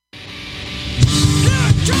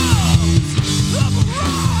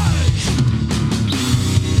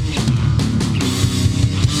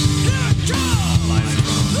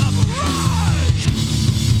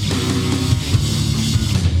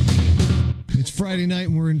It's Friday night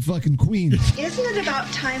and we're in fucking Queens. Isn't it about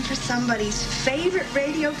time for somebody's favorite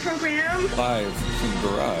radio program? Live from the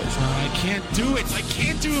garage. I can't do it. I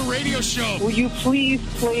can't do a radio show. Will you please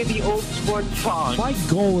play the old sport song? My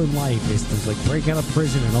goal in life is to break out of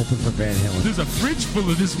prison and open for Van Halen. There's a fridge full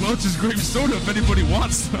of this Welch's grape soda if anybody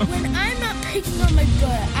wants some. When I'm not picking on my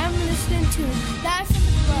butt, I'm listening to Live from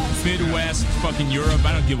the Garage. Midwest, fucking Europe,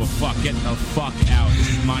 I don't give a fuck. Get the fuck out. This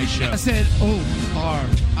is my show. I said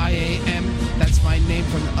O-R-I-A-M. That's my name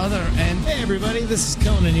from the other end. Hey, everybody, this is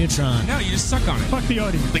Conan Neutron. No, you just suck on it. Fuck the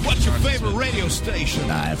audience. What's your favorite radio station?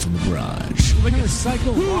 Live from the garage. What kind of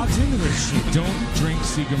psycho logs into this shit? Don't drink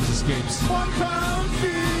Seagram's Escapes. 1 pound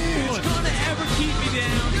feet. It's gonna ever keep me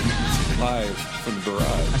down. Live from the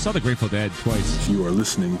barrage. I saw The Grateful Dead twice. You are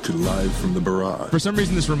listening to Live from the Barrage. For some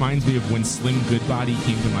reason, this reminds me of when Slim Goodbody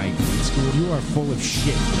came to my grade school. You are full of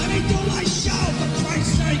shit. Let me do my show, for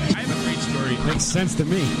Christ's sake! I have a great story. Makes sense to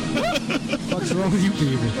me. What's wrong with you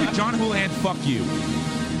people? John Houlihan, fuck you.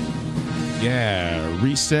 Yeah,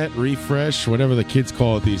 reset, refresh, whatever the kids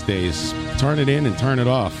call it these days. Turn it in and turn it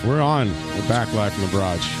off. We're on. We're back live from the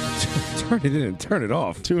barrage. Turn it in and turn it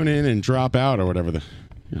off. Tune in and drop out or whatever the...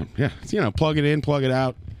 plug it in, plug it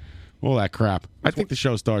out, all that crap. I think the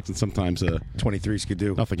show starts and sometimes 23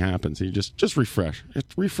 skidoo. Nothing happens. You just refresh.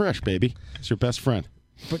 It's refresh, baby. It's your best friend.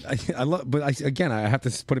 But I have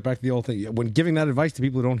to put it back to the old thing. When giving that advice to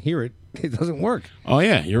people who don't hear it, it doesn't work. Oh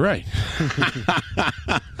yeah, you're right.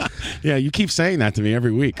 Yeah, you keep saying that to me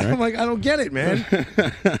every week. Right? I'm like, I don't get it, man.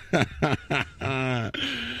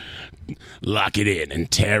 Lock it in and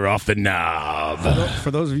tear off the knob.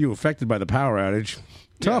 For those of you affected by the power outage,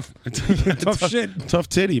 tough. Yeah. Tough shit. Tough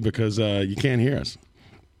titty because you can't hear us.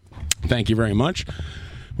 Thank you very much.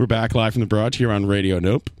 We're back live from the barrage here on Radio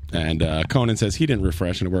Nope. And Conan says he didn't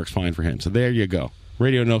refresh and it works fine for him. So there you go.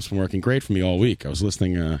 Radio Nope's been working great for me all week. I was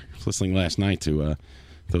listening last night to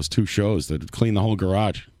those two shows that clean the whole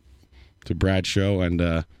garage. To Brad's show and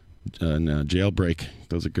Jailbreak.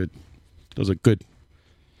 Those are good.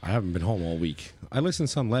 I haven't been home all week. I listened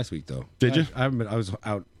some last week though. Did you? I was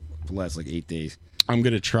out for the last 8 days. I'm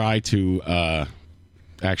gonna try to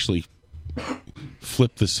actually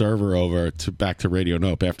flip the server over back to Radio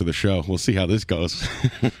Nope after the show. We'll see how this goes.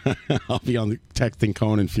 I'll be texting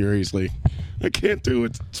Conan furiously. I can't do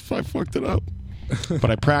it. I fucked it up.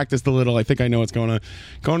 But I practiced a little. I think I know what's going on.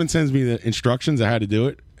 Conan sends me the instructions on how to do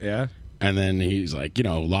it. Yeah. And then he's like,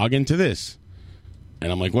 log into this.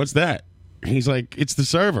 And I'm like, what's that? And he's like, it's the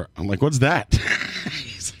server. I'm like, what's that?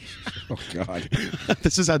 Oh, God.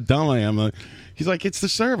 This is how dumb I am. He's like, it's the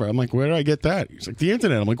server. I'm like, where do I get that? He's like, the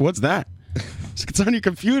internet. I'm like, what's that? He's like, it's on your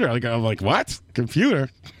computer. I'm like, what?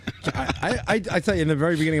 Computer? I tell you, in the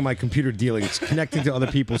very beginning of my computer dealings, connecting to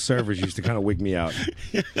other people's servers used to kind of wig me out.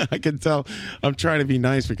 Yeah, I can tell. I'm trying to be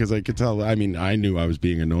nice because I could tell. I mean, I knew I was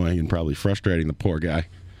being annoying and probably frustrating the poor guy.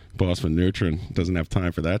 Boss from Neutron doesn't have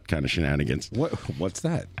time for that kind of shenanigans. What's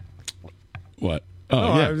that? What?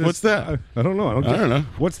 Oh, yeah. What's that? I don't know. I don't know.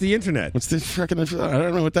 What's the internet? What's the freaking... I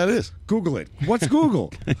don't know what that is. Google it. What's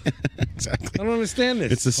Google? Exactly. I don't understand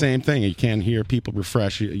this. It's the same thing. You can't hear people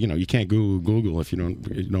refresh. You can't Google if you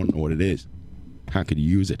don't know what it is. How could you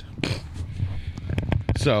use it?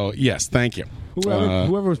 So, yes, thank you.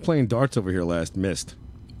 Whoever was playing darts over here last missed.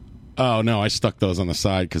 Oh, no, I stuck those on the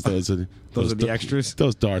side because those are the extras?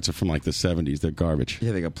 Those darts are from like the 70s. They're garbage.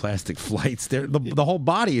 Yeah, they got plastic flights. The whole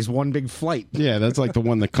body is one big flight. Yeah, that's like the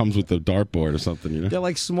one that comes with the dartboard or something, They're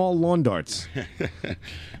like small lawn darts.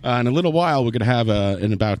 In a little while, we're going to have,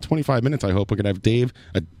 in about 25 minutes, I hope, we're going to have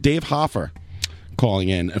Dave Hoffer calling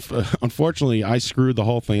in. Unfortunately, I screwed the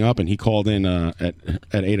whole thing up, and he called in at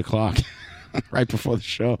 8 o'clock right before the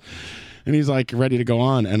show. And he's like ready to go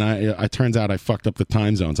on, and I turns out I fucked up the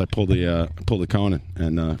time zones. I pulled the Conan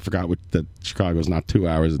and forgot that Chicago's not 2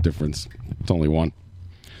 hours of difference. It's only one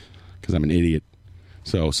because I'm an idiot.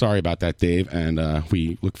 So sorry about that, Dave. And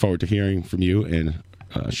we look forward to hearing from you in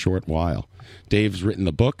a short while. Dave's written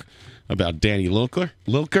the book about Danny Lilker,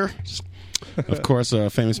 of course,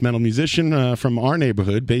 a famous metal musician from our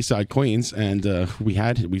neighborhood, Bayside, Queens, and we've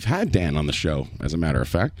had Dan on the show, as a matter of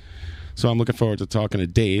fact. So I'm looking forward to talking to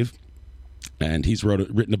Dave. And he's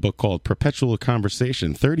written a book called Perpetual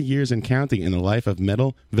Conversation, 30 Years and Counting in the Life of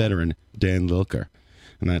Metal Veteran Dan Lilker.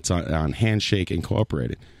 And that's on Handshake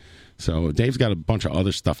Incorporated. So Dave's got a bunch of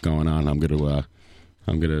other stuff going on. I'm gonna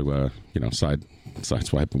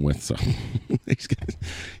sideswipe him with. So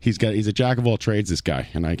he's a jack of all trades, this guy,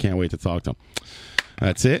 and I can't wait to talk to him.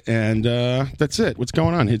 That's it, and that's it. What's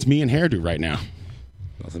going on? It's me and Hairdo right now.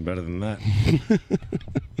 Nothing better than that.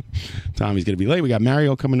 Tommy's going to be late. We got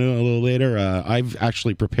Mario coming in a little later. I've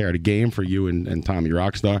actually prepared a game for you and Tommy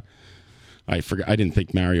Rockstar. I forgot. I didn't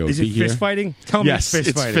think Mario would Is it be here. fist fighting? Tell me Yes, it's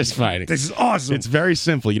fist fighting. fist fighting. This is awesome. It's very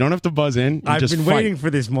simple. You don't have to buzz in. You I've just been fight. waiting for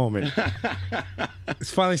this moment.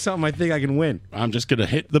 It's finally something I think I can win. I'm just gonna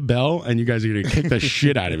hit the bell, and you guys are gonna kick the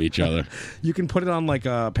shit out of each other. You can put it on like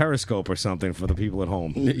a Periscope or something for the people at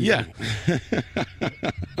home. Yeah.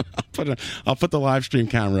 I'll put the live stream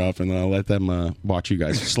camera up, and I'll let them watch you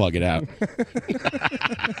guys slug it out.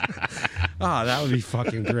 That would be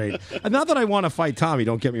fucking great. And not that I want to fight Tommy,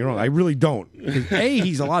 don't get me wrong. I really don't. 'Cause A,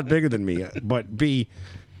 he's a lot bigger than me. But B,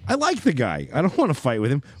 I like the guy. I don't want to fight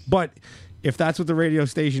with him. But if that's what the radio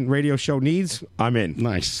show needs, I'm in.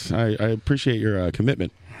 Nice. I appreciate your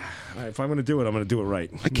commitment. If I'm going to do it, I'm going to do it right.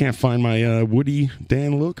 I can't find my Woody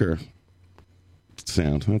Dan Looker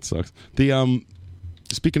sound. That sucks. The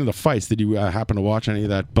speaking of the fights, did you happen to watch any of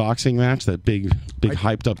that boxing match? That big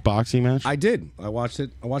hyped up boxing match? I did. I watched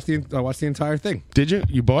it. I watched the entire thing. Did you?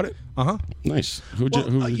 You bought it? Uh-huh. Nice. Who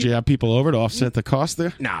did you have people over to offset the cost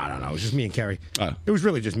there? No. It was just me and Carrie. Oh. It was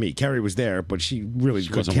really just me. Carrie was there, but she really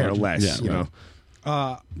could wasn't care watching. less. Yeah, you right.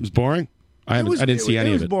 know. It was boring. I didn't see any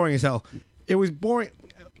of it. It of was it. boring as hell. It was boring.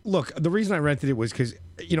 Look, the reason I rented it was because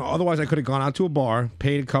otherwise I could have gone out to a bar,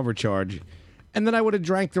 paid a cover charge, and then I would have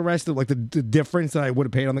drank the rest of the difference that I would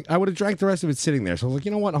have paid on I would have drank the rest of it sitting there. So I was like,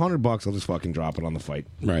 you know what, $100, I'll just fucking drop it on the fight.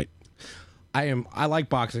 Right. I like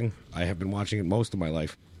boxing. I have been watching it most of my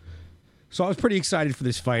life. So I was pretty excited for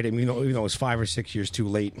this fight. I mean, even though it was 5 or 6 years too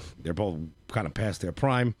late, they're both kind of past their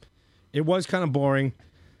prime. It was kind of boring.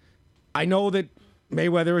 I know that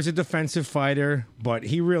Mayweather is a defensive fighter, but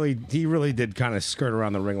he really did kind of skirt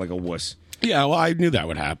around the ring like a wuss. Yeah, well, I knew that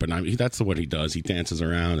would happen. I mean, that's what he does. He dances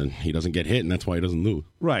around and he doesn't get hit, and that's why he doesn't lose.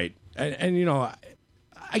 Right. And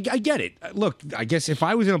I get it. Look, I guess if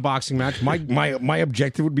I was in a boxing match, my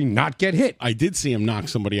objective would be not get hit. I did see him knock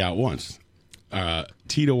somebody out once,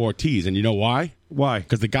 Tito Ortiz, and you know why? Why?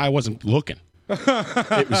 Because the guy wasn't looking.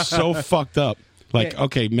 It was so fucked up. Like,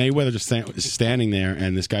 okay, Mayweather just standing there,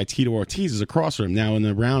 and this guy Tito Ortiz is across from him. Now, in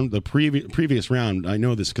the previous round, I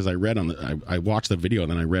know this because I read I watched the video,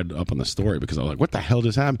 and then I read up on the story because I was like, what the hell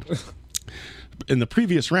just happened? In the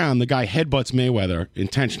previous round, the guy headbutts Mayweather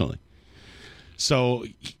intentionally. So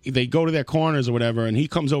they go to their corners or whatever, and he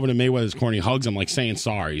comes over to Mayweather's corner. He hugs him, like saying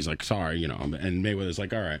sorry. He's like, sorry, and Mayweather's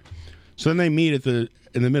like, all right. So then they meet in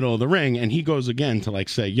the middle of the ring, and he goes again to like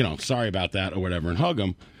say, sorry about that or whatever, and hug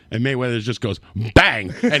him. And Mayweather just goes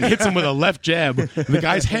bang and hits him with a left jab. The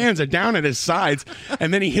guy's hands are down at his sides,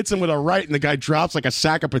 and then he hits him with a right, and the guy drops like a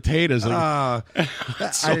sack of potatoes. Like,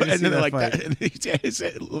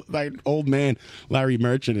 that old man Larry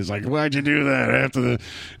Merchant is like, "Why'd you do that?"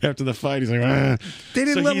 After the fight, he's like, "Ah." They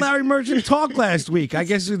didn't let Larry Merchant talk last week. I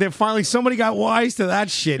guess somebody got wise to that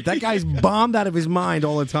shit. That guy's bombed out of his mind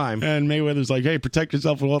all the time. And Mayweather's like, "Hey, protect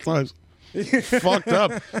yourself at all times." Fucked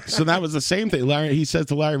up. So that was the same thing. He says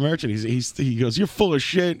to Larry Merchant, he goes, "You're full of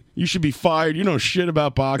shit. You should be fired. You know shit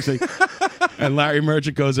about boxing." And Larry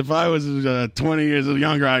Merchant goes, "If I was 20 years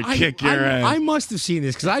younger, I'd kick your ass." I must have seen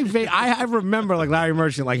this because I remember like Larry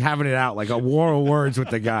Merchant like having it out like a war of words with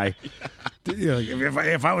the guy.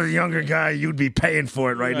 If I was a younger guy, you'd be paying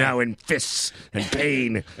for it right now in fists and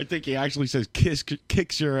pain. I think he actually says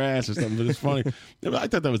kicks your ass or something, but it's funny. I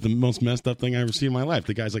thought that was the most messed up thing I ever seen in my life.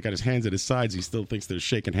 The guy's like got his hands at his sides. He still thinks they're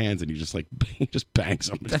shaking hands, and he just bangs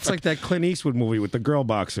somebody. That's like that Clint Eastwood movie with the girl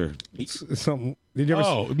boxer. Something. Did you ever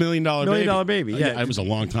 $1 Million Baby. $1 Million Baby, yeah. It was a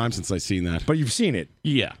long time since I seen that. But you've seen it.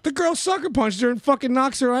 Yeah. The girl sucker punched her and fucking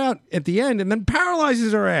knocks her out at the end and then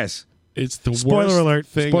paralyzes her ass. It's the Spoiler worst alert.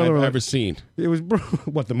 thing Spoiler I've alert. ever seen. It was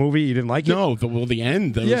what, the movie? You didn't like it? No, the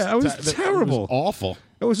end. It was terrible. It was awful.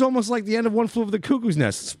 It was almost like the end of One Flew Over the Cuckoo's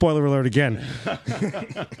Nest. Spoiler alert again.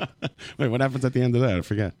 Wait, what happens at the end of that? I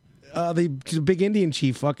forget. The big Indian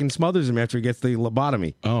chief fucking smothers him after he gets the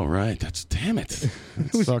lobotomy. Oh, right. Damn it.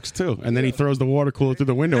 That sucks, too. And then he throws the water cooler through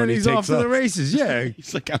the window and he's he off takes to the races, yeah.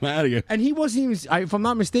 He's like, I'm out of here. And he wasn't even, if I'm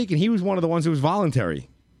not mistaken, he was one of the ones who was voluntary.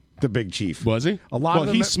 The big chief. Was he? A lot of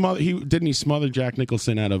them. Didn't he smother Jack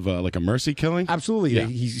Nicholson out of like a mercy killing? Absolutely. Yeah.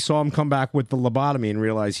 He saw him come back with the lobotomy and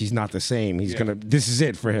realized he's not the same. This is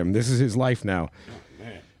it for him. This is his life now. Oh,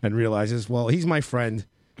 man. And realizes, well, he's my friend.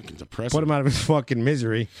 Depressing. Put him out of his fucking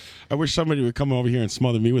misery. I wish somebody would come over here and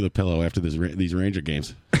smother me with a pillow after these Ranger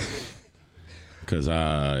games. Because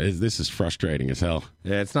this is frustrating as hell.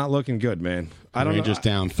 Yeah, it's not looking good, man. Rangers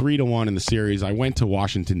down 3-1 in the series. I went to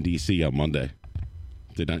Washington, D.C. on Monday.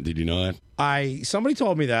 Did you know that? Somebody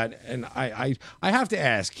told me that, and I have to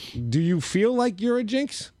ask, do you feel like you're a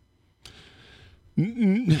jinx?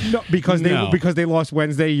 No, because they lost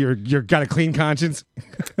Wednesday, you're got a clean conscience?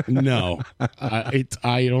 No. I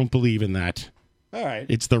don't believe in that. All right.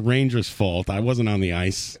 It's the Rangers' fault. I wasn't on the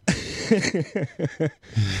ice.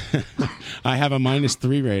 I have a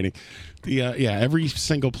 -3 rating. Every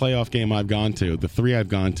single playoff game I've gone to, the 3 I've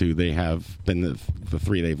gone to, they have been the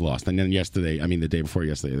 3 they've lost. And then the day before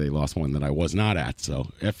yesterday, they lost one that I was not at.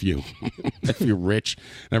 So F you. F you, Rich,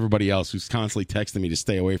 and everybody else who's constantly texting me to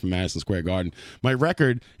stay away from Madison Square Garden. My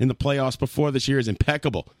record in the playoffs before this year is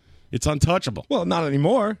impeccable. It's untouchable. Well, not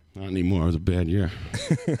anymore. Not anymore. It was a bad year.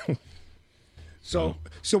 So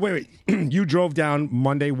wait. You drove down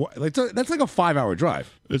Monday. That's like a 5-hour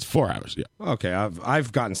drive. It's 4 hours, yeah. Okay,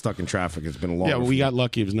 I've gotten stuck in traffic. It's been a long. Yeah, well, we got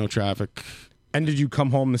lucky. There was no traffic. And did you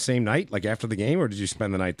come home the same night, like after the game, or did you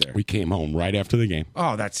spend the night there? We came home right after the game.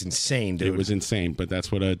 Oh, that's insane, dude. It was insane, but that's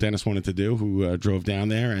what Dennis wanted to do, who drove down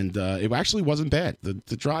there, and it actually wasn't bad.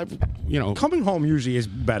 The drive, coming home usually is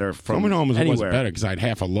better from coming home anywhere. wasn't better because I had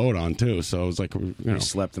half a load on too, so it was like You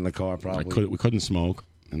slept in the car probably. we couldn't smoke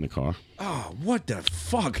in the car. Oh, what the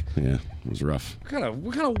fuck? Yeah, it was rough.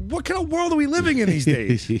 What kind of world are we living in these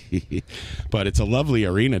days? But it's a lovely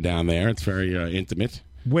arena down there. It's very intimate.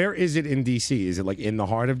 Where is it in D.C.? Is it like in the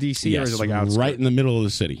heart of D.C. Yes, or is it like outside? Right in the middle of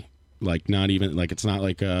the city. Like not even like it's not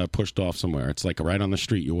like pushed off somewhere. It's like right on the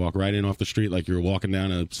street. You walk right in off the street like you're walking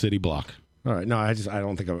down a city block. All right. No, I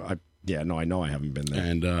don't think I know I haven't been there.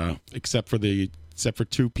 And except for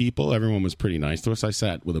 2 people, everyone was pretty nice to us. I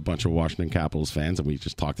sat with a bunch of Washington Capitals fans and we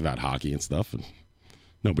just talked about hockey and stuff, and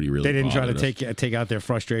nobody really. They didn't try to take out their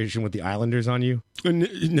frustration with the Islanders on you?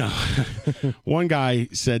 No. One guy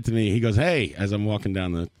said to me, he goes, "Hey," as I'm walking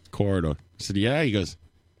down the corridor. I said, "Yeah." He goes,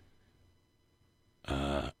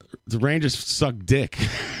 "The Rangers suck dick."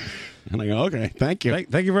 And I go, "Okay, thank you.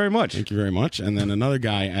 Thank you very much." Thank you very much. And then another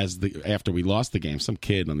guy, after we lost the game, some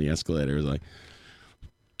kid on the escalator was like,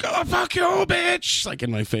 "Go fuck you, bitch!" Like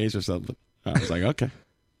in my face or something. I was like, "Okay."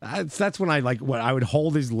 That's when I would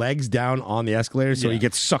hold his legs down on the escalator so he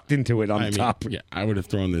gets sucked into it on the top. Yeah, I would have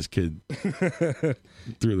thrown this kid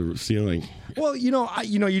through the ceiling. Well,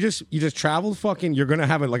 you just traveled fucking. You're gonna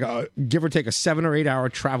have like a give or take a 7 or 8 hour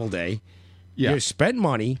travel day. Yeah. You spent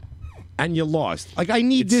money. And you lost. Like I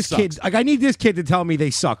need this sucks. kid. Like I need this kid to tell me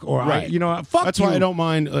they suck. Or right. Fuck. That's you. why I don't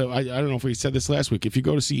mind. I don't know if we said this last week. If you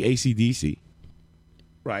go to see AC/DC,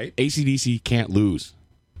 right? AC/DC can't lose.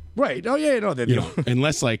 Right. Oh yeah. No.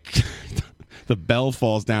 Unless like the bell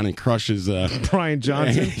falls down and crushes Brian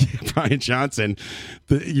Johnson. Brian Johnson,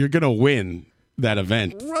 you're gonna win that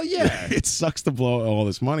event. Well, yeah. It sucks to blow all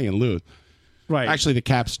this money and lose. Right. Actually, the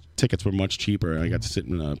Caps tickets were much cheaper. I got to sit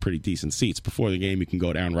in pretty decent seats. Before the game, you can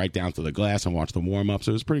go right down to the glass and watch the warm-ups.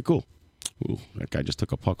 It was pretty cool. Ooh, that guy just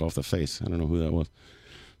took a puck off the face. I don't know who that was.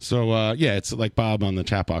 So, it's like Bob on the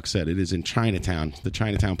chat box said. It is in Chinatown, the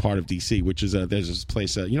Chinatown part of D.C., which is there's this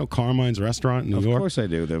place, Carmine's Restaurant in New York? Of course I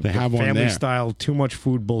do. They have one there. Family-style, too much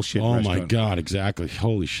food bullshit Oh, restaurant. my God, exactly.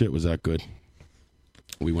 Holy shit, was that good.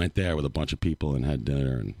 We went there with a bunch of people and had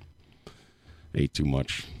dinner and ate too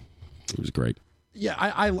much. It was great. Yeah,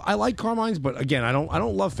 I like Carmine's, but again, I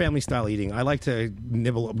don't love family style eating. I like to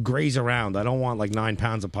graze around. I don't want like 9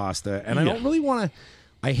 pounds of pasta, and I don't really want to.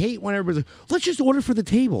 I hate when everybody's like, "Let's just order for the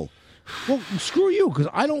table." Well, screw you, because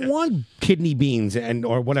I don't want kidney beans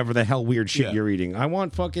or whatever the hell weird shit you're eating. I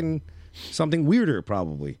want fucking something weirder,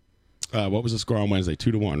 probably. What was the score on Wednesday?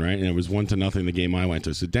 2-1, right? And it was 1-0 the game I went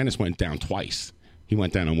to. So Dennis went down twice. He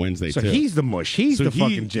went down on Wednesday, so too. So he's the mush. He's the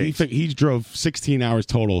fucking jinx. He drove 16 hours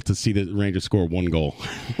total to see the Rangers score 1 goal.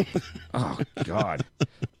 Oh, God.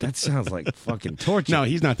 That sounds like fucking torture. No,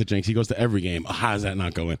 he's not the jinx. He goes to every game. How does that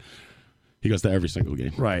not go in? He goes to every single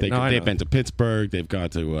game. Right. They've been to Pittsburgh. They've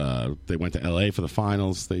got to. They went to L.A. for the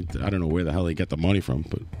finals. I don't know where the hell they get the money from,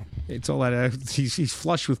 but it's all that. He's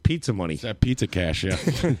flush with pizza money. It's that pizza cash, yeah.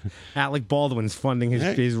 Alec Baldwin's funding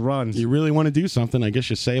his runs. You really want to do something? I guess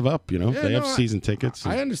you save up. They have season tickets.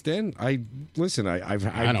 I understand. I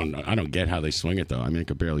don't get how they swing it though. I mean, I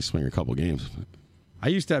could barely swing a couple games. I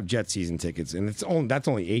used to have Jet season tickets, and that's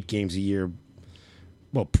only 8 games a year.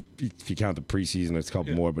 Well, if you count the preseason, it's a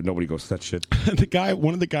couple more, but nobody goes to that shit.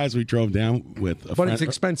 One of the guys we drove down with, it's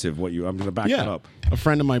expensive. I'm going to back that up. A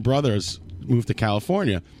friend of my brother's moved to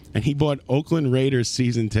California, and he bought Oakland Raiders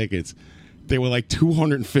season tickets. They were like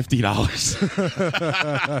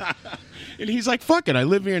 $250. And he's like, "Fuck it, I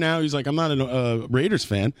live here now." He's like, "I'm not a Raiders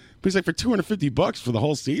fan," but he's like, "For $250 for the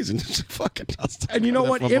whole season." Fuck it. And you know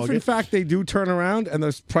what? If in fact they do turn around and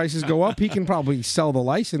those prices go up, he can probably sell the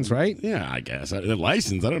license, right? Yeah, I guess the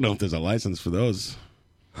license. I don't know if there's a license for those.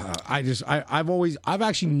 I've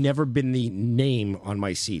actually never been the name on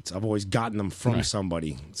my seats. I've always gotten them from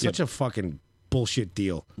somebody. Such a fucking bullshit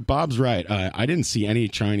deal. Bob's right. I didn't see any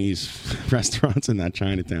Chinese restaurants in that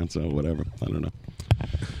Chinatown, so whatever. I don't know. A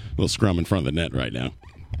little scrum in front of the net right now.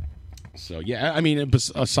 So yeah, I mean,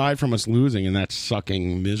 aside from us losing and that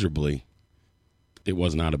sucking miserably, it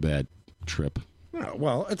was not a bad trip. Oh,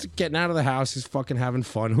 well, it's getting out of the house is fucking having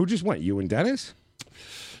fun. Who just went? You and Dennis?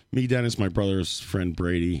 Me, Dennis, my brother's friend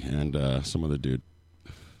Brady, and some other dude.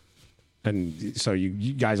 And so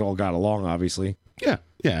you guys all got along, obviously.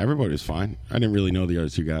 Yeah, everybody was fine. I didn't really know the other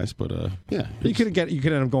two guys, but yeah. You could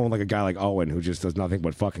end up going like a guy like Owen, who just does nothing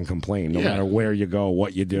but fucking complain, no matter where you go,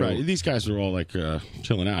 what you do. Right. These guys were all like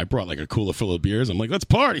chilling out. I brought like a cooler full of beers. I'm like, let's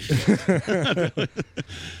party.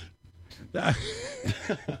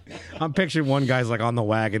 I'm picturing one guy's like on the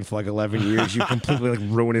wagon for like 11 years. You completely like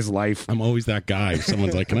ruin his life. I'm always that guy.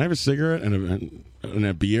 Someone's like, can I have a cigarette and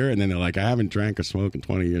a beer? And then they're like, I haven't drank or smoked in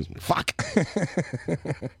 20 years. Fuck.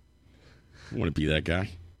 I want to be that guy.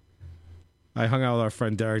 I hung out with our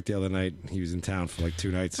friend Derek the other night. He was in town for like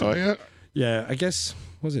 2 nights. Oh, yeah? Yeah, I guess,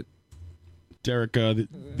 was it? Derek,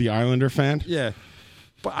 the Islander fan? Yeah.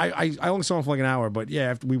 But I only saw him for like an hour. But yeah,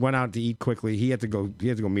 after we went out to eat quickly. He had to go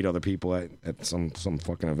meet other people at some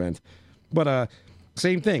fucking event. But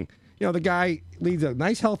same thing. You know, the guy leads a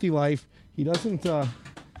nice, healthy life. He doesn't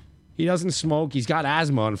smoke. He's got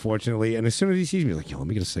asthma, unfortunately. And as soon as he sees me, he's like, yo, let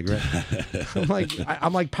me get a cigarette.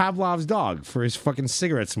 I'm like Pavlov's dog for his fucking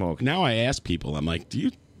cigarette smoke. Now I ask people, I'm like,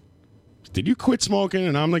 did you quit smoking?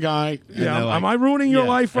 And I'm the guy. Yeah, am I ruining your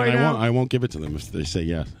life right now? I won't give it to them if they say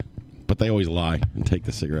yes. But they always lie and take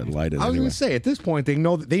the cigarette and light it. I was anyway. going to say, at this point, they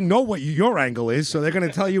know what your angle is, so they're going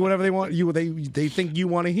to tell you whatever they want. They think you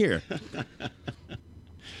want to hear.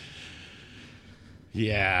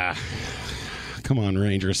 Yeah. Come on,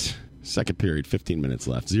 Rangers. Second period, 15 minutes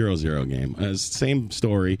left. 0-0 game. Same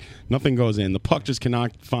story. Nothing goes in. The puck just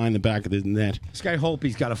cannot find the back of the net. This guy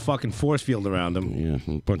Holpe's got a fucking force field around him.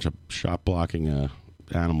 Yeah, a bunch of shot blocking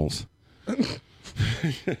animals.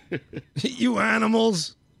 You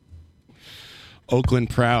animals. Oakland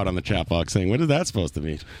proud on the chat box saying, what is that supposed to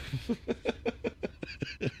mean?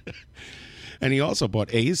 And he also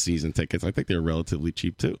bought A's season tickets. I think they were relatively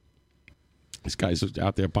cheap, too. This guy's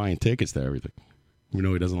out there buying tickets to everything. Even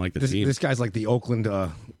though he doesn't like the team. This guy's like the Oakland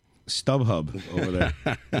StubHub over there.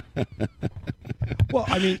 Well,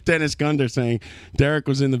 I mean, Dennis Gunder saying Derek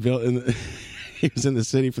was he was in the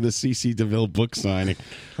city for the CC DeVille book signing.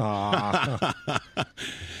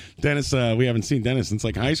 Dennis, we haven't seen Dennis since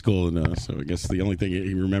like high school, so I guess the only thing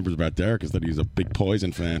he remembers about Derek is that he's a big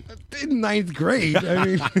Poison fan. In 9th grade, I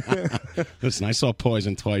mean. Listen, I saw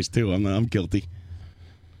Poison twice too. I'm guilty.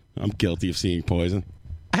 I'm guilty of seeing Poison.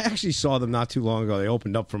 I actually saw them not too long ago. They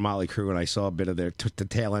opened up for Motley Crue, and I saw a bit of the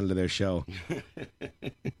tail end of their show.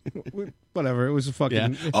 Whatever, it was a fucking.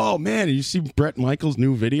 Yeah. Oh man, did you see Bret Michaels'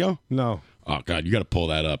 new video? No. Oh god, you got to pull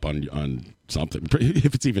that up on something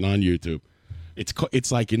if it's even on YouTube.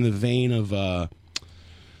 It's like in the vein of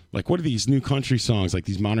like what are these new country songs, like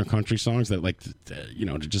these modern country songs that like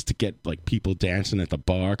just to get like people dancing at the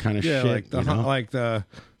bar kind of shit. Like the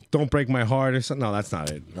Don't Break My Heart or something. No, that's not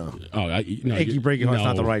it. No. Oh, Achy Breaky Heart's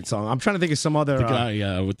not the right song. I'm trying to think of some other. The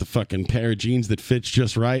guy with the fucking pair of jeans that fits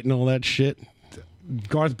just right and all that shit.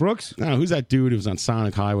 Garth Brooks? No, who's that dude who was on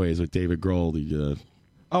Sonic Highways with David Grohl?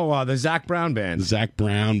 The Zac Brown Band. The Zac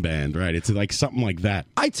Brown Band, right. It's like something like that.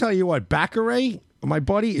 I tell you what, Baccarat, my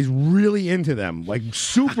buddy, is really into them. Like,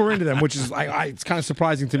 super into them, which is it's kind of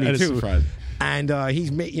surprising to me, that too. Is surprising. And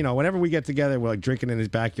he's made, whenever we get together, we're like drinking in his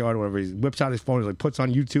backyard or whatever. He whips out his phone, he like puts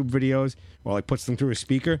on YouTube videos or like puts them through a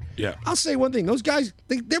speaker. Yeah. I'll say one thing: those guys,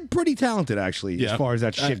 they're pretty talented, actually, as far as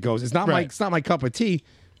that shit goes. It's not my cup of tea.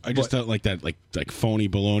 I just don't like that, like phony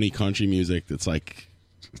baloney country music. That's like,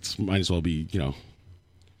 might as well be,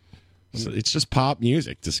 So it's just pop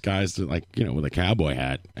music disguised like with a cowboy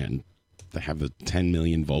hat, and they have the 10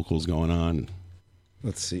 million vocals going on.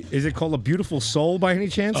 Let's see. Is it called A Beautiful Soul by any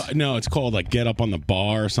chance? No, it's called like Get Up on the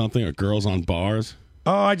Bar or something, or Girls on Bars.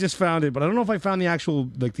 Oh, I just found it, but I don't know if I found the actual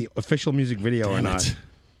the official music video or not.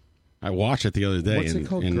 I watched it the other day. What's it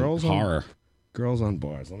called? Girls horror. Girls on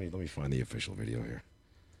Bars. Let me find the official video here.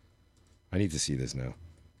 I need to see this now.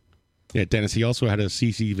 Yeah, Dennis, he also had a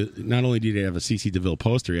CC. Not only did he have a CC DeVille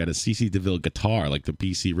poster, he had a CC DeVille guitar, like the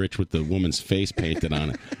BC Rich with the woman's face painted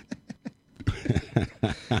on it.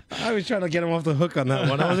 I was trying to get him off the hook on that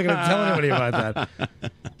one. I wasn't going to tell anybody about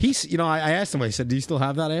that. He's, I asked him. I said, "Do you still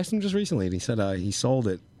have that?" I asked him just recently, and he said he sold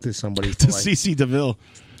it to somebody. To CC DeVille.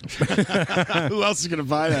 Who else is going to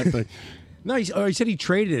buy that thing? No, he said he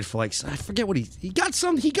traded it for like I forget what he got.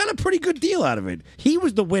 He got a pretty good deal out of it. He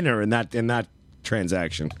was the winner in that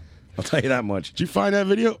transaction. I'll tell you that much. Did you find that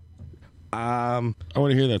video? I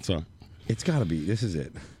want to hear that song. It's got to be. This is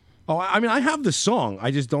it. Oh, I mean, I have the song.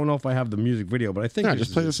 I just don't know if I have the music video, but I think... Yeah,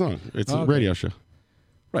 just play the song. It's a radio show.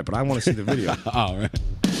 Right, but I want to see the video. Oh, right.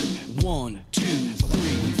 1, 2, 3,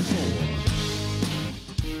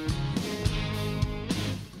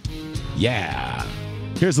 4. Yeah.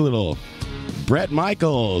 Here's a little Bret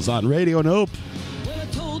Michaels on Radio Nope. Well, I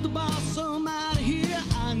told the boss I'm out of here.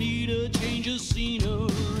 I need a change of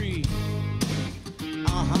scenery.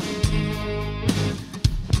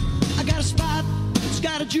 I got a spot. It's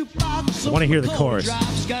got a jukebox. I want to hear the chorus.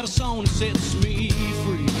 It's got a song that sets me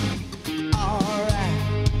free.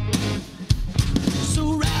 Alright.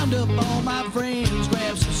 So round up all my friends,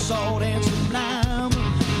 grab some salt and some lime.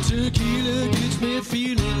 Tequila gets me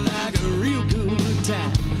feeling like a real good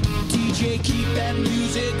time. DJ, keep that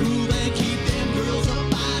music grooving, keep them girls'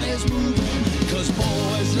 bodies moving. 'Cause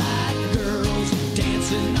boys like girls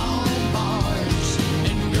dancing on bars,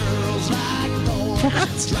 and girls like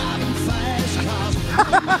boys driving fast cars.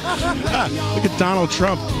 Look at Donald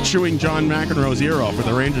Trump chewing John McEnroe's ear off at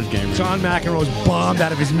the Rangers game. John McEnroe's bombed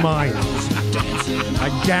out of his mind. I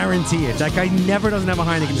guarantee it. That guy never doesn't have a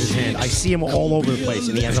Heineken in his hand. I see him all over the place,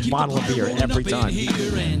 and he has a bottle of beer every time.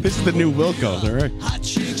 This is the new Wilco, all right? Hot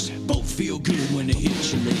chicks both feel good when they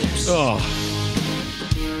hit your lips. Oh.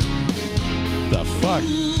 The fuck?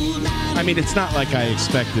 I mean, it's not like I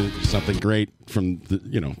expected something great from the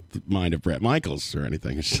mind of Bret Michaels or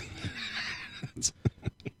anything.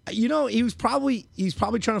 You know, he's probably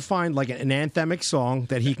trying to find like an anthemic song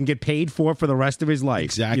that he can get paid for the rest of his life.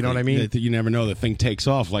 Exactly. You know what I mean? You never know. The thing takes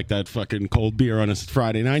off like that fucking cold beer on a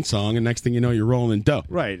Friday night song, and next thing you know, you're rolling in dough.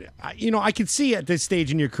 Right. I could see at this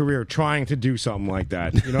stage in your career trying to do something like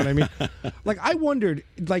that. You know what I mean? Like, I wondered,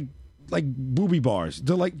 like booby bars.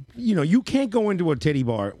 They're like, you can't go into a titty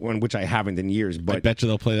bar, which I haven't in years. But I bet you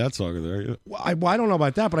they'll play that song there. Yeah. I don't know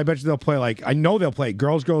about that, but I bet you they'll play I know they'll play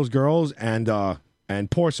Girls, Girls, Girls, and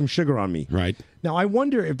Pour Some Sugar on Me. Right. Now, I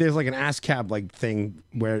wonder if there's like an ASCAP thing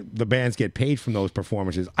where the bands get paid from those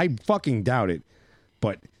performances. I fucking doubt it.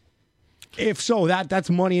 But if so, that's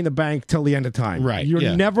money in the bank till the end of time. Right.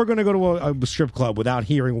 You're never going to go to a strip club without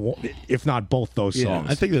hearing, if not both those songs.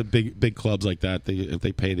 I think the big clubs like that, if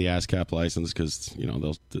they pay the ASCAP license, because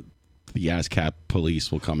the ASCAP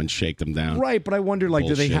police will come and shake them down. Right, but I wonder,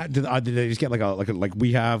 do they Bullshit. did they just get like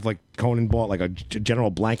we have, like Conan bought like a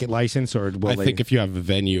general blanket license, or will I they? think if you have a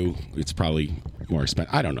venue, it's probably more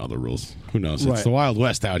expensive. I don't know the rules. Who knows? Right. It's the Wild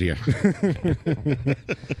West out here.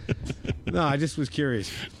 No, I just was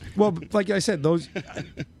curious. Well, like I said, those.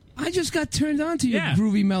 I just got turned on to your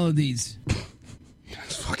groovy melodies.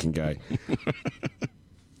 This fucking guy.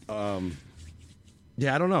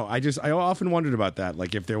 Yeah, I don't know. I often wondered about that.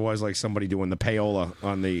 Like, if there was like somebody doing the payola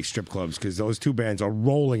on the strip clubs, because those two bands are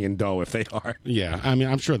rolling in dough if they are. Yeah, I mean,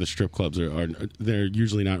 I'm sure the strip clubs they're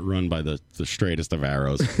usually not run by the straightest of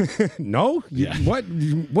arrows. No? Yeah. What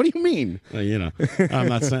do you mean? I'm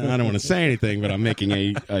not saying, I don't want to say anything, but I'm making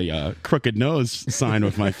a crooked nose sign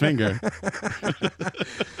with my finger.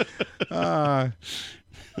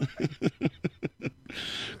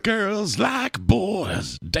 Girls like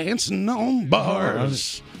boys dancing on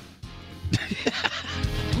bars.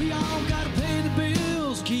 We all gotta pay the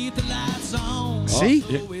bills, keep the lights on. See?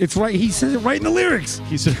 It's right. He says it right in the lyrics.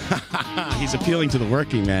 He's appealing to the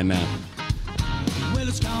working man now. Well,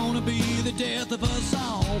 it's gonna be the death of us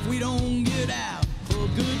all if we don't get out for a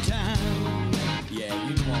good time. Yeah,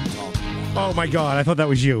 you know what I'm talking about. Oh my God! I thought that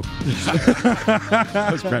was you. That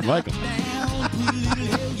was Bret Michaels.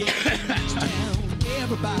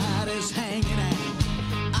 Everybody's hanging out.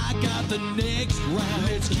 I got the next round.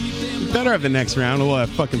 Let's keep them Better have the next round, or we'll have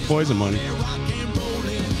fucking poison money. rock and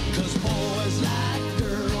rolling. 'Cause boys like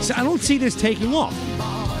girls. So I don't see this taking off.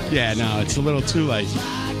 Yeah, no, it's a little too late.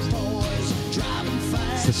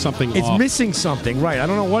 There's something It's off. missing something, right? I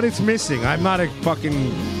don't know what it's missing. I'm not a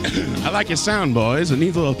fucking. I like your sound, boys. It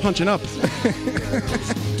needs a little punching up.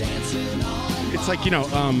 It's like,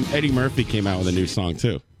 Eddie Murphy came out with a new song,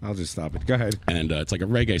 too. I'll just stop it. Go ahead. And it's like a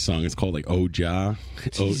reggae song. It's called, like, Oh Ja.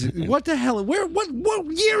 What the hell? What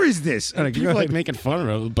year is this? All right, go People like ahead. making fun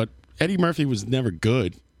of it, but Eddie Murphy was never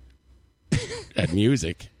good at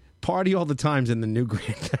music. Party all the times in the new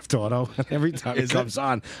Grand Theft Auto. Every time it Is comes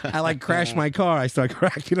on, I crash my car. I start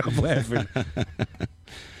cracking up laughing.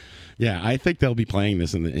 Yeah, I think they'll be playing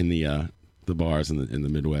this in the bars in the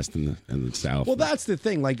Midwest and the South. Well, that's the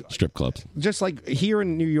thing. Like strip clubs, just like here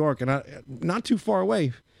in New York, and not too far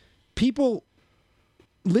away, people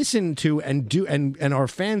listen to and are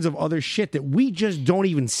fans of other shit that we just don't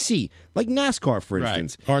even see, like NASCAR, for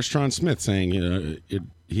instance. Right. Armstrong Smith saying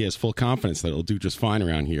he has full confidence that it'll do just fine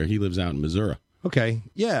around here. He lives out in Missouri. Okay,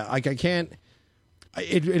 yeah, like I can't.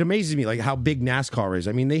 It amazes me like how big NASCAR is.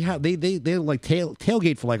 I mean, they like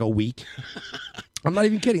tailgate for like a week. I'm not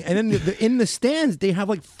even kidding. And then in the stands they have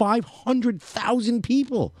like 500,000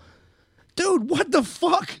 people. Dude, what the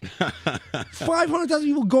fuck? 500,000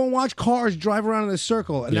 people go and watch cars drive around in a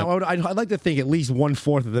circle. And Yep. now I'd like to think at least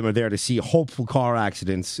 1/4 of them are there to see hopeful car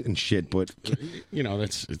accidents and shit. But You know,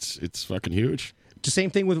 it's fucking huge. the same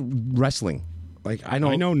thing with wrestling. Like I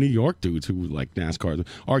know New York dudes who like NASCAR.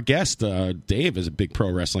 Our guest Dave is a big pro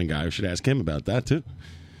wrestling guy. We should ask him about that too.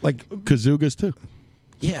 Like Kazugas too.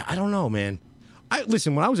 Yeah, I don't know, man.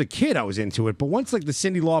 Listen, when I was a kid, I was into it, but once like the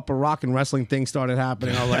Cyndi Lauper rock and wrestling thing started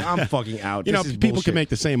happening, I was like, I'm fucking out. You know, This is people bullshit. can make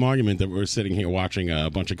the same argument that we're sitting here watching a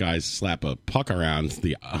bunch of guys slap a puck around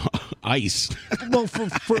the ice. Well,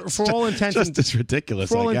 for all intents, just as ridiculous.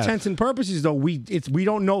 for all I guess. intents and purposes, though, we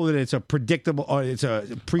don't know that it's a predictable or it's a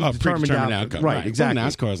predetermined outcome. Right, exactly.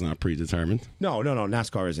 Well, NASCAR is not predetermined. No,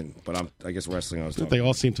 NASCAR isn't. But I guess wrestling. I was talking. They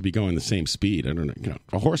all seem to be going the same speed. I don't know. You know,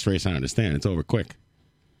 a horse race, I understand. It's over quick.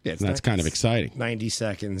 Yeah, And that's kind of exciting. 90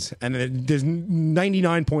 seconds, and then there's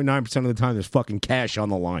 99.9% of the time there's fucking cash on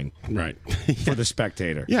the line, right, for the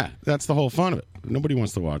spectator. Yeah, that's the whole fun of it. Nobody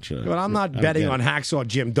wants to watch. But I'm not betting on Hacksaw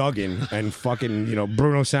Jim Duggan and fucking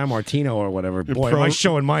Bruno Sammartino or whatever. Boy, am I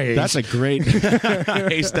showing my age. That's a great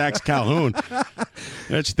Haystacks Calhoun.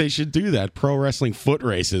 They should do that. Pro wrestling foot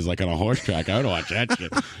races like on a horse track. I would watch that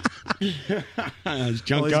shit.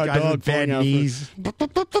 Junkyard guys Dog with bad falling out knees.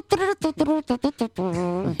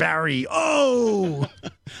 Barry. Oh,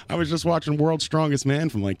 I was just watching World's Strongest Man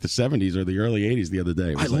from like the 70s or the early 80s the other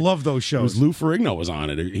day. I love those shows. It was Lou Ferrigno was on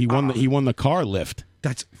it. He won the car lift.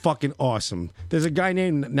 That's fucking awesome. There's a guy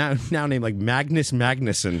named now named like Magnus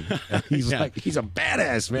Magnuson. He's Yeah. he's a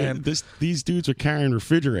badass, man. These dudes are carrying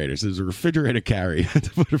refrigerators. There's a refrigerator carry to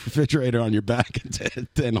put a refrigerator on your back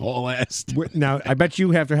and haul ass. Now, I bet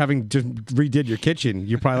you after having just redid your kitchen,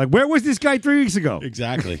 you're probably like, where was this guy 3 weeks ago?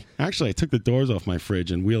 Exactly. Actually, I took the doors off my fridge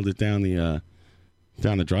and wheeled it down the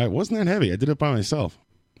drive. It wasn't that heavy. I did it by myself.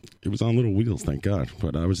 It was on little wheels, thank God.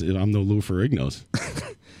 But I'm no Lou Ferrigno's.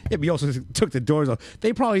 Yeah, but he also took the doors off.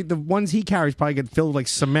 The ones he carries probably get filled with like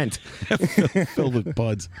cement. Filled with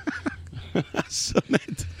buds.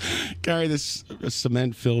 Cement. Carry this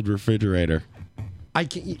cement-filled refrigerator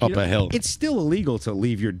up a hill. It's still illegal to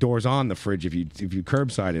leave your doors on the fridge if you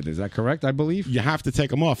curbside it. Is that correct? I believe you have to take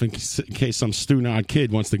them off in case some student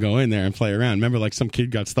kid wants to go in there and play around. Remember, like some kid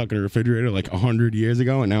got stuck in a refrigerator like 100 years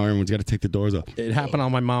ago, and now everyone's got to take the doors off. It happened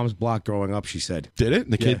on my mom's block growing up. She said, "Did it?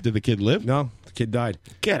 Did the kid live? No, the kid died.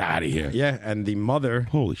 Get out of here! Yeah, and the mother,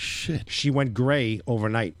 holy shit, she went gray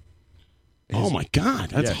overnight. Oh my God,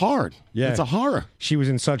 that's hard. Yeah, it's a horror. She was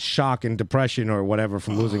in such shock and depression or whatever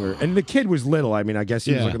from losing her, and the kid was little. I mean, I guess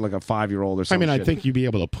he was looking like a 5-year-old or I something. mean, I think you'd be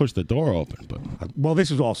able to push the door open, but well,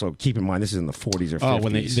 this was also keep in mind this is in the 40s or 50s. oh,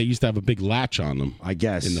 when they used to have a big latch on them, I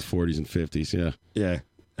guess in the 40s and 50s. Yeah, yeah,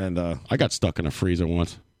 and I got stuck in a freezer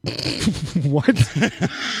once. What?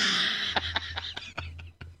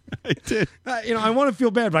 I did. I want to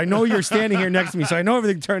feel bad, but I know you're standing here next to me, so I know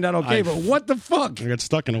everything turned out okay. But what the fuck? I got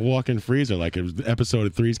stuck in a walk-in freezer like it was the episode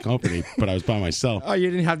of Three's Company, but I was by myself. Oh,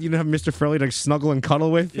 you didn't have Mr. Furley to snuggle and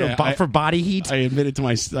cuddle with for body heat. I admitted to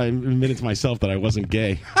myself that I wasn't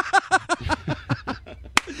gay.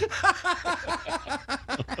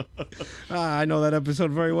 I know that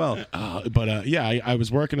episode very well. But I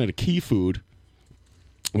was working at a Key Food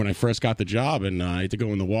when I first got the job, and I had to go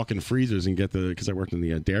in the walk-in freezers and get because I worked in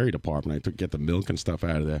the dairy department. I had to get the milk and stuff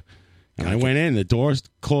out of there. And I went in, the doors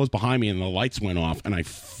closed behind me, and the lights went off, and I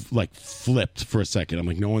flipped for a second. I'm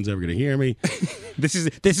like, no one's ever going to hear me. This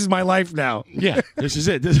is my life now. Yeah, this is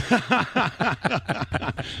it.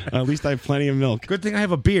 At least I have plenty of milk. Good thing I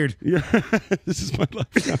have a beard. Yeah, this is my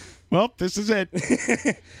life now. Well, this is it.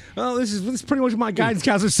 Well, this is pretty much what my guidance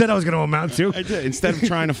counselor said I was going to amount to. I did. Instead of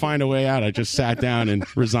trying to find a way out, I just sat down and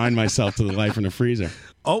resigned myself to the life in the freezer.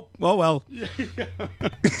 Oh well.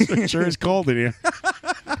 It sure is cold in here.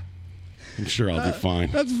 I'm sure I'll be fine.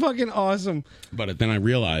 That's fucking awesome. But then I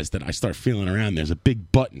realized that I start feeling around. There's a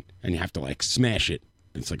big button, and you have to like smash it.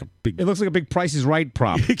 It's like a big. It looks like a big Price is Right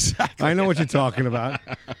prop. Exactly. I know what you're talking about.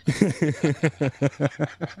 This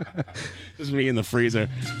is me in the freezer.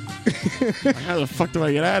 How the fuck do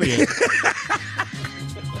I get out of here?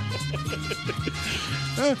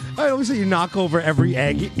 I always say you knock over every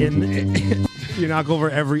egg in. You knock over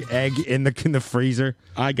every egg in the freezer.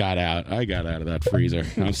 I got out of that freezer.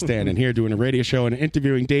 I'm standing here doing a radio show and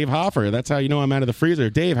interviewing Dave Hoffer. That's how you know I'm out of the freezer.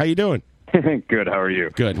 Dave, how you doing? Good. How are you?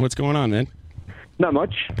 Good. What's going on, man? Not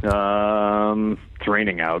much. It's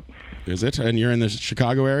raining out. Is it? And you're in the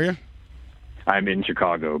Chicago area? I'm in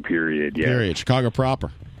Chicago, period. Yeah. Period. Chicago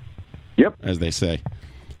proper. Yep. As they say.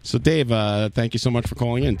 So, Dave, thank you so much for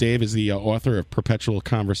calling in. Dave is the author of Perpetual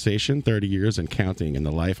Conversation, 30 Years and Counting in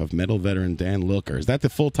the Life of Metal Veteran Dan Lilker. Is that the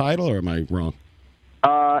full title, or am I wrong?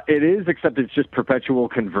 It is, except it's just perpetual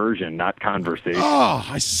conversion, not conversation. Oh,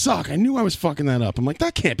 I suck. I knew I was fucking that up. I'm like,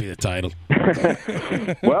 that can't be the title.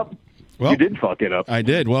 Well, you did fuck it up. I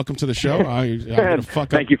did. Welcome to the show. I'm gonna fuck up.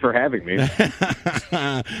 Thank you for having me.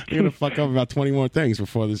 I'm going to fuck up about 20 more things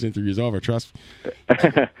before this interview's over. Trust me.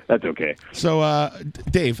 That's okay. So,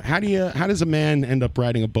 Dave, how does a man end up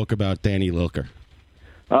writing a book about Danny Lilker?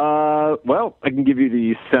 Well, I can give you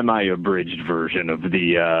the semi-abridged version of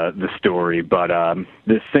the story, but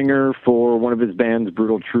the singer for one of his bands,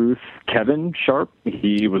 Brutal Truth, Kevin Sharp,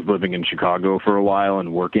 he was living in Chicago for a while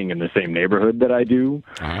and working in the same neighborhood that I do.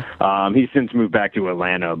 He's since moved back to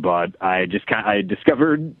Atlanta, but I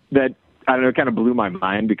discovered that, I don't know, it kind of blew my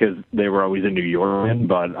mind because they were always in New York,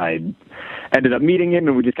 but I ended up meeting him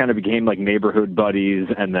and we just kind of became like neighborhood buddies,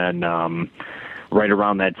 and then right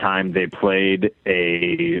around that time, they played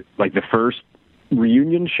the first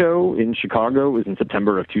reunion show in Chicago was in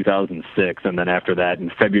September of 2006. And then after that, in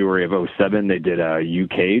February of 2007, they did a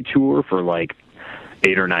UK tour for like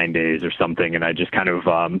 8 or 9 days or something. And I just kind of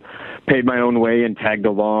paid my own way and tagged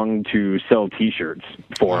along to sell T-shirts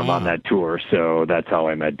for him on that tour. So that's how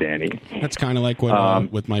I met Danny. That's kind of like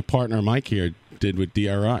what with my partner Mike here did with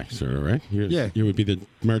DRI, sir, right? You would be the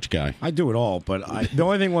merch guy. I do it all, but the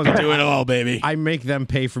only thing was do it all, baby. I make them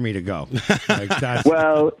pay for me to go.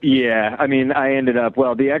 Well, yeah. I mean, I ended up.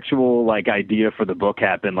 Well, the actual like idea for the book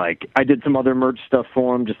happened. Like, I did some other merch stuff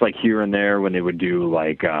for them, just like here and there when they would do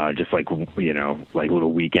like just like like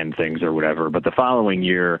little weekend things or whatever. But the following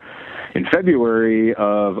year, in February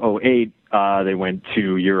of 2008. They went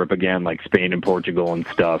to Europe again, like Spain and Portugal and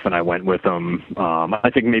stuff, and I went with them. I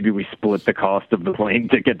think maybe we split the cost of the plane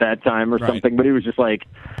ticket that time or something, but it was just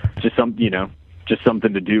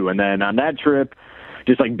something to do. And then on that trip,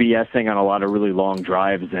 just like BSing on a lot of really long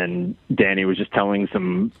drives, and Danny was just telling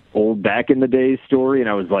some old back in the day story, and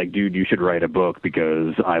I was like, dude, you should write a book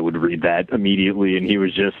because I would read that immediately. And he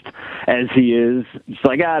was just, as he is, just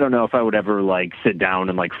like, I don't know if I would ever like sit down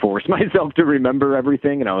and like force myself to remember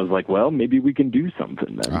everything. And I was like, well, maybe we can do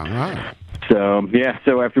something then. All right. So yeah,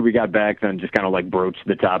 so after we got back, then just kind of like broached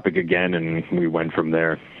the topic again, and we went from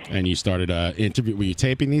there. And you started interview. Were you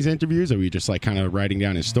taping these interviews, or were you just like kind of writing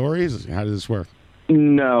down his stories? How does this work?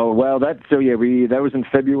 No, well, that was in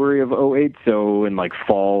February of 2008. So in like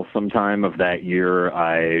fall sometime of that year,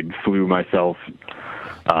 I flew myself.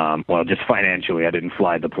 Just financially, I didn't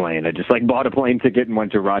fly the plane. I just like bought a plane ticket and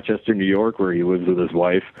went to Rochester, New York, where he lives with his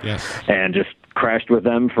wife. Yes. And just crashed with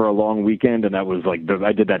them for a long weekend. And that was like,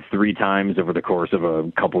 I did that 3 times over the course of a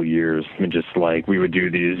couple years. And just like, we would do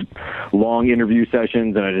these long interview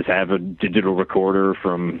sessions, and I just have a digital recorder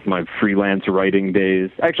from my freelance writing days.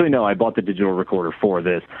 Actually, no, I bought the digital recorder for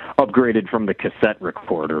this, upgraded from the cassette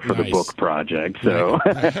recorder for the book project. So,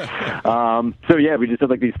 so yeah, we just had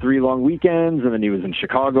like these 3 long weekends, and then he was in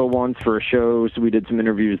Chicago once for a show, so we did some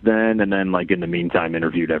interviews then, and then like in the meantime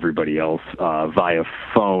interviewed everybody else via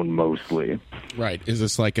phone mostly. Right. Is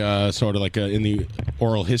this like sort of like in the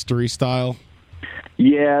oral history style?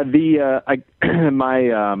 Yeah,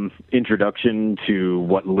 my introduction to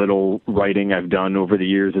what little writing I've done over the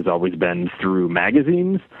years has always been through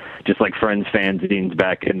magazines, just like Friends fanzines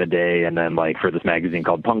back in the day, and then like for this magazine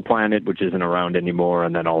called Punk Planet, which isn't around anymore,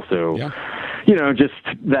 and then also, just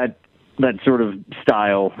that sort of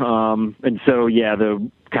style. And so, yeah, the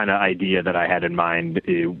kind of idea that I had in mind,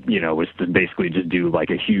 was to basically just do like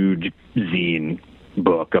a huge zine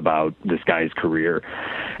book about this guy's career.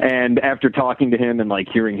 And after talking to him and like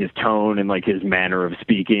hearing his tone and like his manner of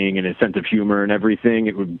speaking and his sense of humor and everything,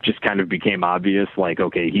 it would just kind of became obvious, like,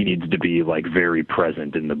 okay, he needs to be like very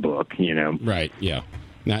present in the book, Right. Yeah.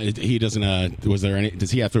 Now he doesn't.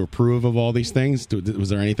 Does he have to approve of all these things? Was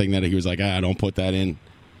there anything that he was like, don't put that in?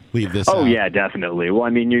 Leave this out. Yeah, definitely. Well, I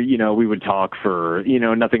mean, we would talk for,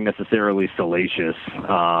 nothing necessarily salacious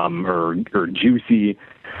or juicy,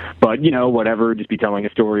 but, whatever, just be telling a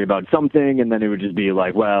story about something, and then it would just be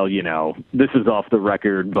like, well, this is off the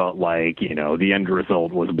record, but like, the end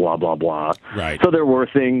result was blah, blah, blah. Right. So there were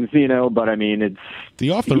things, but I mean, it's... The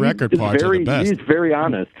off-the-record parts are the best. He's very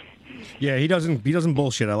honest. Yeah, he doesn't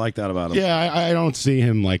bullshit. I like that about him. Yeah, I don't see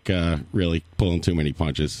him like really pulling too many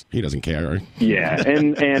punches. He doesn't care. Yeah,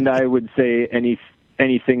 and I would say any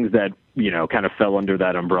things that kind of fell under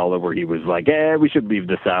that umbrella where he was like, we should leave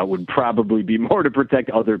this out, would probably be more to protect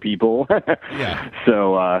other people. Yeah.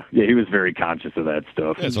 So he was very conscious of that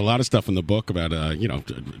stuff. There's a lot of stuff in the book about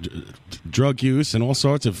drug use and all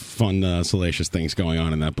sorts of fun salacious things going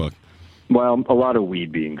on in that book. Well, a lot of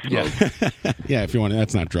weed being smoked. Yeah, if you want,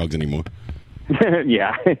 that's not drugs anymore.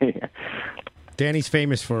 Yeah. Danny's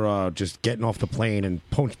famous for just getting off the plane and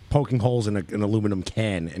poking holes in an aluminum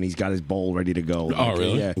can, and he's got his bowl ready to go. Oh,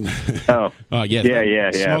 really? Yeah.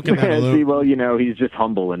 Yeah. Smoking that See, well, he's just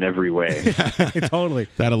humble in every way. Totally.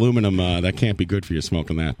 That aluminum, that can't be good for you,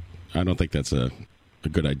 smoking that. I don't think that's a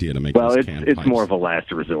good idea to make Well, those it's more of a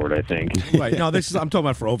last resort, I think. Right. No, I'm talking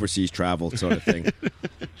about for overseas travel sort of thing.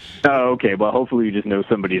 Oh, okay. Well, hopefully you just know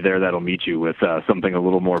somebody there that'll meet you with something a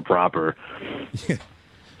little more proper.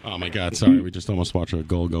 Oh, my God. Sorry. We just almost watched a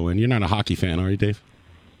goal go in. You're not a hockey fan, are you, Dave?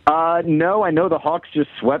 No, I know the Hawks just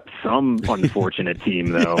swept some unfortunate team,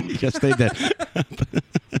 though. Yes, they did.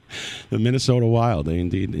 The Minnesota Wild.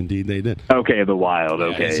 Indeed they did. Okay, the Wild.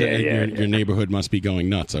 Okay, Your neighborhood must be going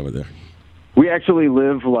nuts over there. We actually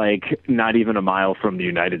live like not even a mile from the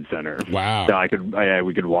United Center. Wow! So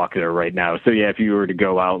we could walk there right now. So yeah, if you were to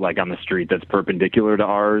go out like on the street that's perpendicular to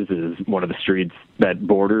ours, is one of the streets that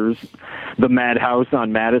borders the Madhouse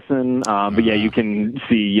on Madison. But yeah, you can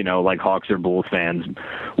see like Hawks or Bulls fans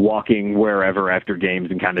walking wherever after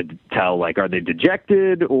games and kind of tell like, are they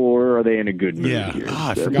dejected or are they in a good mood? Yeah. Here?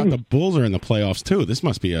 I forgot the Bulls are in the playoffs too. This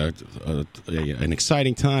must be an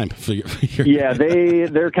exciting time for your Yeah,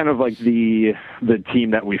 they're kind of like the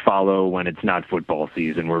team that we follow when it's not football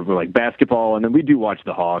season. We're like basketball, and then we do watch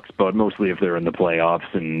the Hawks, but mostly if they're in the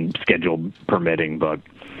playoffs and schedule permitting. But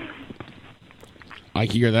I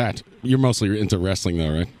hear that. You're mostly into wrestling,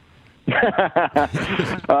 though, right?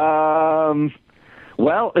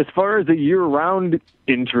 Well, as far as a year-round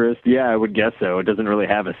interest, yeah, I would guess so. It doesn't really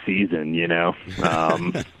have a season,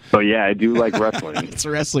 But yeah, I do like wrestling. It's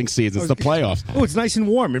wrestling season. It's the playoffs. Oh, it's nice and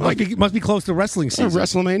warm. It must be close to wrestling season.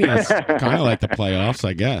 WrestleMania is kind of like the playoffs,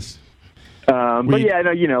 I guess. But yeah, I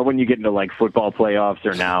know, when you get into like football playoffs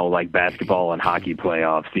or now like basketball and hockey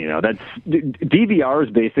playoffs, that's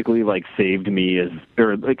DVRs basically like saved me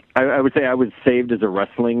I would say I was saved as a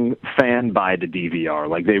wrestling fan by the DVR.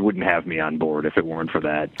 Like they wouldn't have me on board if it weren't for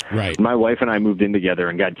that. Right. My wife and I moved in together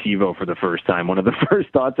and got TiVo for the first time. One of the first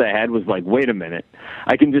thoughts I had was like, wait a minute,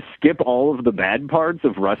 I can just skip all of the bad parts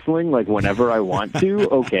of wrestling like whenever I want to.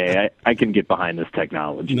 Okay, I can get behind this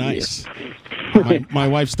technology. Nice. My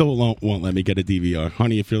wife still won't let me get a DVR.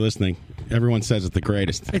 Honey, if you're listening, everyone says it's the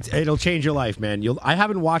greatest. It'll change your life, man. I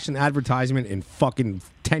haven't watched an advertisement in fucking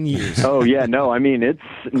 10 years. Oh, yeah, no, I mean, it's,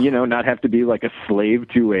 not have to be like a slave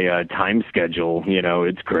to a time schedule.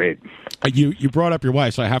 It's great. You brought up your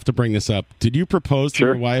wife, so I have to bring this up. Did you propose to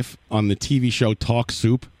your wife on the TV show Talk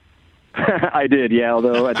Soup? I did, yeah,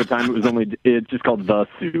 although at the time it's just called The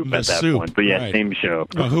Soup at that point. But yeah, right. Same show.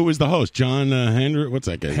 Who was the host? John Hendry? What's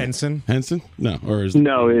that guy? Henson? No, it was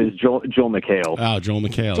Joel McHale. Oh, Joel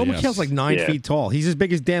McHale. Joel McHale's like 9 feet tall. He's as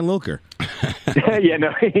big as Dan Lilker.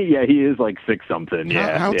 He is like 6-something.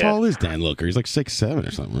 Yeah. How tall is Dan Lilker? He's like 6'7"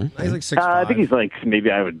 or something, right? He's like 6'5". I think he's like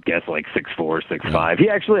maybe I would guess like 6'4", 6'5". Yeah. He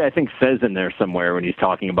actually I think says in there somewhere when he's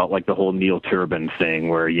talking about like the whole Neil Turbin thing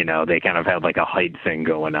where they kind of had like a height thing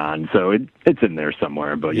going on. So it's in there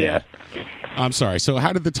somewhere. But yeah. I'm sorry. So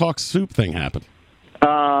how did the Talk Soup thing happen?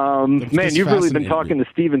 Man, you've really been talking to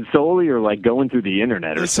Stephen Soley or like going through the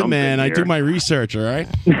internet or Listen, something. man, here. I do my research, all right?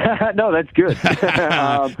 No, that's good.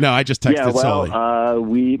 No, I just texted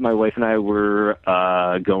Soley. My wife and I were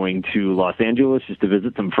going to Los Angeles just to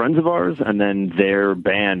visit some friends of ours, and then their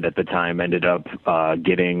band at the time ended up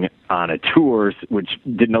getting on a tour, which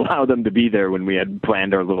didn't allow them to be there when we had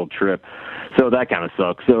planned our little trip. So that kind of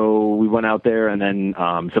sucked. So we went out there, and then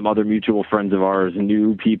some other mutual friends of ours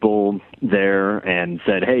knew people there and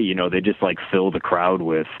said, hey, they just like fill the crowd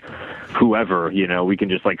with whoever, we can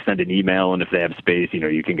just like send an email, and if they have space,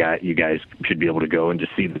 you guys should be able to go and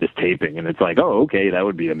just see this taping. And it's like, oh, okay, that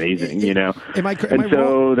would be amazing,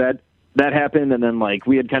 So that happened, and then like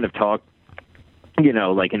we had kind of talked,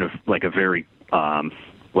 like in a very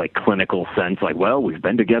like clinical sense, like, well, we've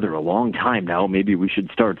been together a long time now, maybe we should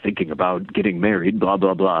start thinking about getting married, blah,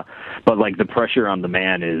 blah, blah. But like the pressure on the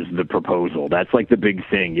man is the proposal. That's like the big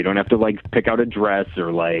thing. You don't have to like pick out a dress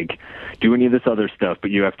or like do any of this other stuff, but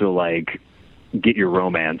you have to like get your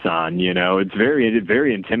romance on, it's very,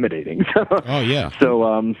 very intimidating. Oh yeah.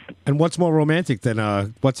 So, and what's more romantic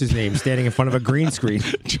than what's his name standing in front of a green screen?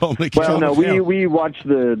 Joel McHale. Well, no, we watch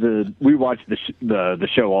the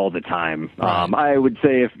show all the time. Right. I would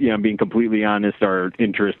say, if I'm being completely honest, our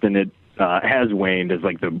interest in it has waned as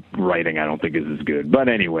like the writing I don't think is as good. But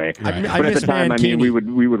anyway, right. But at the time, we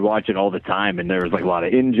would watch it all the time, and there was like a lot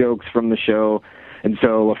of in jokes from the show. And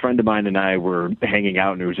so a friend of mine and I were hanging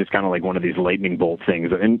out, and it was just kind of like one of these lightning bolt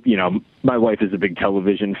things. And, you know, my wife is a big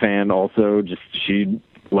television fan also. Just she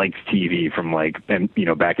likes TV from, like, and, you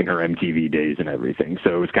know, back in her MTV days and everything.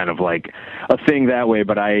 So it was kind of like a thing that way.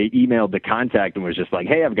 But I emailed the contact and was just like,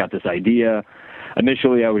 hey, I've got this idea.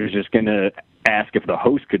 Initially, I was just going to ask if the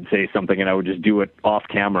host could say something, and I would just do it off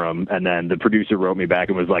camera. And then the producer wrote me back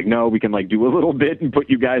and was like, no, we can like do a little bit and put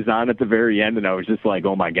you guys on at the very end. And I was just like,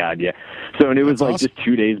 oh my God, yeah. So, and it was like awesome. Just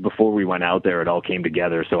 2 days before we went out there, it all came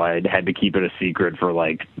together. So I had to keep it a secret for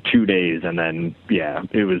like 2 days. And then, yeah,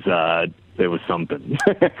 it was something.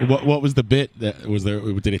 What was the bit that was there?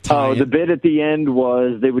 Did it tie in? The bit at the end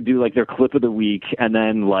was they would do like their clip of the week, and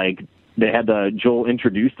then like they had Joel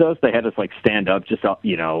introduced us. They had us like stand up just,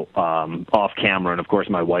 you know, off camera. And of course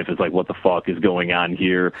my wife is like, what the fuck is going on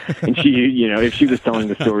here? And she, you know, if she was telling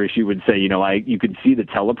the story, she would say, you know, you could see the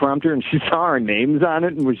teleprompter and she saw our names on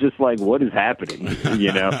it and was just like, what is happening?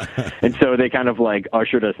 You know? And so they kind of like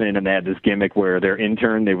ushered us in, and they had this gimmick where their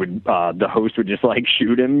intern, they would, the host would just like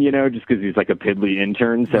shoot him, you know, just because he's like a piddly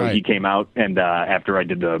intern. So He came out, and after I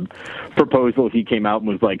did the proposal, he came out and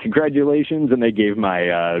was like, congratulations. And they gave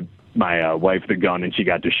my wife the gun, and she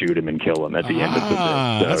got to shoot him and kill him at the end of the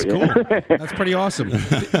bit. So, that's cool. That's pretty awesome.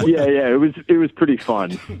 yeah, it was pretty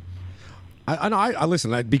fun. I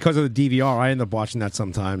listen, because of the DVR, I end up watching that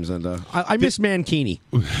sometimes, and I miss Mankini.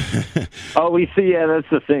 Oh, we see. Yeah, that's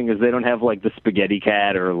the thing, is they don't have like the Spaghetti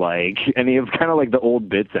Cat or like any of kind of like the old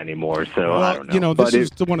bits anymore. So I don't know. You know, this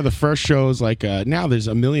is one of the first shows. Like now, there's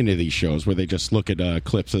a million of these shows where they just look at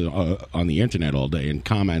clips on the internet all day and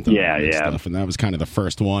comment on stuff. And that was kind of the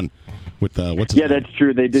first one with what's. Yeah, that's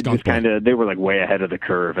true. They did just kind of. They were like way ahead of the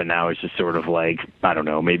curve, and now it's just sort of like, I don't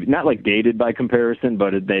know, maybe not like dated by comparison,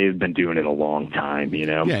 but they've been doing it a long time, you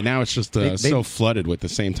know. Yeah, now it's just so flooded with the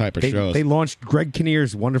same type of shows. They launched Greg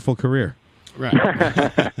Kinnear's wonderful career. Right.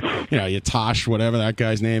 You know, Tosh, whatever that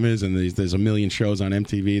guy's name is, and there's a million shows on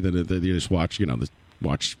MTV that you just watch. You know,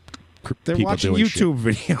 they're people watching doing YouTube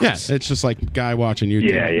videos. Yeah, it's just like guy watching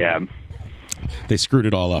YouTube. Yeah. They screwed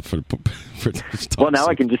it all up for. Well, now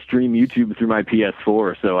I can just stream YouTube through my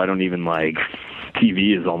PS4, so I don't even like.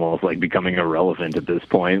 TV is almost like becoming irrelevant at this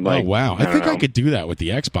point. Like, oh wow! I think I could do that with the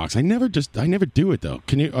Xbox. I never do it though.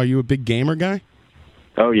 Are you a big gamer guy?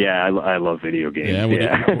 Oh yeah, I love video games.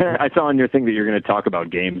 Yeah. I saw on your thing that you're going to talk about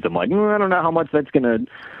games. I'm like, I don't know how much that's going to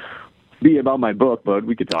be about my book, but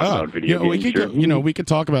we could talk about video games. We could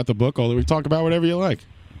talk about the book, although we talk about whatever you like.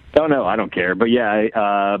 Oh, no, I don't care. But yeah,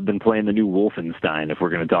 I've been playing the new Wolfenstein. If we're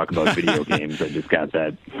going to talk about video games, I just got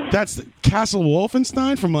that. That's Castle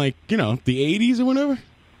Wolfenstein from the 80s or whatever?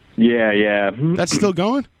 Yeah. That's still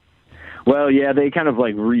going? Well, yeah, they kind of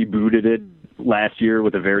like rebooted it last year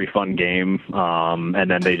with a very fun game,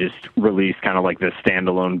 and then they just released kind of like this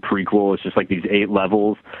standalone prequel. It's just like these 8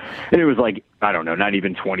 levels, and it was like, I don't know, not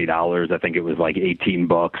even $20. I think it was like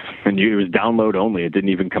 $18, and it was download only. It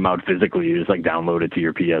didn't even come out physically. You just like download it to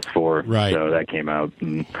your PS4. Right. So that came out.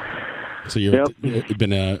 So you've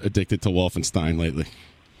been addicted to Wolfenstein lately.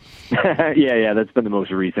 Yeah, that's been the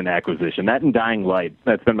most recent acquisition. That and Dying Light.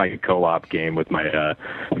 That's been my co-op game with my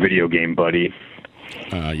video game buddy.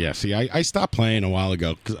 See, I stopped playing a while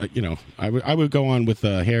ago because I would go on with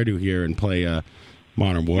Hairdo here and play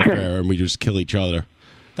Modern Warfare, and we just kill each other.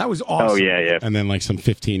 That was awesome. Oh yeah. And then like some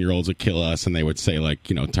 15-year-olds would kill us, and they would say like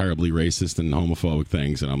terribly racist and homophobic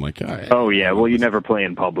things, and I'm like, oh yeah. Well, you never play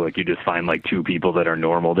in public. You just find like 2 people that are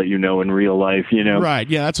normal that you know in real life. Right?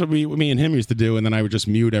 Yeah, that's what me and him used to do, and then I would just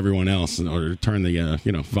mute everyone else in order to turn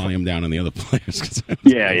the volume down on the other players.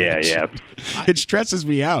 Yeah. It stresses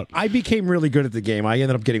me out. I became really good at the game. I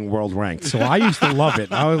ended up getting world ranked, so I used to love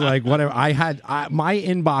it. I was like, whatever. My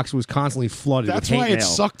inbox was constantly flooded. That's with why hate it mail.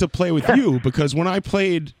 sucked to play with you, because when I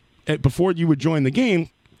played before you would join the game,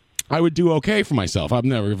 I would do okay for myself. I'm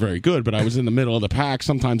never very good, but I was in the middle of the pack.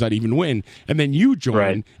 Sometimes I'd even win. And then you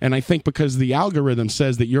join, and I think because the algorithm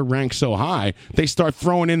says that you're ranked so high, they start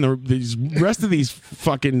throwing in these rest of these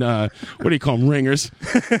fucking what do you call them, ringers?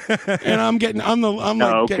 And I'm getting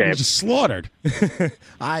just slaughtered.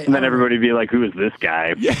 And then everybody would be like, "Who is this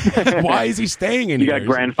guy? Why is he staying in here?" You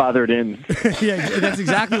got grandfathered in. Yeah, that's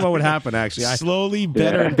exactly what would happen. Actually, slowly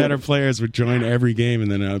better and better players would join every game, and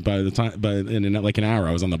then in like an hour,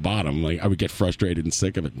 I was on the bottom. Like I would get frustrated and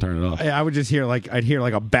sick of it and turn it off. I would just hear I'd hear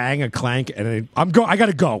a bang, a clank, and I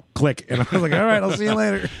gotta go, click, and I was like, all right, I'll see you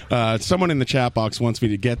later. Someone in the chat box wants me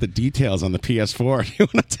to get the details on the PS4. You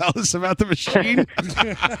want to tell us about the machine?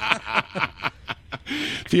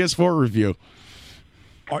 PS4 review.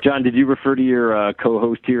 John, did you refer to your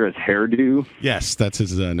co-host here as Hairdo? Yes, that's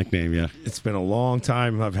his nickname. Yeah, it's been a long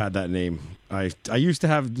time I've had that name. I used to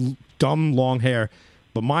have dumb long hair,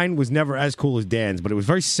 but mine was never as cool as Dan's, but it was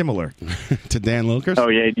very similar to Dan Lilker's. Oh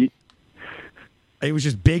yeah, it was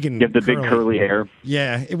just big and you have the big curly hair.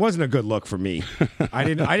 Yeah, it wasn't a good look for me. I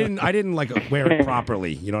didn't like wear it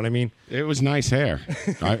properly. You know what I mean? It was nice hair.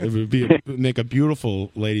 It would make a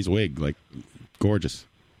beautiful lady's wig, like gorgeous.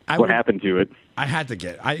 What happened to it? I had to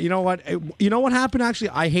get. You know what? You know what happened? Actually,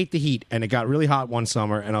 I hate the heat, and it got really hot one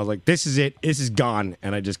summer, and I was like, "This is it. This is gone,"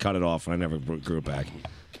 and I just cut it off, and I never grew it back.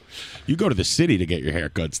 You go to the city to get your hair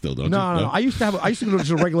cut, still, don't you? No. I used to go to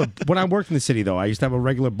just a regular. When I worked in the city, though, I used to have a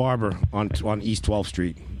regular barber on East 12th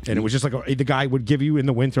Street, and it was just like the guy would give you in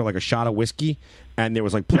the winter like a shot of whiskey, and there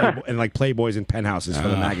was like Playboys and penthouses for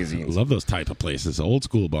the magazines. I love those type of places. Old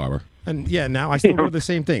school barber. And yeah, now I still do the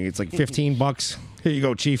same thing. It's like $15. Here you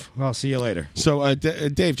go, Chief. I'll see you later. So,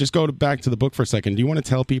 Dave, just go back to the book for a second. Do you want to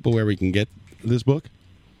tell people where we can get this book?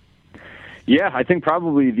 Yeah, I think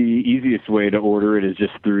probably the easiest way to order it is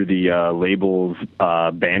just through the label's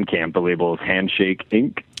Bandcamp. The label is Handshake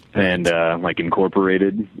Inc. and like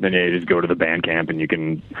incorporated. Then you just go to the Bandcamp and you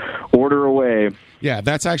can order away. Yeah,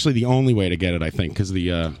 that's actually the only way to get it, I think, because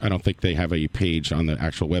I don't think they have a page on the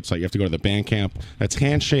actual website. You have to go to the Bandcamp. That's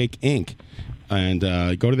Handshake Inc. And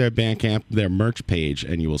go to their Bandcamp, their merch page,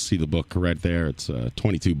 and you will see the book right there. It's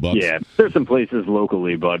 $22. Yeah, there's some places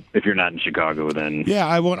locally, but if you're not in Chicago, then yeah,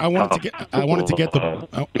 I wanted to get the.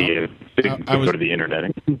 I was go to the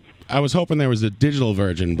internet. I was hoping there was a digital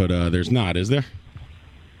version, but there's not. Is there?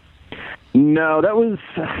 No, that was.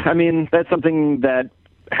 I mean, that's something that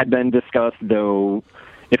had been discussed, though.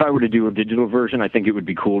 If I were to do a digital version, I think it would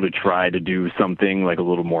be cool to try to do something like a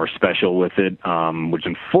little more special with it, which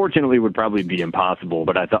unfortunately would probably be impossible.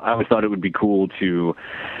 But I always thought it would be cool to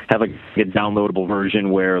have like a downloadable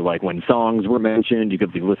version where, like, when songs were mentioned, you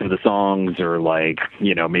could listen to the songs, or like,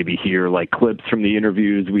 you know, maybe hear like clips from the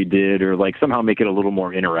interviews we did, or like somehow make it a little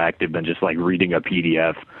more interactive than just like reading a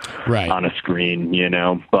PDF on a screen, you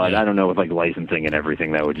know. But I don't know, with like licensing and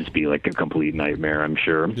everything, that would just be like a complete nightmare, I'm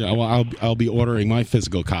sure. Yeah, well, I'll be ordering my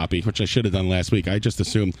physical copy, which I should have done last week. I just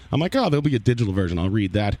assumed, I'm like, oh, there'll be a digital version. I'll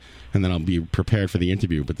read that, and then I'll be prepared for the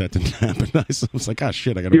interview. But that didn't happen. I was like, oh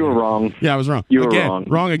shit, I got. You were wrong. Yeah, I was wrong. You were again,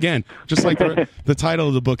 wrong again. Just like the title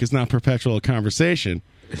of the book is not Perpetual Conversation;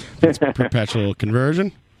 it's Perpetual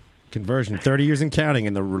Conversion. Conversion, 30 years and counting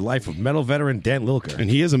in the life of metal veteran Dan Lilker. And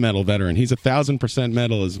he is a metal veteran. He's 1,000%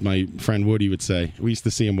 metal, as my friend Woody would say. We used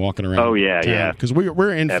to see him walking around. Oh yeah, town. yeah. Because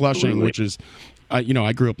we're in Absolutely. Flushing, which is, you know,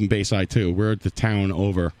 I grew up in Bayside too. We're the town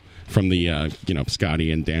over from the, you know, Scotty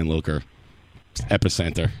and Dan Lilker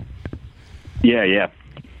epicenter. Yeah, yeah.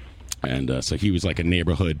 And so he was like a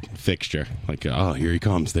neighborhood fixture. Like, oh, here he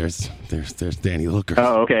comes. There's Danny Lilker.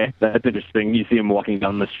 Oh, okay. That's interesting. You see him walking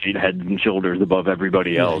down the street head and shoulders above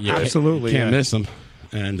everybody else. Yeah, right? Absolutely. Can't miss him.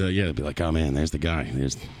 And yeah, they'd be like, oh man, there's the guy.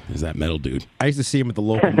 There's that metal dude. I used to see him at the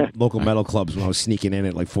local metal clubs when I was sneaking in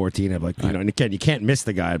at like 14. I'm like, you know, and again, you can't miss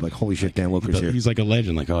the guy. I'm like, holy shit, Dan Lilker's here. He's like a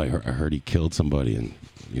legend. Like, oh, I heard he killed somebody, and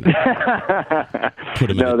you know, put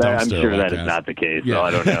him in a dumpster. I'm sure like that is not the case. Yeah. So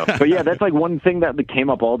I don't know. But yeah, that's like one thing that came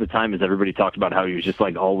up all the time is everybody talked about how he was just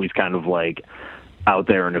like always kind of like out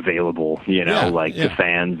there and available, you know, to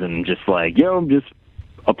fans, and just like, yo, I'm just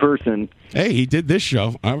a person. Hey, he did this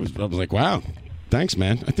show. I was like, wow. Thanks,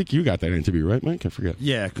 man. I think you got that interview, right, Mike? I forget.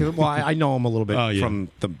 Yeah, well, I know him a little bit from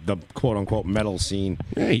the quote-unquote metal scene.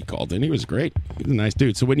 Yeah, he called in. He was great. He's a nice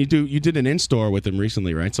dude. So when you did an in-store with him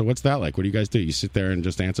recently, right? So what's that like? What do you guys do? You sit there and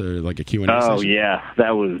just answer like a Q&A Oh, session? yeah.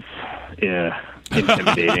 That was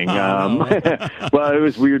intimidating. Well, it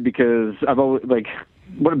was weird because I've always, like,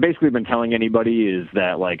 what I've basically been telling anybody is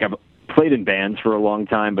that, like, I've played in bands for a long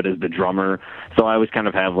time, but as the drummer, so I always kind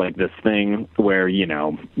of have like this thing where, you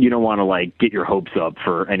know, you don't want to like get your hopes up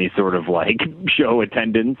for any sort of like show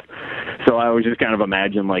attendance. So I always just kind of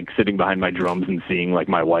imagine like sitting behind my drums and seeing like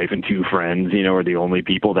my wife and two friends, you know, are the only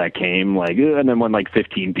people that came, like, and then when like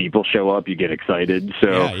 15 people show up, you get excited.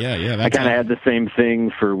 So yeah, I kind of had the same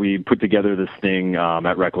thing we put together this thing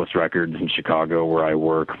at Reckless Records in Chicago where I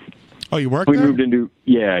work. Oh, you worked We there? moved into,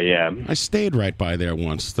 yeah. I stayed right by there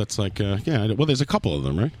once. That's like, well, there's a couple of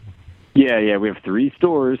them, right? Yeah, we have 3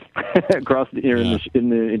 stores across here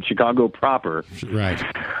in Chicago proper. Right.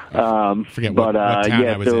 Forget but what town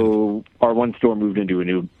I was in. Our one store moved into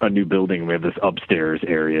a new building. We have this upstairs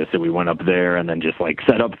area, so we went up there and then just like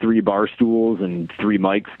set up 3 bar stools and 3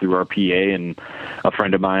 mics through our PA. And a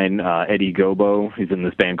friend of mine, Eddie Gobo, he's in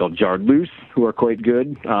this band called Jarred Loose, who are quite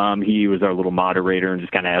good. He was our little moderator and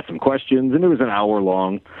just kind of asked some questions, and it was an hour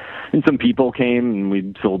long. And some people came, and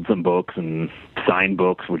we sold some books and signed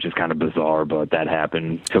books, which is kind of bizarre, but that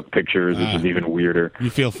happened. Took pictures, which is even weirder. You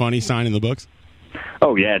feel funny signing the books?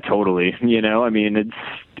 Oh yeah, totally. You know, I mean,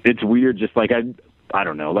 it's weird. Just like I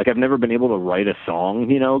don't know. Like I've never been able to write a song,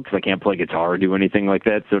 you know, because I can't play guitar or do anything like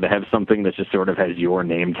that. So to have something that just sort of has your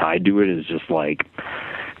name tied to it is just like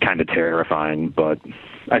kind of terrifying. But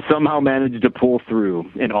I somehow managed to pull through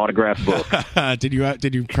an autograph book. Did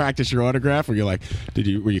you practice your autograph? Were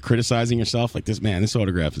you criticizing yourself like this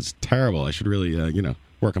autograph is terrible? I should really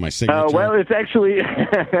work on my signature. Well, it's actually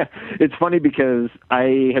it's funny because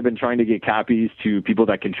I have been trying to get copies to people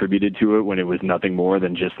that contributed to it when it was nothing more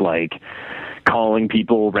than just like calling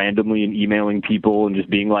people randomly and emailing people and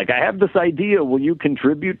just being like, I have this idea, will you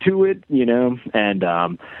contribute to it? You know, and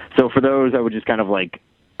so for those, I would just kind of like.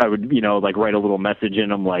 I would, like write a little message in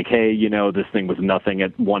them like, hey, this thing was nothing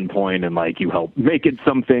at one point and like you helped make it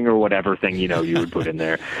something or whatever thing, you would put in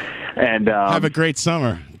there. And have a great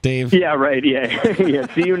summer, Dave. Yeah, right. Yeah.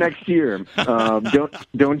 Yeah. See you next year.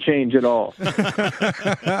 Don't change at all.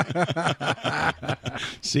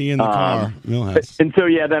 See you in the car, Millhouse. And so,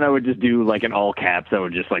 yeah, then I would just do like in all caps. I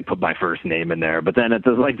would just like put my first name in there. But then at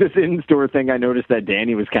this in-store thing, I noticed that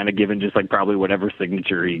Danny was kind of given just like probably whatever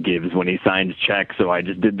signature he gives when he signs checks. So I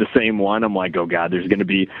just did the same one. I'm like, oh God, there's going to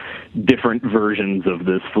be different versions of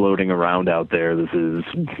this floating around out there. This is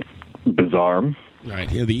bizarre. Right.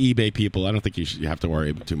 The eBay people, I don't think you have to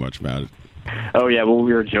worry too much about it. Oh, yeah. Well,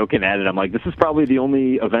 we were joking at it. I'm like, this is probably the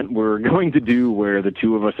only event we're going to do where the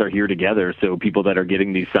two of us are here together. So people that are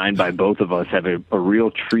getting these signed by both of us have a real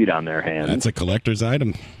treat on their hands. That's a collector's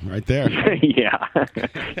item right there. Yeah.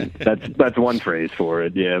 That's one phrase for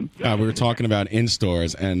it. Yeah. We were talking about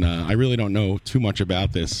in-stores, and I really don't know too much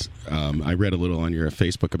about this. I read a little on your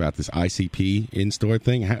Facebook about this ICP in-store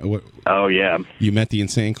thing. Oh, yeah. You met the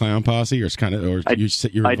Insane Clown Posse, or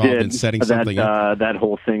you're involved in setting something up? That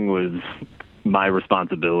whole thing was my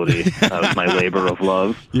responsibility. That was my labor of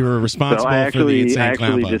love. You were responsible for the Insane Clown Posse. I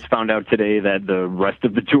actually just found out today that the rest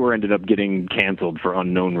of the tour ended up getting canceled for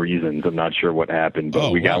unknown reasons. I'm not sure what happened,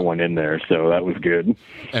 but we got one in there, so that was good.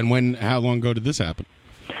 And how long ago did this happen?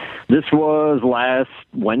 This was last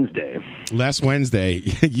Wednesday. Last Wednesday,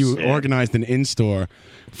 you organized an in-store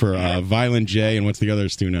for Violent J, and what's the other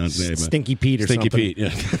student's name? Stinky Pete or Stinky something. Pete,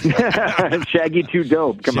 yeah. Shaggy Too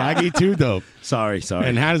Dope. Come on. Shaggy Too Dope. Sorry.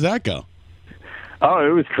 And how does that go? Oh,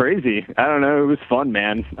 it was crazy. I don't know. It was fun,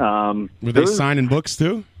 man. Were they signing books,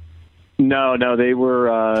 too? No, they were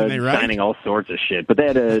signing all sorts of shit. But they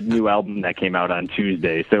had a new album that came out on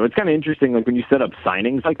Tuesday. So it's kind of interesting. Like when you set up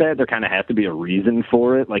signings like that, there kind of has to be a reason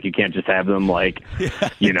for it. Like you can't just have them like,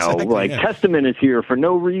 Testament is here for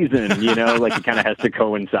no reason, like it kind of has to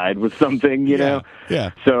coincide with something, you know?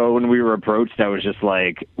 Yeah. So when we were approached, I was just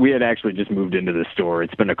like, we had actually just moved into the store.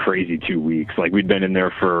 It's been a crazy 2 weeks. Like we'd been in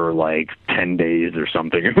there for like 10 days or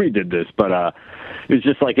something and we did this. But it was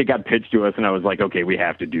just like it got pitched to us and I was like, okay, we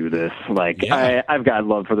have to do this. Like I've got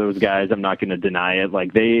love for those guys. I'm not going to deny it.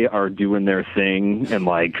 Like they are doing their thing and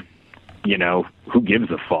like, who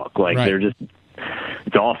gives a fuck? Like they're just,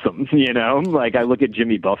 it's awesome. Like I look at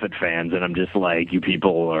Jimmy Buffett fans and I'm just like, you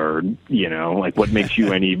people are, like what makes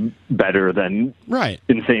you any better than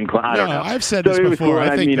Insane Clown? I don't know. I've said this before. Cool.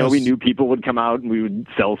 I think we knew people would come out and we would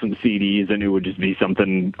sell some CDs and it would just be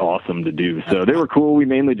something awesome to do. So they were cool. We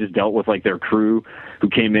mainly just dealt with like their crew who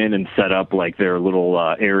came in and set up like their little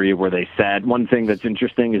area where they sat. One thing that's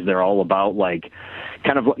interesting is they're all about like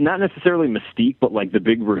kind of not necessarily mystique, but like the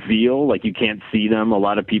big reveal. Like you can't see them. A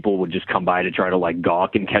lot of people would just come by to try to like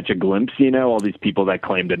gawk and catch a glimpse, all these people that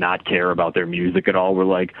claim to not care about their music at all were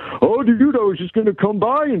like, oh dude, I was just going to come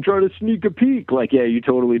by and try to sneak a peek. Like, yeah, you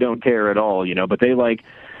totally don't care at all, but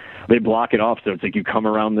they block it off. So it's like you come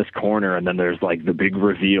around this corner and then there's like the big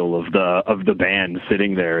reveal of the band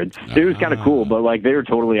sitting there. It was kind of cool, but like they were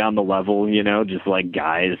totally on the level, just like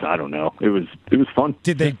guys. I don't know. It was fun.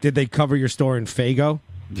 Did they cover your store in Faygo?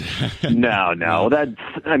 No.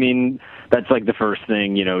 That's like the first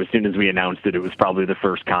thing, as soon as we announced it, it was probably the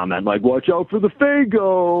first comment, like, watch out for the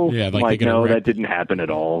Faygo. Yeah, like no, that didn't happen at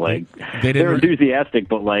all. Like, they're enthusiastic,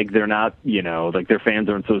 but like, they're not, like their fans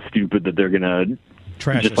aren't so stupid that they're going to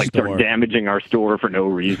just like start damaging our store for no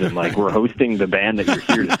reason. Like we're hosting the band that you're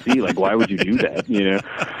here to see. Like why would you do that?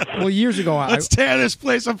 Well, years ago, let's tear this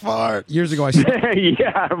place apart. Years ago,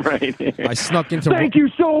 yeah, right. I snuck into. Thank you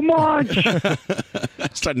so much.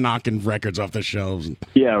 Start knocking records off the shelves.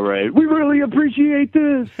 Yeah, right. We really appreciate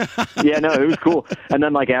this. Yeah, no, it was cool. And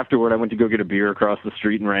then like afterward, I went to go get a beer across the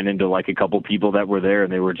street and ran into like a couple people that were there,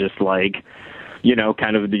 and they were just like,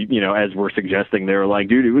 kind of as we're suggesting, they were like,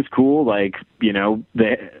 dude, it was cool. Like, their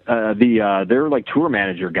like tour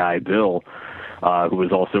manager guy, Bill, who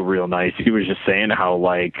was also real nice. He was just saying how,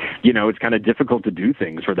 like, you know, it's kind of difficult to do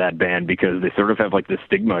things for that band because they sort of have like this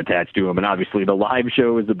stigma attached to them. And obviously the live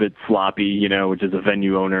show is a bit sloppy, you know, which as a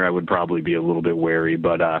venue owner, I would probably be a little bit wary.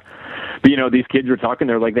 But you know, these kids were talking,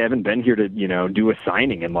 they're like, they haven't been here to, you know, do a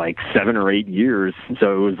signing in like 7 or 8 years.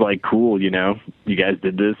 So it was like, cool, you know, you guys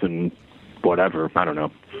did this and whatever. I don't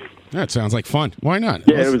know. That sounds like fun. Why not?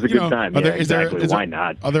 Yeah, it was a good time. Yeah, exactly. Why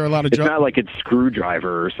not? Are there a lot of It's not like it's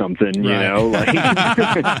Screwdriver or something, you know? Like...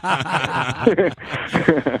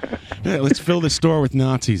 Yeah, let's fill the store with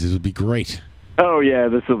Nazis. It would be great. Oh, yeah,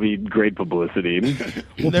 this will be great publicity.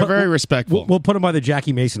 They're very respectful. We'll put them by the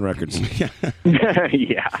Jackie Mason records. Yeah.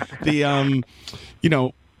 The, you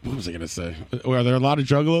know, what was I going to say? Are there a lot of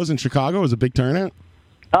juggalos in Chicago? Was a big turnout?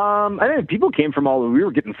 I think people came from all over. We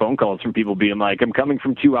were getting phone calls from people being like, I'm coming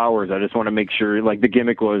from 2 hours. I just want to make sure, like, the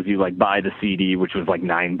gimmick was you, like, buy the CD, which was, like,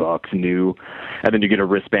 $9 new, and then you get a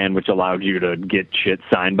wristband, which allowed you to get shit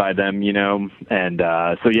signed by them, you know? And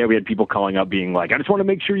so, yeah, we had people calling up being like, I just want to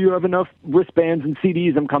make sure you have enough wristbands and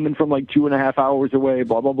CDs. I'm coming from, like, 2.5 hours away,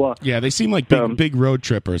 blah, blah, blah. Yeah, they seem like big road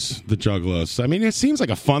trippers, the juggalos. I mean, it seems like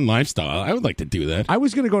a fun lifestyle. I would like to do that. I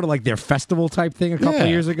was going to go to, like, their festival type thing a couple of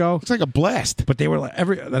years ago. It's like a blast. But they were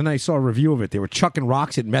like, then I saw a review of it. They were chucking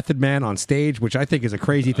rocks at Method Man on stage, which I think is a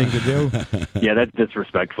crazy thing to do. Yeah, that's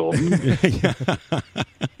disrespectful.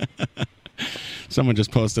 Someone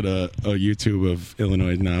just posted a YouTube of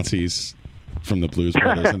Illinois Nazis from the Blues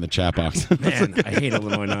Brothers in the chat box. Man, I hate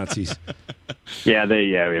Illinois Nazis. Yeah,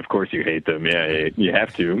 of course you hate them. Yeah, you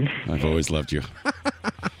have to. I've always loved you.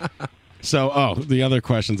 So, the other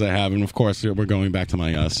questions I have, and of course, we're going back to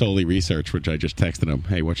my Soli research, which I just texted him.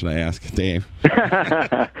 Hey, what should I ask Dave?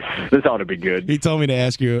 This ought to be good. He told me to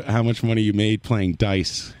ask you how much money you made playing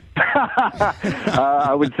dice.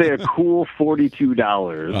 I would say a cool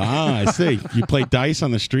 $42. I see. You play dice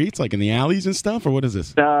on the streets, like in the alleys and stuff, or what is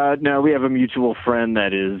this? No, we have a mutual friend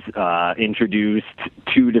that is introduced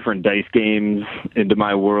 2 different dice games into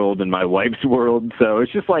my world and my wife's world. So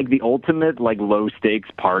it's just like the ultimate, like, low-stakes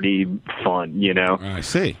party fun, you know? I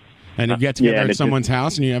see. And you get together at someone's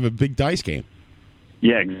house and you have a big dice game.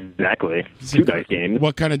 Yeah, exactly. 2 dice games.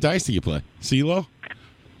 What kind of dice do you play? CeeLo?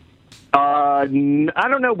 I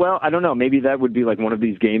don't know. Well, I don't know. Maybe that would be like one of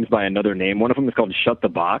these games by another name. One of them is called Shut the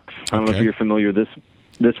Box. I don't know if you're familiar with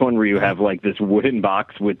this one where you have like this wooden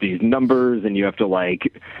box with these numbers and you have to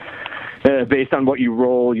like based on what you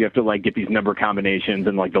roll, you have to like get these number combinations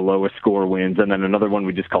and like the lowest score wins. And then another one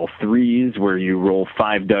we just call threes, where you roll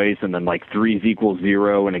 5 dice and then like threes equals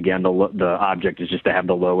 0. And again, the object is just to have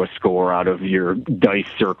the lowest score out of your dice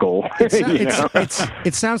circle.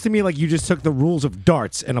 It sounds to me like you just took the rules of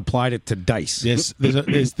darts and applied it to dice. Yes,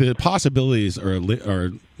 the possibilities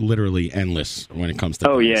are literally endless when it comes to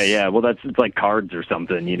dice. Yeah. Well, it's like cards or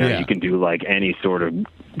something. You know, you can do like any sort of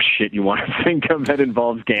shit you want to think of that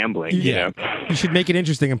involves gambling. You know? You should make it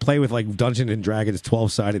interesting and play with like Dungeons and Dragons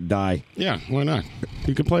 12-sided die. Yeah, why not?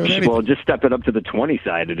 You can play with anything. Well, just step it up to the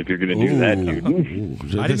 20-sided if you're going to do that,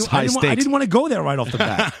 dude. I didn't want to go there right off the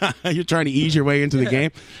bat. You're trying to ease your way into the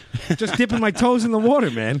game? Just dipping my toes in the water,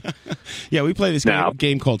 man. Yeah, we play this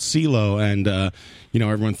game called CeeLo, and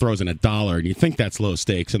everyone throws in $1, and you think that's low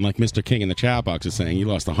stakes. And like Mr. King in the chat box is saying, he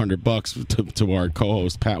lost $100 to our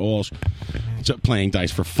co-host Pat Walsh, playing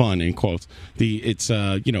dice for fun. In quotes,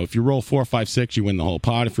 if you roll 4, 5, 6, you win the whole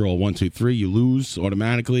pot. If you roll 1, 2, 3, you lose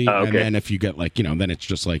automatically. Okay. And then if you get then it's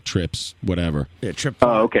just like trips, whatever. Yeah, trip.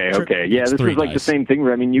 Oh, okay. Yeah, this is like the same thing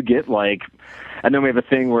where you get like. And then we have a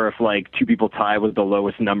thing where if, like, 2 people tie with the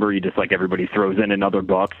lowest number, you just, like, everybody throws in another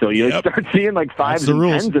buck. So you start seeing, like, 5s and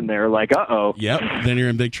 10s in there, like, uh-oh. Yep, then you're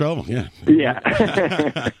in big trouble, yeah. Yeah.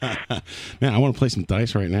 Man, I want to play some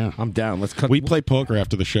dice right now. I'm down. Let's cut. We play poker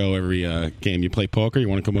after the show every game. You play poker? You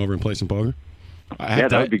want to come over and play some poker? Yeah,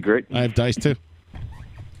 that would be great. I have dice, too.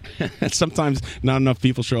 Sometimes not enough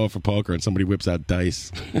people show up for poker and somebody whips out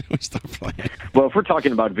dice. We start playing. Well, if we're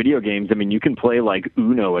talking about video games, you can play like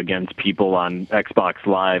Uno against people on Xbox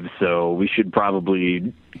Live, so we should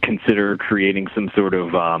probably consider creating some sort of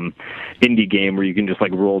indie game where you can just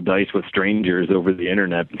like roll dice with strangers over the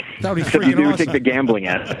internet. That would be freaking awesome. Take the gambling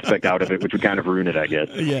aspect out of it, which would kind of ruin it, I guess.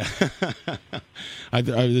 Yeah.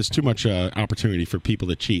 There's too much opportunity for people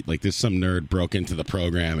to cheat. Like there's some nerd broke into the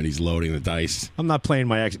program and he's loading the dice. I'm not playing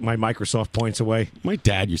my Microsoft points away. My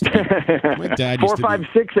dad used to. My dad used 4, 5,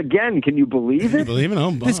 6 again. Can you believe believe it? Believe it?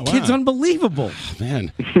 Oh, This wow. kid's unbelievable.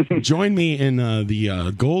 Man, join me in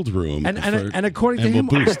the gold room. And according to him,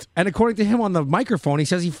 and according to him on the microphone, he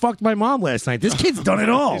says he fucked my mom last night. This kid's done it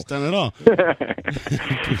all. He's done it all.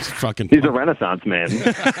 He's a Renaissance man.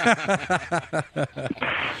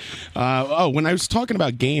 When I was talking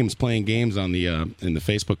about games, playing games on the in the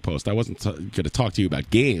Facebook post, I wasn't going to talk to you about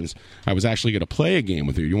games. I was actually going to play a game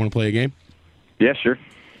with you. You want to play a game? Yeah, sure.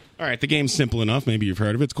 All right, the game's simple enough. Maybe you've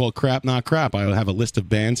heard of it. It's called Crap Not Crap. I will have a list of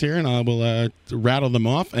bands here, and I will rattle them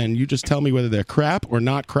off, and you just tell me whether they're crap or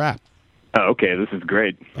not crap. Oh, okay, this is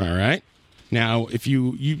great. All right. Now, if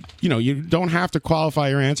you don't have to qualify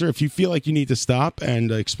your answer. If you feel like you need to stop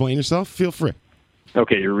and explain yourself, feel free.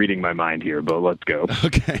 Okay, you're reading my mind here, but let's go.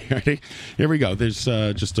 Okay, ready? Here we go. There's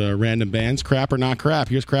just random bands, crap or not crap.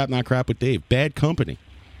 Here's Crap Not Crap with Dave. Bad Company.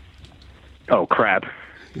 Oh, crap.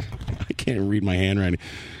 I can't read my handwriting.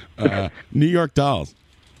 New York Dolls.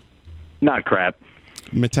 Not crap.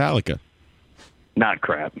 Metallica. Not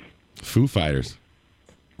crap. Foo Fighters.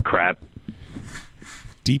 Crap.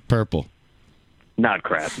 Deep Purple. Not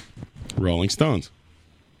crap. Rolling Stones.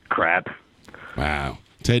 Crap. Wow.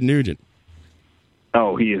 Ted Nugent.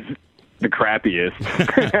 Oh, he is the crappiest.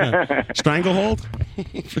 Stranglehold?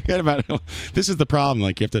 Forget about it. This is the problem.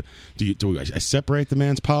 Like, you have to. Do I separate the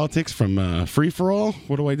man's politics from free for all?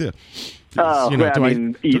 What do I do? Oh, I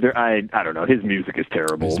don't know. His music is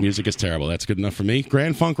terrible. His music is terrible. That's good enough for me.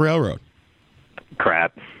 Grand Funk Railroad.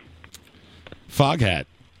 Crap. Foghat.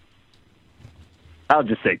 I'll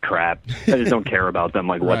just say crap. I just don't care about them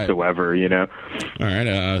Right. whatsoever. You know. All right.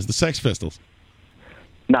 The Sex Pistols.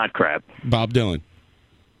 Not crap. Bob Dylan.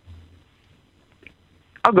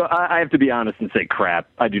 I'll go. I have to be honest and say crap.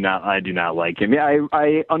 I do not like him. Yeah,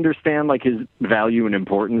 I understand like his value and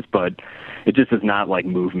importance, but it just does not like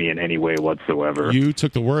move me in any way whatsoever. You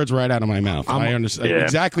took the words right out of my mouth. I understand Yeah.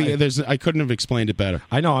 exactly. I couldn't have explained it better.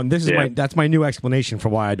 I know. And this is that's my new explanation for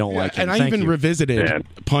why I don't like him. And I Thank even you. revisited,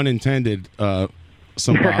 pun intended,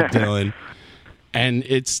 some Bob Dylan, and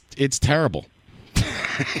it's terrible.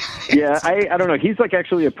 Yeah, I don't know. He's like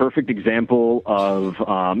actually a perfect example of,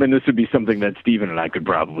 and this would be something that Steven and I could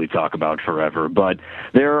probably talk about forever, but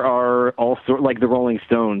there are all sorts, like the Rolling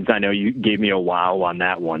Stones. I know you gave me a wow on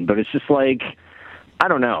that one, but it's just like, I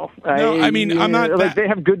don't know. No, I mean, I'm not like they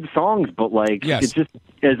have good songs, but like it's just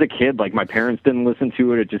as a kid, like my parents didn't listen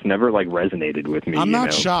to it. It just never like resonated with me. I'm you not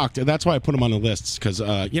know? shocked. That's why I put them on the lists because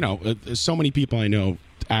there's so many people I know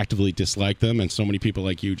actively dislike them, and so many people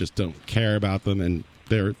like you just don't care about them, and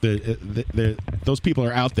they're those people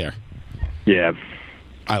are out there. Yeah,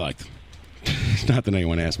 I like them. Not that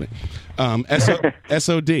anyone asked me.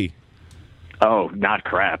 SOD. Oh, not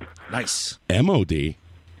crap. Nice. MOD.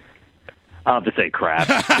 I'll have to say crap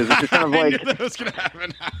because it's just kind of like I knew that was gonna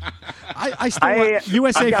happen. I still like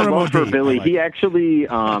USA I've got for love MOD. for Billy. I like He actually,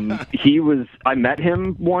 I met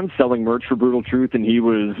him once selling merch for Brutal Truth, and he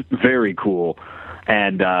was very cool.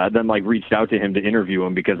 And then like reached out to him to interview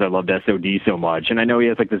him because I loved SOD so much. And I know he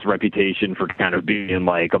has like this reputation for kind of being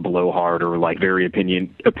like a blowhard or like very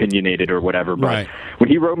opinionated or whatever. But Right. when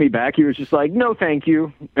he wrote me back, he was just like, no, thank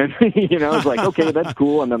you. And, I was like, okay, that's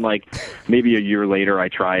cool. And then like maybe a year later, I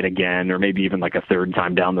tried again, or maybe even like a third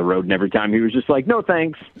time down the road. And every time he was just like, no,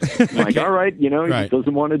 thanks. I'm like, all right, he Right. just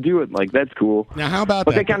doesn't want to do it. Like, that's cool. Now, how about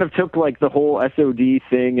But that? they kind of took like the whole SOD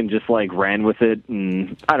thing and just like ran with it.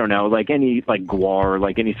 And I don't know, like any like Guar,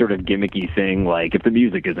 like any sort of gimmicky thing, like if the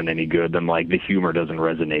music isn't any good, then like the humor doesn't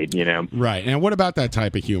resonate, you know? Right. And what about that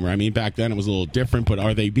type of humor? I mean, back then it was a little different, but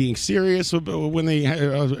are they being serious when they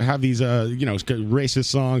have these, racist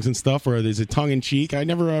songs and stuff, or is it tongue in cheek? I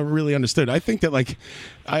never really understood. I think that, like,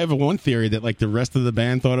 I have one theory that, like, the rest of the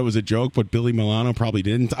band thought it was a joke, but Billy Milano probably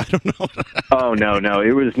didn't. I don't know. Oh, no.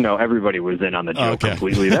 It was, everybody was in on the joke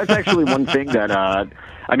completely. That's actually one thing that,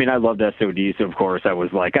 I mean, I loved SOD, so of course I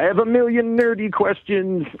was like, I have a million nerdy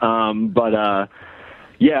questions.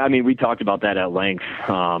 Yeah, I mean, we talked about that at length.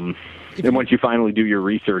 And once you finally do your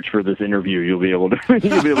research for this interview, you'll be able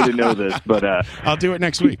to know this. But I'll do it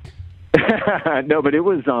next week. No, but it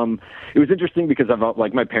was interesting because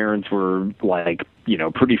like my parents were like,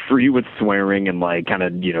 pretty free with swearing and like kind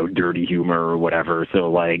of, dirty humor or whatever.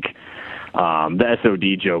 So like, the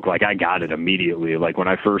SOD joke, like I got it immediately. Like when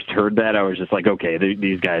I first heard that, I was just like, okay,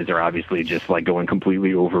 these guys are obviously just like going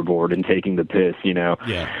completely overboard and taking the piss,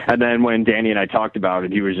 Yeah. And then when Danny and I talked about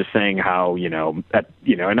it, he was just saying how, and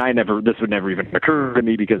this would never even occur to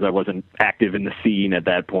me because I wasn't active in the scene at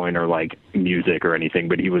that point or like music or anything.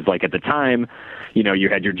 But he was like, at the time, you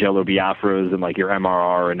had your Jello Biafras and like your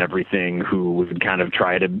MRR and everything who would kind of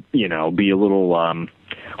try to, be a little,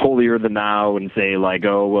 holier than thou and say like,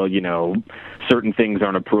 oh, well, you know, certain things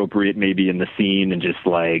aren't appropriate maybe in the scene, and just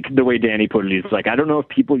like the way Danny put it, it's like, I don't know if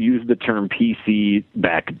people used the term PC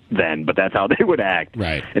back then, but that's how they would act.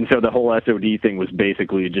 Right. And so the whole SOD thing was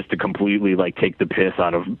basically just to completely like take the piss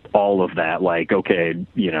out of all of that. Like, okay,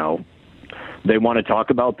 you know, they want to talk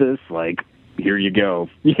about this, like, here you go.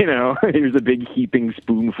 You know, here's a big heaping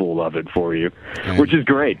spoonful of it for you, which is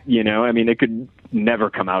great. You know, I mean, it could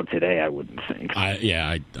never come out today, I wouldn't think.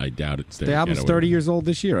 I doubt it. The album's 30 years old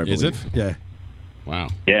this year, I believe. Is it? Yeah. Wow.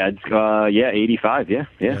 Yeah, it's 85.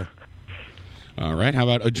 Yeah. All right. How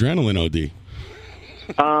about Adrenaline OD?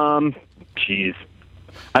 Jeez.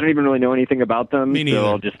 I don't even really know anything about them, Me neither. so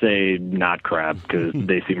I'll just say not crap because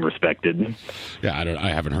they seem respected. Yeah, I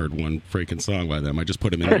haven't heard one freaking song by them. I just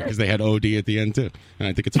put them in there because they had OD at the end too, and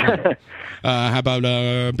I think it's fun. How about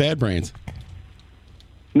Bad Brains?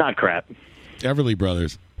 Not crap. Everly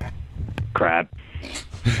Brothers. Crap.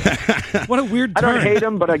 What a weird I turn. don't hate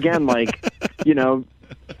them, but again, like, you know,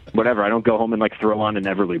 whatever. I don't go home and like throw on an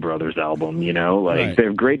Everly Brothers album. You know, like Right. they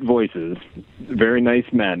have great voices, very nice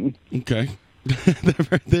men. Okay.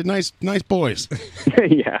 They're nice boys.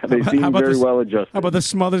 Yeah, they seem very well adjusted. How about the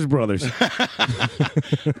Smothers Brothers?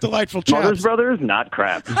 Delightful Smothers chaps. Brothers, not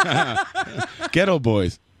crap. Ghetto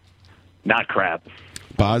Boys. Not crap.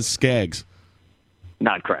 Boz Skaggs.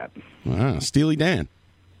 Not crap. Wow. Steely Dan.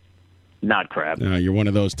 Not crap. You're one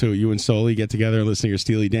of those too. You and Soli get together and listen to your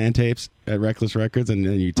Steely Dan tapes at Reckless Records, and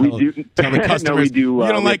then you tell the customers, no, we do, you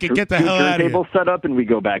don't we like have it, get the hell out of here. table set up, and we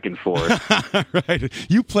go back and forth. Right.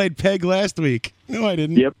 You played Peg last week. No, I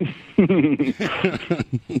didn't. Yep.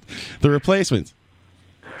 The Replacements.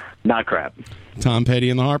 Not crap. Tom Petty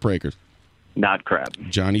and the Heartbreakers. Not crap.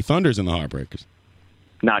 Johnny Thunders and the Heartbreakers.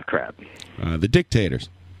 Not crap. The Dictators.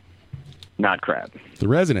 Not crap. The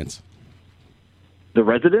Residents. The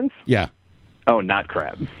Residents? Yeah. Oh, not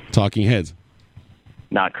crap. Talking Heads.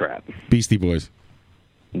 Not crap. Beastie Boys.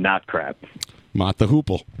 Not crap. Mott the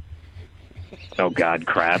Hoople. Oh, God,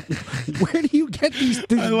 crap. Where do you get these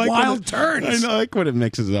wild turns? I like when it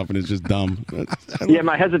mixes up and it's just dumb. Yeah,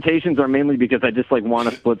 my hesitations are mainly because I just like want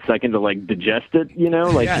a split second to like digest it, you know?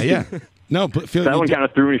 Like, yeah. No, but Phil, that one kind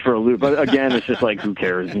of threw me for a loop. But again, it's just like, who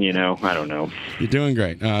cares, you know? I don't know. You're doing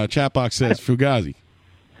great. Chatbox says Fugazi.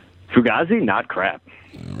 Fugazi? Not crap.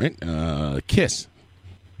 All right. Kiss.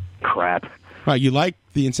 Crap. Right, you like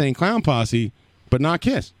the Insane Clown Posse, but not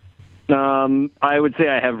Kiss. I would say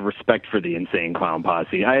I have respect for the Insane Clown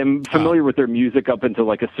Posse. I am familiar with their music up until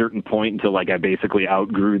like a certain point, until like I basically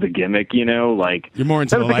outgrew the gimmick, you know? Like, you're more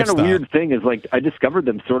into that was the the kind of lifestyle. weird thing is like I discovered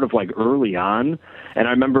them sort of like early on, and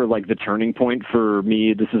I remember like the turning point for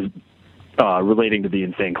me, this is relating to the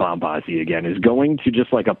Insane Clown Posse again, is going to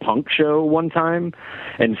just like a punk show one time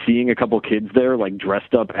and seeing a couple kids there like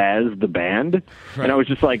dressed up as the band. Right. And I was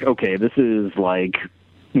just like, okay, this is like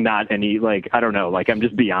not any, like, I don't know, like I'm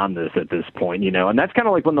just beyond this at this point, you know? And that's kind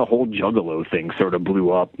of like when the whole Juggalo thing sort of blew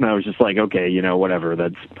up. And I was just like, okay, you know, whatever,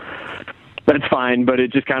 that's fine. But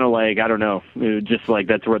it just kind of like, I don't know, it just like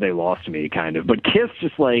that's where they lost me kind of. But Kiss,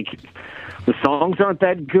 just like, the songs aren't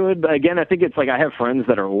that good. Again, I think it's like I have friends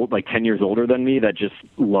that are old, like 10 years older than me that just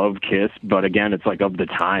love Kiss. But again, it's like of the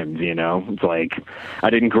times, you know? It's like I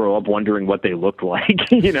didn't grow up wondering what they looked like.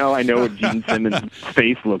 You know, I know what Gene Simmons'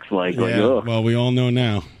 face looks like. Like, Yeah, ugh. well, we all know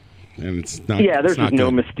now. And it's not. Yeah, there's it's not just no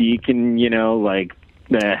good. mystique, and, you know, like,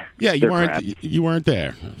 nah. Yeah, they're crap. you weren't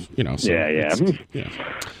there. You know. So Yeah.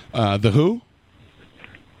 yeah. The Who.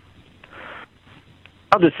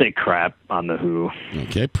 I'll just say crap on The Who.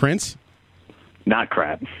 Okay. Prince. Not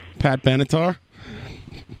crap. Pat Benatar.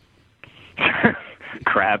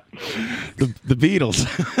 Crap. The Beatles.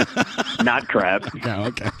 Not crap. Yeah,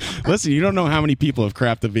 okay. Listen, you don't know how many people have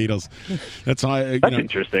crapped the Beatles. That's why. That's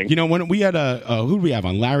interesting. You know, when we had who do we have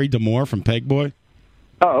on? Larry Damore from Peg Boy.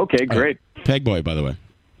 Oh, okay, great. Peg Boy, by the way.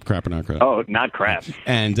 Crap or not crap? Oh, not crap.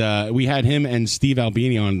 And we had him and Steve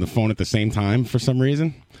Albini on the phone at the same time for some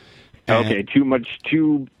reason. And, Okay, too much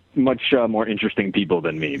more interesting people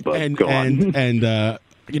than me, but go on. And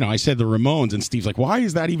you know, I said the Ramones, and Steve's like, why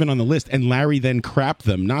is that even on the list? And Larry then crapped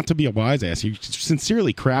them, not to be a wise ass. He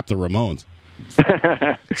sincerely crapped the Ramones.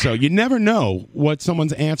 So you never know what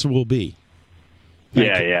someone's answer will be.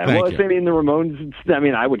 Yeah. Thank Well, you. I mean, the Ramones, I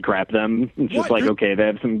mean, I would crap them. It's just like, okay, they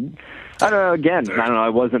have some, I don't know, again, I don't know, I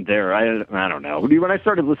wasn't there. I don't know. When I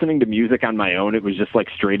started listening to music on my own, it was just like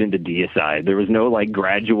straight into Deicide. There was no like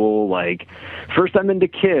gradual, like, first I'm into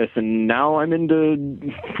Kiss, and now I'm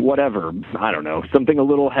into whatever. I don't know, something a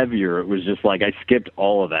little heavier. It was just like, I skipped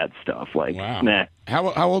all of that stuff. Like, Wow. nah. How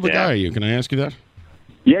old a guy are you? Can I ask you that?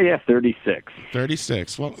 Yeah, 36.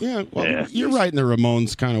 36. Well, yeah. Well, Yeah. you're right in the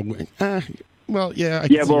Ramones kind of. Well, yeah. I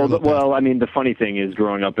can Yeah, see your little well, I mean, the funny thing is,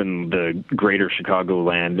 growing up in the greater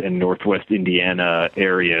Chicagoland and Northwest Indiana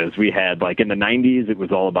areas, we had, like, in the 90s, it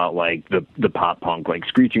was all about, like, the pop punk, like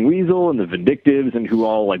Screeching Weasel and the Vindictives, and who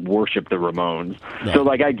all, like, worshiped the Ramones. Right. So,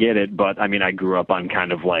 like, I get it, but, I mean, I grew up on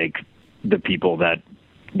kind of, like, the people that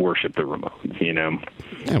worship the Ramones, you know?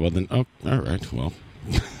 Yeah, well, then, all right, well,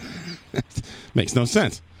 makes no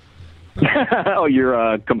sense. Oh, you're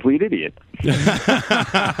a complete idiot. That's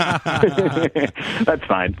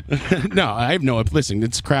fine. No, I have no. Listen,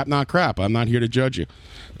 it's crap, not crap. I'm not here to judge you.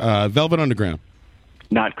 Velvet Underground.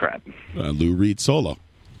 Not crap. Lou Reed Solo.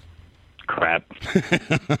 Crap.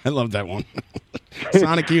 I love that one.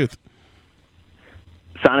 Sonic Youth.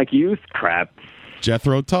 Sonic Youth. Crap.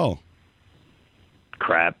 Jethro Tull.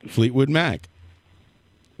 Crap. Fleetwood Mac.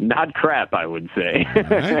 Not crap, I would say.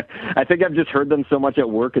 Right. I think I've just heard them so much at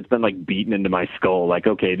work, it's been like beaten into my skull. Like,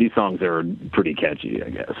 okay, these songs are pretty catchy, I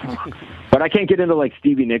guess. But I can't get into like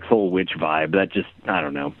Stevie Nicks' whole witch vibe. That just, I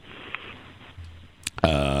don't know.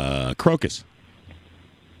 Crocus.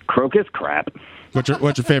 Crocus? Crap. What's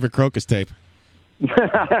your favorite Crocus tape?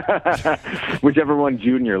 Whichever one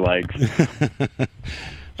Junior likes.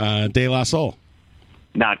 De La Soul.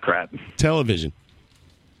 Not crap. Television.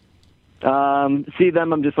 See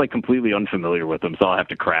them, I'm just like completely unfamiliar with them, so I'll have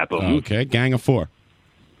to crap them. Okay, Gang of Four.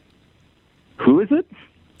 Who is it?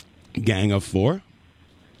 Gang of Four.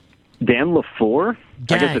 Dan LaFour?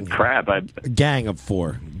 I guess it's crap. Gang of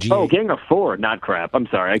Four. Oh, Gang of Four, not crap. I'm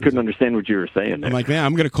sorry, I couldn't understand what you were saying there. I'm like, man,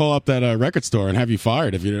 I'm going to call up that record store and have you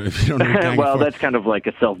fired if you don't know Gang Well, of Four. that's kind of like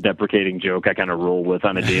a self-deprecating joke I kind of roll with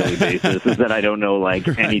on a daily basis, is that I don't know like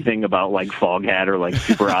anything about like Foghat or like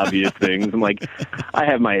super obvious things. I'm like, I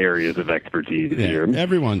have my areas of expertise here.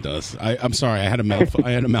 Everyone does. I'm sorry, I had a mouthful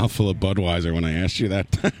of Budweiser when I asked you that.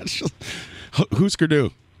 Husker Du.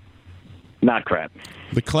 Not crap.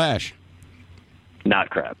 The Clash. Not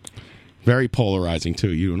crap. Very polarizing too.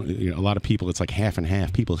 You know, a lot of people, it's like half and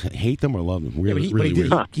half. People hate them or love them. Really, But really he,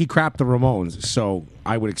 weird. he crapped the Ramones, so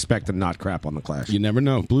I would expect him not crap on the Clash. You never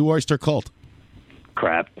know. Blue Oyster Cult.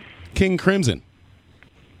 Crap. King Crimson.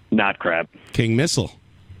 Not crap. King Missile.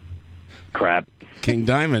 Crap. King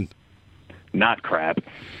Diamond. Not crap.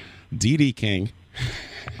 D.D. King.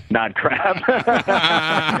 Not crap.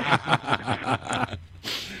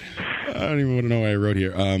 I don't even want to know what I wrote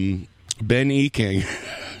here. Ben E. King.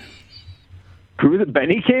 Who is it?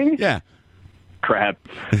 Benny King? Yeah. Crap.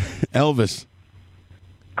 Elvis.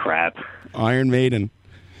 Crap. Iron Maiden.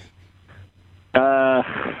 I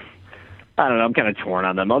don't know. I'm kind of torn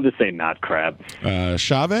on them. I'll just say not crap.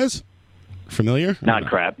 Chavez. Familiar? Not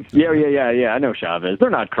crap. Yeah. I know Chavez.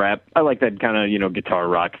 They're not crap. I like that kind of guitar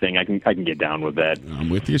rock thing. I can get down with that. I'm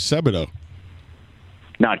with you. Sebadoh.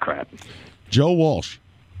 Not crap. Joe Walsh.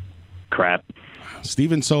 Crap.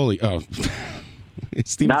 Stephen Soley. Oh.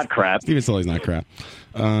 Not crap. Stephen Soley's not crap.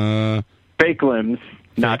 Fake Limbs.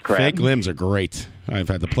 Not crap. Fake Limbs are great. I've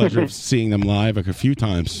had the pleasure of seeing them live a few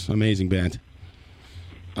times. Amazing band.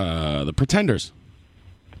 The Pretenders.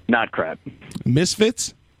 Not crap.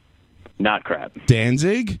 Misfits. Not crap.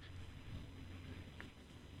 Danzig.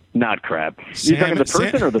 Not crap. You talking the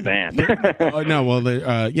person or the band? Oh, no, well,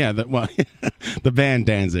 the band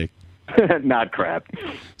Danzig. Not crap.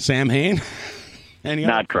 Sam Hain.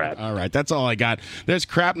 Not crap. All right, that's all I got. There's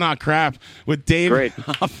Crap Not Crap with Dave. Great.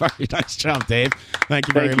 Very nice job, Dave. Thank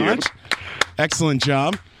you very much. Excellent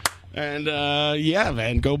job. And yeah,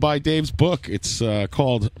 man, go buy Dave's book. It's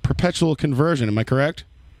called Perpetual Conversion. Am I correct?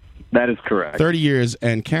 That is correct. 30 years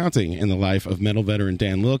and counting in the life of metal veteran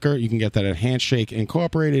Dan Lilker. You can get that at Handshake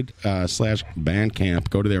Incorporated /Bandcamp.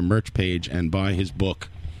 Go to their merch page and buy his book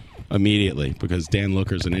immediately, because Dan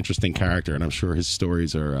Lilker is an interesting character, and I'm sure his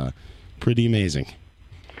stories are pretty amazing.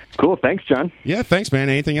 Cool. Thanks, John. Yeah, thanks, man.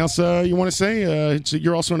 Anything else you want to say?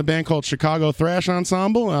 You're also in a band called Chicago Thrash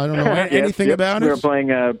Ensemble. I don't know anything about it. We're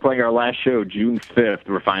playing our last show June 5th.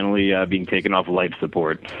 We're finally being taken off life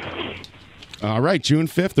support. All right, June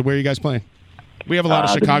 5th. Where are you guys playing? We have a lot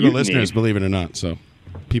of Chicago listeners, believe it or not. So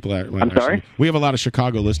people are. I'm sorry? We have a lot of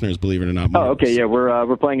Chicago listeners, believe it or not. Oh, okay. Yeah,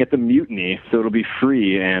 we're playing at the Mutiny, so it'll be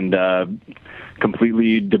free and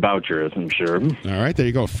completely debaucherous, I'm sure. All right, there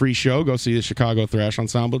you go. Free show. Go see the Chicago Thrash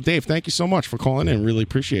Ensemble. Dave, thank you so much for calling in. Really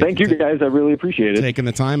appreciate it. Thank you, guys. I really appreciate it. Taking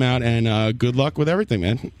the time out, and good luck with everything,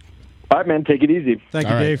 man. All right, man. Take it easy. Thank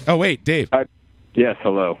you, Dave. Oh, wait, Dave. Yes,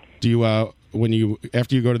 hello. Do you,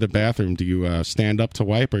 after you go to the bathroom, do you stand up to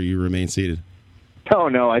wipe, or you remain seated? Oh,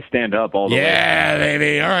 no, I stand up all the way. Yeah,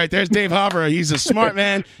 baby. All right, there's Dave Hoffer. He's a smart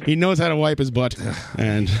man. He knows how to wipe his butt.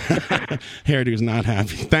 And hairdo's not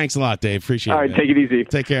happy. Thanks a lot, Dave. Appreciate it. All right, man. take it easy.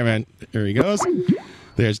 Take care, man. There he goes.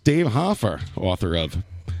 There's Dave Hoffer, author of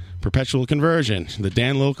Perpetual Conversion, the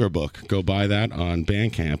Dan Lilker book. Go buy that on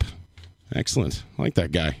Bandcamp. Excellent. I like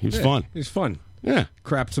that guy. He was fun. He was fun. Yeah.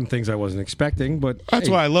 Crap some things I wasn't expecting, but That's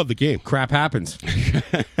why I love the game. Crap happens.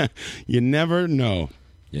 You never know.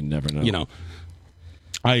 You never know. You know,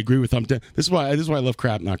 I agree with him. This is why I love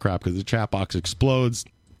Crap Not Crap, because the chat box explodes.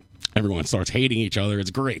 Everyone starts hating each other.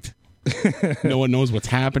 It's great. No one knows what's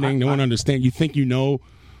happening. No one understands. You think you know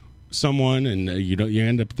someone, and you don't. You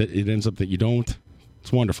end up that it ends up that you don't.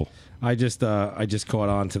 It's wonderful. I just caught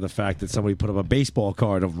on to the fact that somebody put up a baseball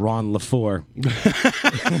card of Ron LaFleur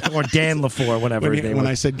or Dan LaFleur, whatever his name was. When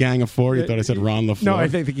I said Gang of Four, you thought I said Ron LaFleur? No, I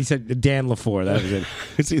think he said Dan LaFleur. That was it.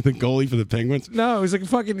 Is he the goalie for the Penguins? No, it was like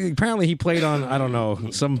fucking. Apparently, he played on I don't know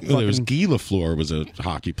some. Well, there was Guy LaFleur was a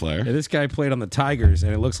hockey player. Yeah, this guy played on the Tigers,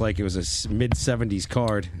 and it looks like it was a mid '70s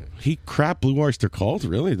card. He crap Blue Oyster Cult.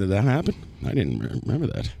 Really? Did that happen? I didn't remember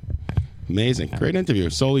that. Amazing. Great interview.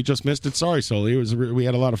 Soli just missed it. Sorry, Soli. We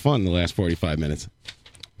had a lot of fun in the last 45 minutes.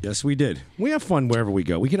 Yes, we did. We have fun wherever we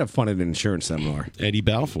go. We could have fun at an insurance seminar. Eddie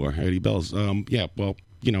Balfour. Eddie Bell's. Yeah, well,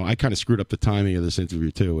 you know, I kind of screwed up the timing of this interview,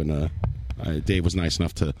 too. And Dave was nice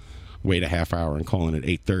enough to wait a half hour and call in at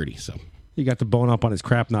 8:30. So he got the bone up on his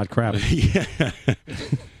Crap Not Crap. Yeah.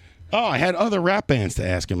 Oh, I had other rap bands to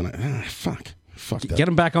ask him. And fuck that. Get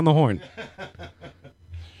him back on the horn.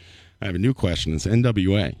 I have a new question. It's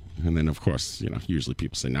NWA. And then, of course, you know, usually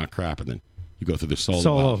people say Not Crap, and then you go through their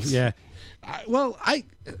solo albums. Yeah. I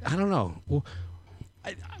don't know. Well,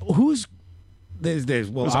 who's there's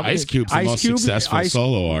well, Ice Cube's the most successful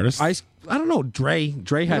solo artist. I don't know. Dre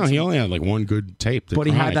had. No, he only had like one good tape. But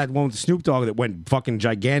he had that one with Snoop Dogg that went fucking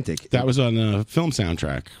gigantic. That was on the film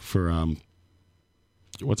soundtrack for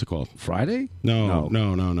what's it called? Friday?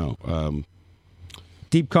 No.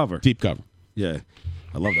 Deep Cover. Deep Cover. Yeah,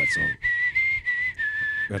 I love that song.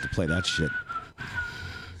 We have to play that shit.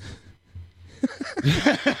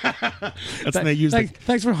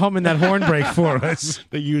 Thanks for humming that horn break for us.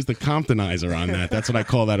 They use the Comptonizer on that. That's what I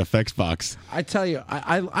call that effects box. I tell you,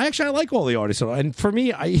 I actually like all the artists, and for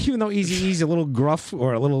me, even though Eazy-E's a little gruff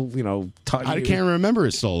or a little, you know, I can't remember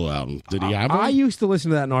his solo album. Did he have one? I used to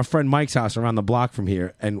listen to that in our friend Mike's house around the block from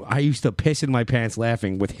here, and I used to piss in my pants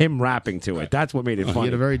laughing with him rapping to it. That's what made it funny. He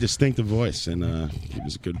had a very distinctive voice, and he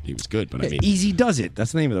was good. He was good, but I mean, Easy Does It.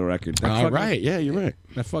 That's the name of the record. Right? Yeah, you're right.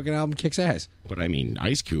 That fucking album kicks ass. But I mean,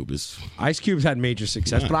 Ice Cube's had major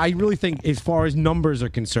success, but I really think, as far as numbers are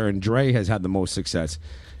concerned, Dre has had the most success.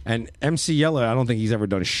 And MC Yella, I don't think he's ever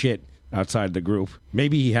done shit outside the group.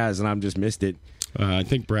 Maybe he has, and I've just missed it. I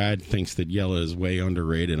think Brad thinks that Yella is way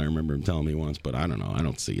underrated. I remember him telling me once, but I don't know. I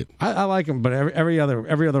don't see it. I like him, but every other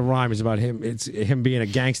rhyme is about him. It's him being a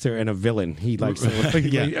gangster and a villain. He likes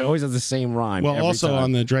he always has the same rhyme. Well, also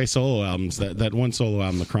on the Dre solo albums, that one solo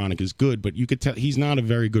album, The Chronic, is good, but you could tell he's not a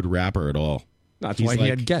very good rapper at all. That's why he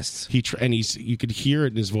had guests. You could hear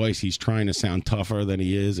it in his voice. He's trying to sound tougher than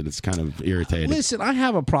he is, and it's kind of irritating. Listen, I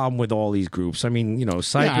have a problem with all these groups. I mean, you know,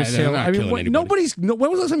 Cypress Hill. I mean, when was the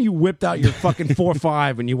last time you whipped out your fucking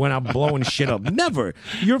 4.5 and you went out blowing shit up? Never.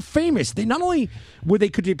 You're famous. They not only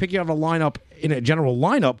could they pick you out of a lineup in a general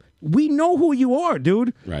lineup, we know who you are,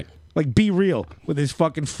 dude. Right. Like, Be Real with his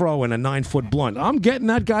fucking fro and a 9-foot blunt. I'm getting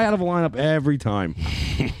that guy out of a lineup every time.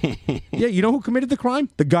 Yeah, you know who committed the crime?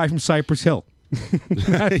 The guy from Cypress Hill.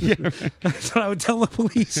 That's what I would tell the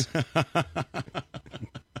police.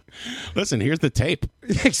 Listen, here's the tape.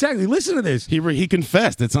 Exactly. Listen to this. He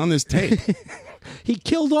confessed. It's on this tape. He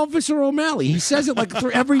killed Officer O'Malley. He says it like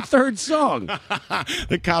every third song.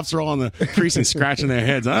 The cops are all on the precinct scratching their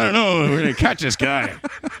heads. I don't know. We're going to catch this guy.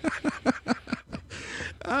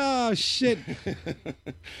 Oh, shit.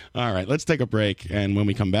 All right, let's take a break. And when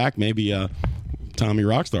we come back, maybe Tommy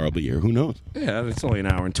Rockstar will be here. Who knows? Yeah, it's only an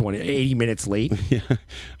hour and 80 minutes late. Yeah.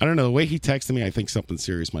 I don't know. The way he texted me, I think something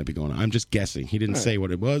serious might be going on. I'm just guessing. He didn't say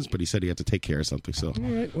what it was, but he said he had to take care of something. So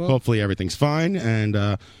hopefully everything's fine. And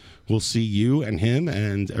we'll see you and him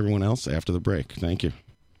and everyone else after the break. Thank you.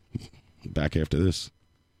 Back after this.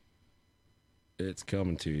 It's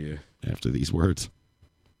coming to you. After these words.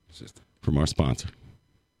 From our sponsor.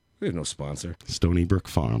 We have no sponsor. Stony Brook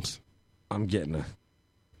Farms. I'm getting a...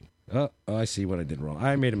 Oh, I see what I did wrong.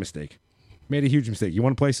 I made a mistake. Made a huge mistake. You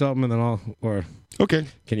want to play something and then Okay.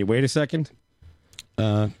 Can you wait a second?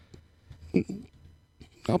 I'll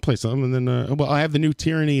play something and then... I have the new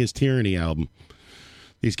Tyranny is Tyranny album.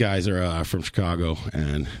 These guys are from Chicago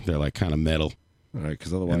and they're like kind of metal. All right,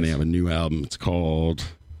 because otherwise... And they have a new album. It's called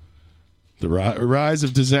The Rise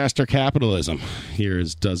of Disaster Capitalism. Here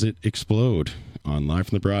is Does It Explode on Live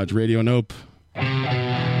from the Barrage Radio. Nope.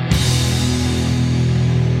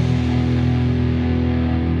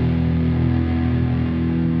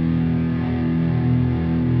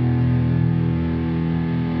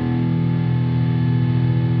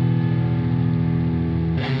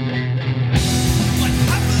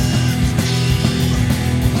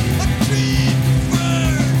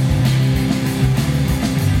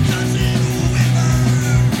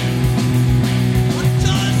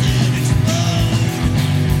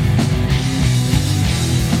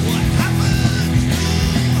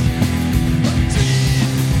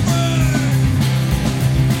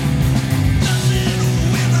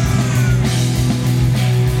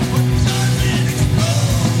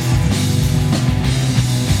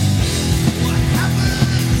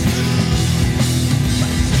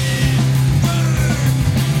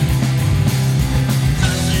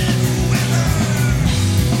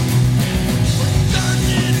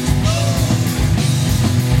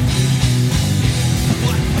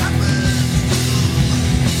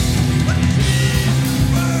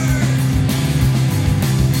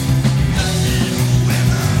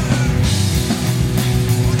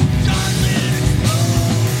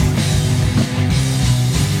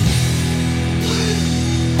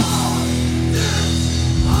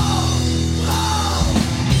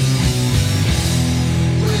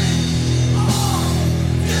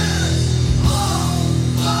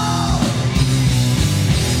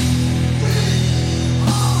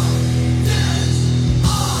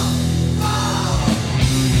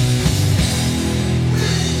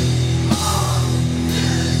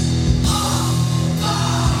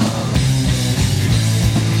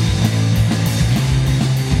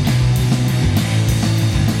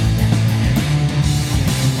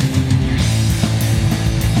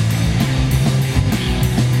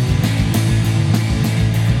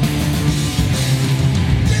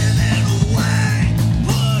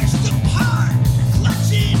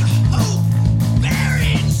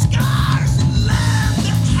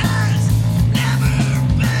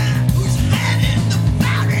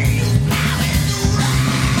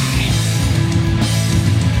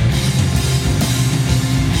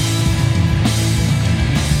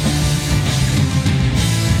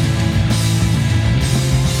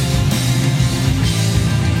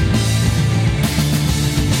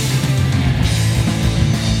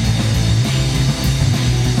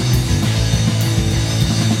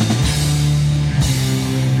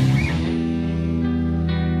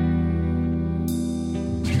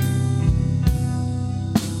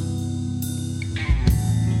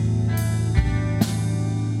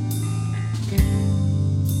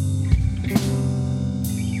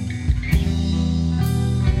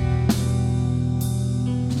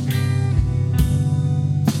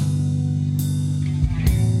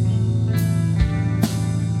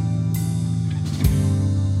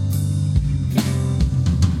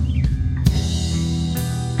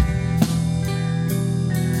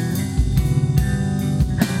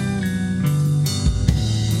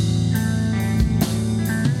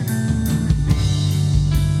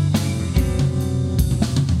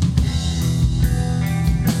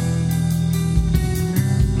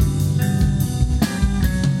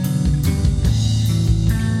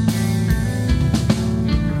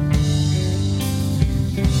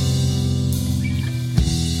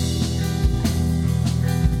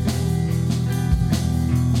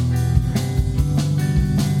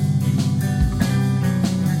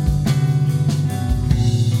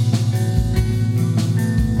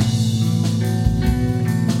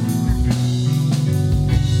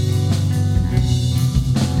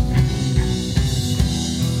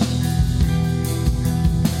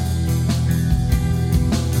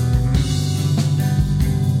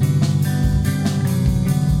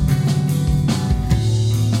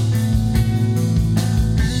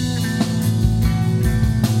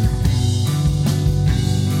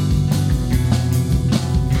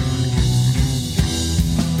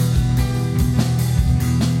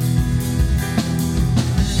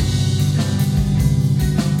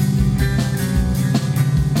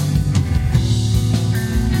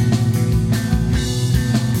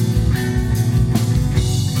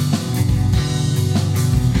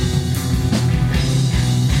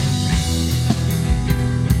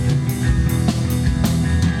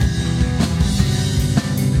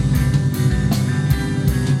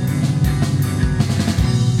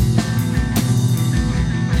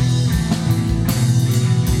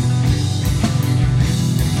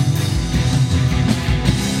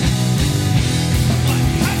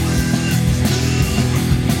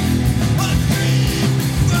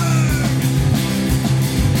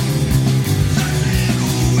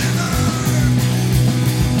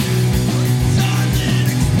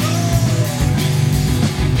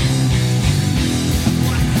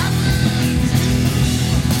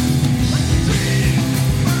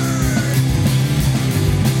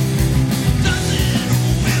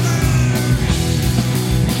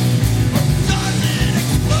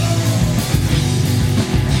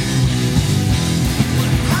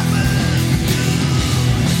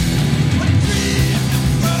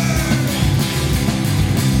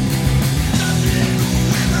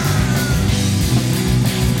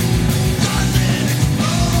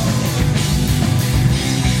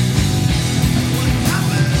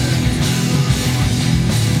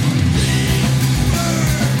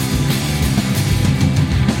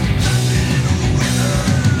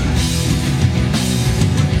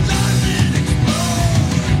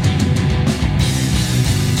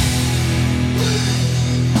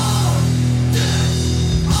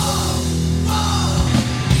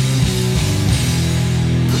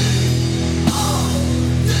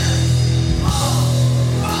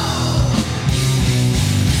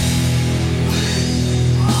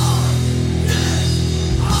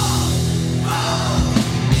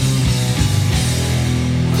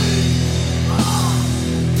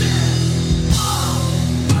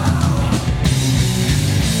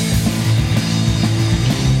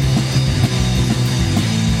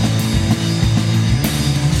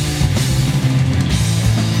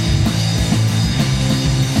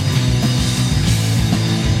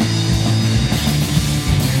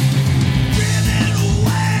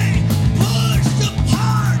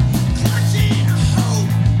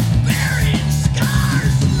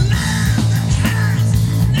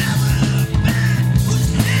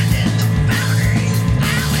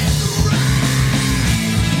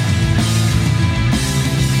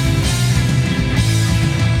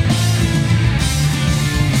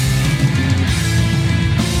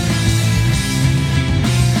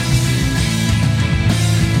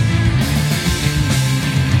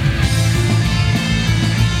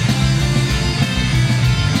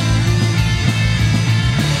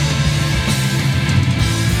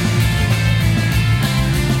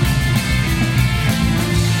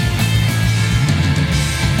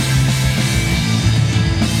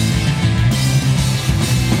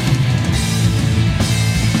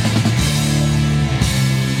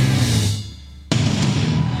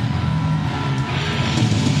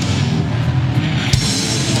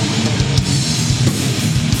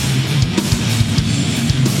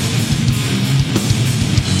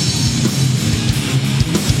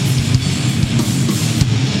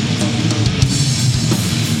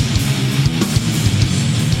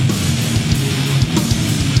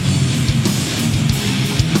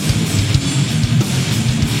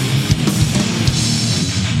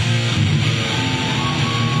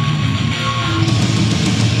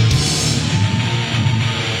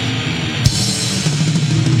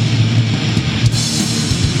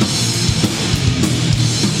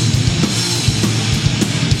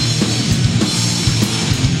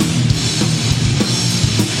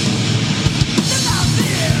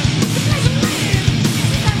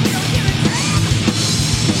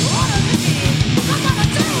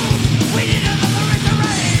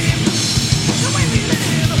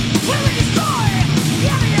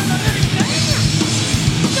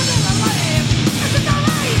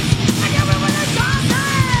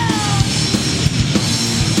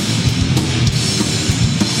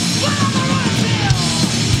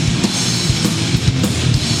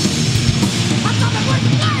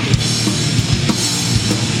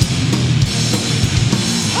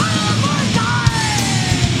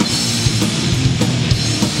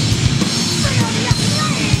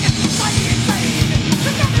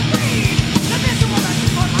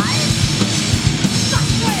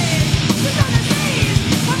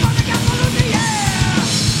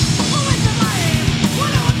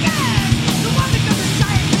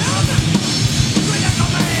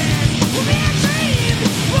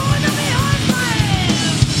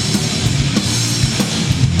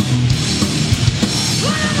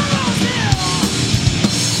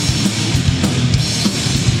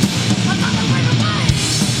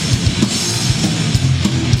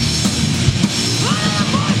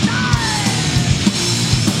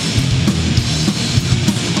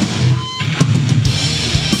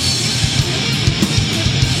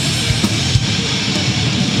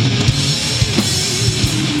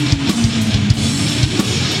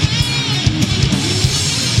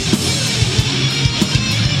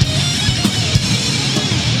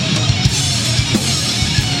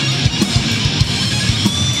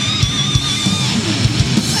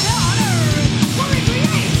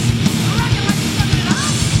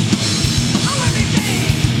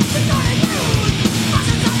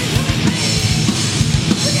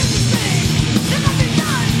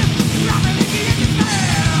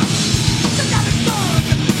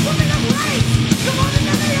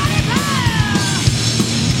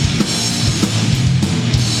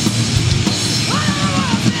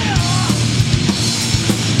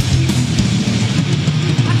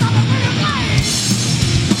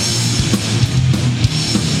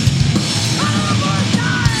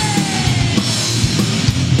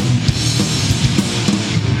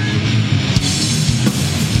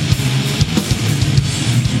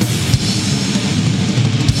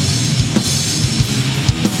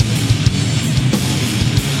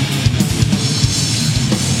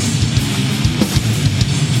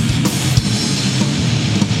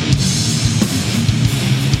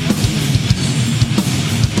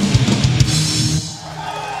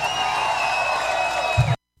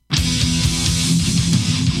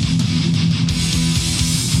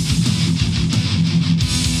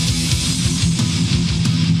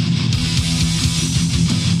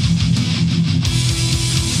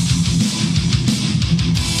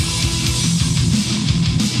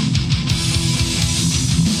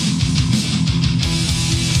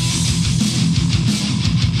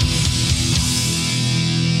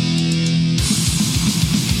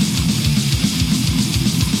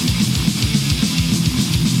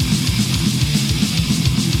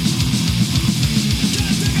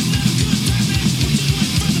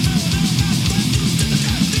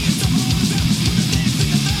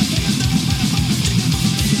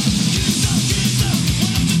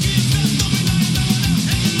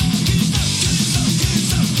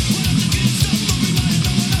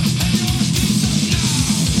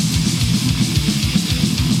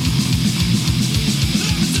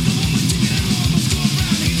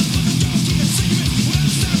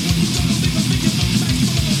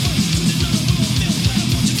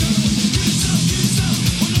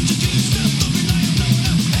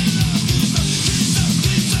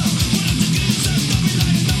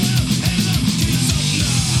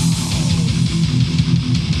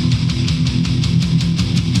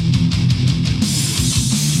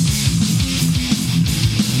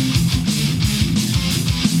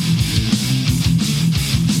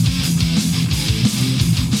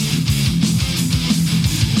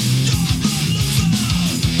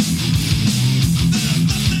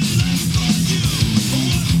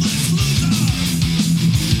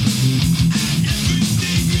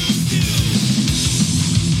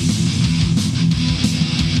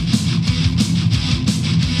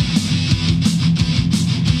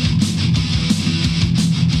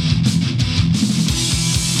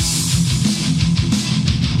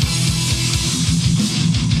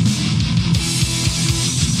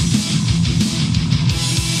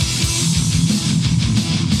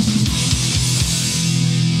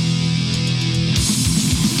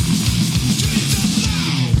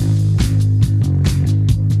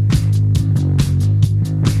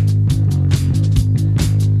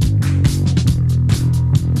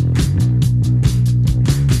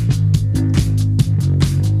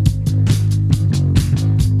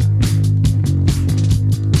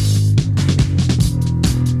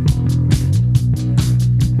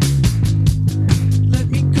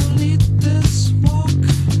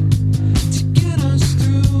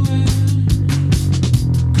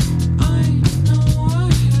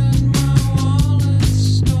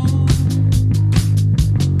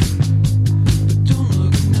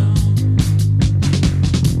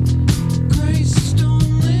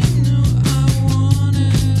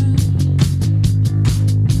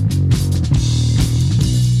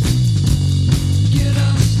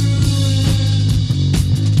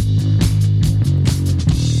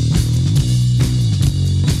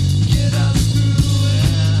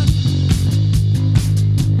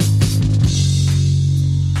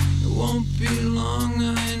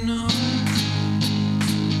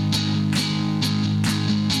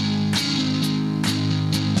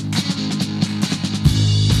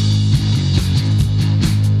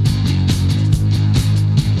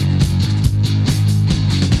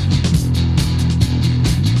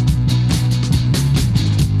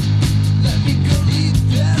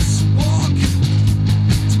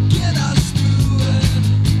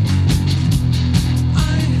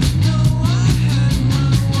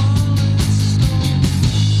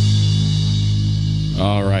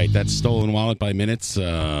 All right, that's Stolen Wallet by Minutes.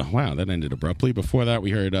 Wow, that ended abruptly. Before that, we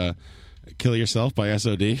heard Kill Yourself by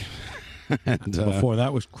SOD. And, Before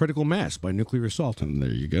that was Critical Mass by Nuclear Assault. And there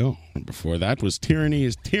you go. And before that was Tyranny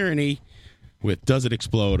is Tyranny with Does It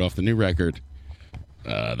Explode off the new record,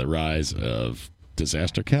 The Rise of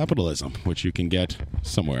Disaster Capitalism, which you can get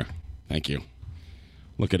somewhere. Thank you.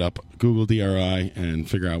 Look it up, Google DRI, and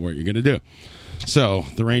figure out what you're going to do. So,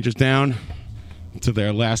 the Rangers down to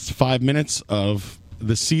their last 5 minutes of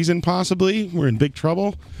the season, possibly. We're in big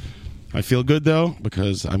trouble. I feel good, though,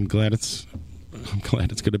 because I'm glad it's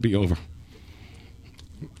going to be over.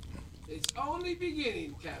 It's only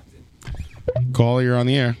beginning, Captain. Caller, you're on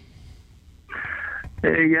the air.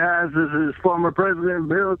 Hey guys, this is former President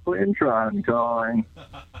Bill Clinton calling.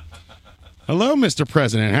 Hello, Mr.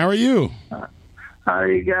 President. How are you? How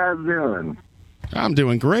are you guys doing? I'm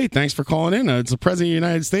doing great. Thanks for calling in. It's the President of the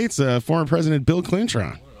United States, former President Bill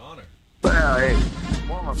Clinton. Well, hey,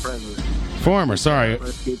 former president. Former, sorry.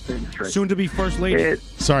 Let's keep things straight. Soon to be First Lady.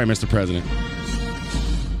 Sorry, Mr. President.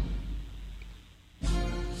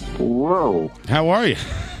 Whoa. How are you?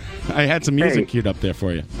 I had some music queued up there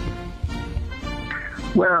for you.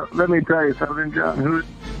 Well, let me tell you something, John.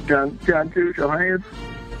 John Touche, I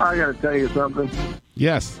got to tell you something.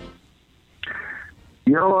 Yes.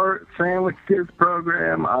 Your Sandwich Kids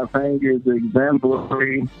program, I think, is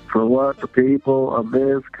exemplary for what the people of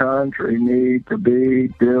this country need to be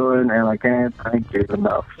doing, and I can't thank you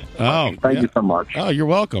enough. Oh, thank you so much. Oh, you're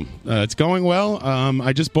welcome. It's going well.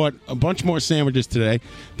 I just bought a bunch more sandwiches today.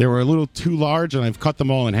 They were a little too large, and I've cut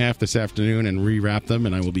them all in half this afternoon and rewrapped them,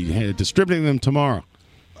 and I will be distributing them tomorrow.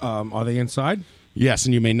 Are they inside? Yes,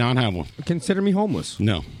 and you may not have one. Consider me homeless.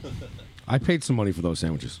 No. I paid some money for those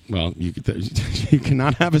sandwiches. Well, you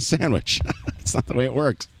cannot have a sandwich. It's not the way it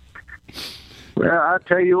works. Well, I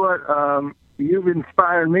tell you what, you've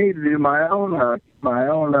inspired me to do my own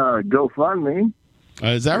GoFundMe.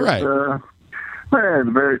 Is that right? Well, it's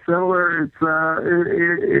very similar.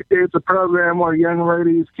 It's a program where young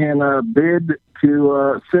ladies can bid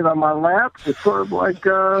to sit on my lap. It's sort of like,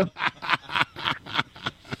 well,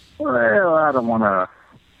 I don't want to.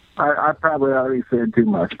 I probably already said too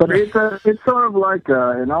much, but it's sort of like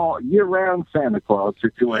an all year-round Santa Claus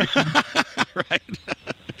situation. Right,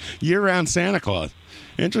 year-round Santa Claus.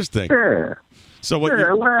 Interesting. Yeah. So what?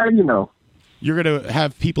 Yeah, well, you know, you're going to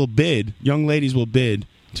have people bid. Young ladies will bid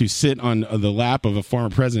to sit on the lap of a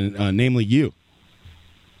former president, namely you.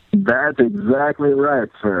 That's exactly right,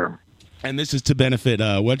 sir. And this is to benefit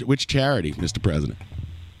which charity, Mr. President?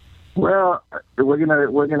 Well, we're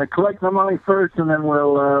gonna collect the money first, and then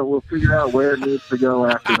we'll figure out where it needs to go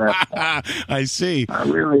after that. I see. I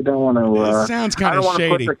really don't want to. It sounds kind of shady. I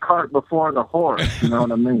don't want to put the cart before the horse. You know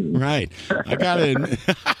what I mean? Right. I gotta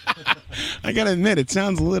admit, it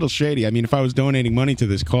sounds a little shady. I mean, if I was donating money to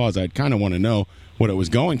this cause, I'd kind of want to know what it was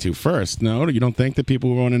going to first. No, you don't think that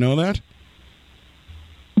people would want to know that?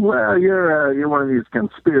 Well, you're one of these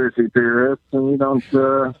conspiracy theorists, and you don't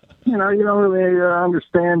really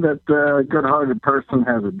understand that a good-hearted person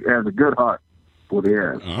has a good heart. What he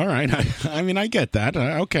has. All right. I mean, I get that.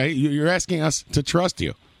 Okay, you're asking us to trust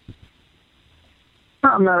you.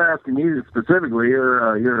 I'm not asking you specifically.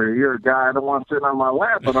 You're a guy I don't want sitting on my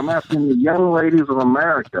lap, but I'm asking the young ladies of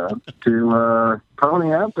America to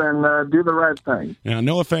pony up and do the right thing. Now,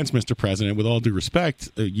 no offense, Mr. President. With all due respect,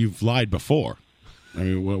 you've lied before. I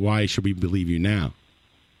mean, why should we believe you now?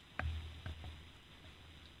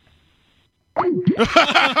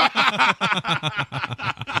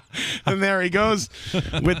 And there he goes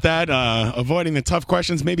with that, avoiding the tough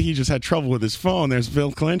questions. Maybe he just had trouble with his phone. There's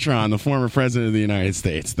Bill Clinton, the former president of the United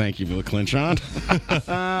States. Thank you, Bill Clinton. I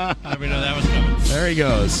mean, that was coming. There he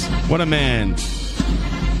goes. What a man.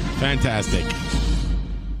 Fantastic.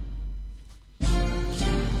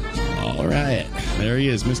 All right. There he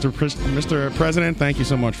is, Mr. President. Thank you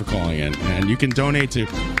so much for calling in. And you can donate to,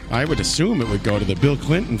 I would assume it would go to the Bill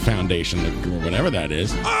Clinton Foundation, or whatever that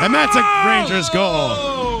is. And that's a Rangers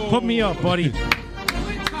goal. Put me up, buddy.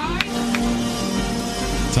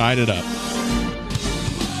 Tied it up.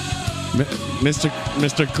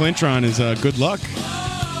 Mr. Clinton is good luck.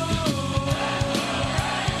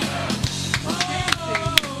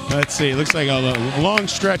 Let's see. It looks like a long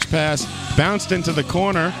stretch pass. Bounced into the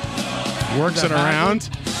corner. Works it around.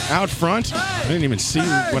 Out front. I didn't even see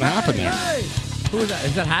what happened there. Who is that?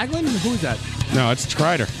 Is that Hagelin? Who is that? No, it's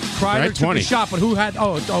Kreider. Kreider right? took 20. the shot, but who had...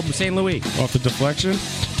 Oh, St. Louis. Off the deflection.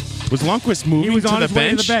 Was Lundqvist moving He was on to his the way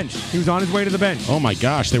bench? to the bench. He was on his way to the bench. Oh, my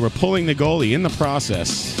gosh. They were pulling the goalie in the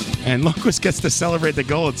process. And Lundqvist gets to celebrate the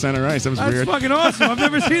goal at center ice. That was weird. That's fucking awesome. I've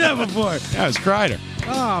never seen that before. Yeah, it was Kreider.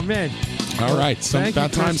 Oh, man. All right.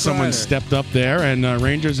 About time someone stepped up there, and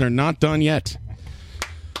Rangers are not done yet.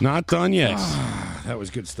 Not done yet. That was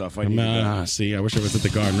good stuff. I needed that. See, I wish I was at the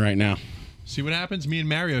Garden right now. See what happens? Me and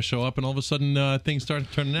Mario show up, and all of a sudden things start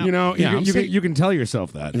turning out. You know, yeah, you can tell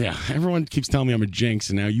yourself that. Yeah, everyone keeps telling me I'm a jinx,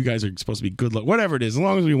 and now you guys are supposed to be good luck. Whatever it is, as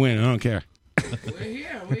long as we win, I don't care.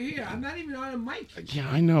 We're here. I'm not even on a mic. Yeah,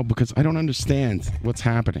 I know, because I don't understand what's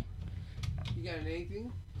happening. You got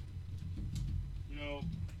anything?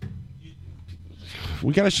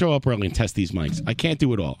 We got to show up early and test these mics. I can't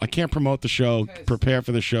do it all. I can't promote the show, prepare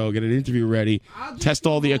for the show, get an interview ready, test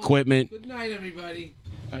all the equipment. Good night, everybody.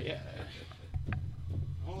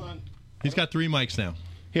 Hold on. He's got 3 mics now.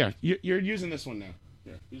 Here, you're using this one now.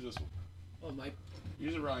 Here, use this one. Oh, my.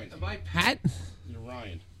 Use it, Ryan. Am I Pat? You're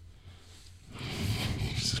Ryan.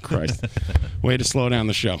 Jesus Christ. Way to slow down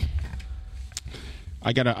the show.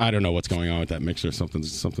 I don't know what's going on with that mixer.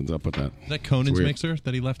 Something's up with that. Is that Conan's mixer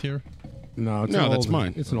that he left here? No, that's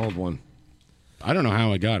mine. It's an old one. I don't know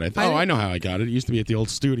how I got it. I know how I got it. It used to be at the old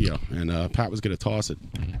studio, and Pat was going to toss it.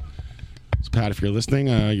 So, Pat, if you're listening,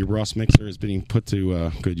 your Ross mixer is being put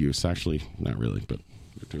to good use. Actually, not really, but...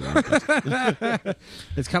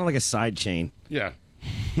 It's kind of like a side chain. Yeah.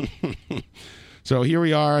 So here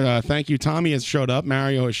we are. Thank you. Tommy has showed up.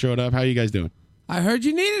 Mario has showed up. How are you guys doing? I heard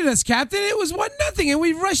you needed us, Captain. It was 1-0, and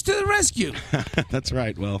we rushed to the rescue. That's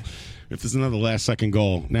right. Well, if there's another last-second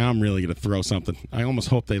goal, now I'm really going to throw something. I almost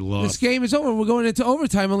hope they lost. This game is over. We're going into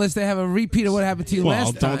overtime unless they have a repeat of what happened to you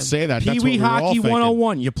last time. Well, don't say that. That's Pee Wee what we're all Hockey thinking.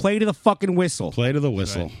 101. You play to the fucking whistle. Play to the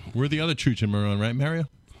whistle. Right. We're the other Chooch and Maroon, right, Mario?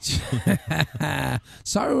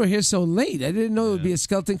 Sorry we're here so late. I didn't know it would be a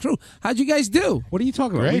skeleton crew. How'd you guys do? What are you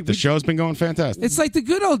talking about? Great. The show's been going fantastic. It's like the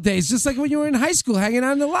good old days, just like when you were in high school hanging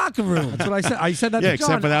out in the locker room. That's what I said. I said that Yeah, to John.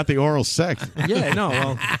 except without the oral sex. Yeah, no.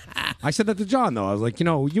 Well, I said that to John, though. I was like, you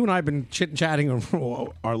and I have been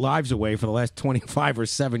chit-chatting our lives away for the last 25 or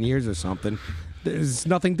 7 years or something. There's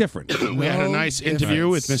nothing different. We had a nice interview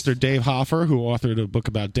with Mr. Dave Hoffer, who authored a book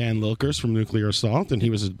about Dan Lilkers from Nuclear Assault, and he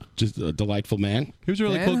was just a delightful man. He was a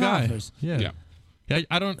really cool guy. Yeah.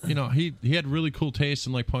 I don't, he had really cool taste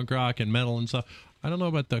in like punk rock and metal and stuff. I don't know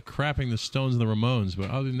about the crapping the Stones and the Ramones, but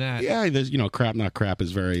other than that, Yeah, there's crap not crap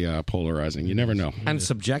is very polarizing. You never know. And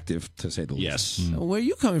subjective, to say the least. Yes. Where are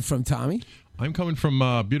you coming from, Tommy? I'm coming from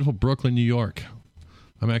beautiful Brooklyn, New York.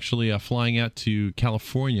 I'm actually flying out to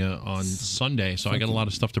California on Sunday, so I got a lot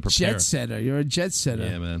of stuff to prepare. Jet setter. You're a jet setter.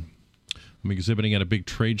 Yeah, man. I'm exhibiting at a big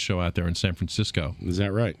trade show out there in San Francisco. Is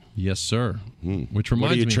that right? Yes, sir. Which reminds me,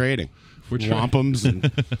 What are you trading? Wampums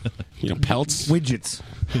and pelts, widgets.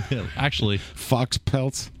 Actually, fox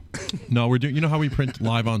pelts. No, we're doing. You know how we print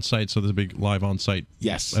live on site? So there's a big live on site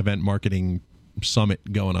event marketing summit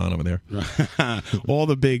going on over there. All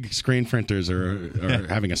the big screen printers are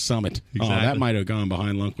having a summit. Exactly. Oh, that might have gone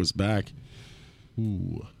behind Lundqvist's back.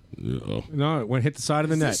 Ooh. Uh-oh. No, it went hit the side of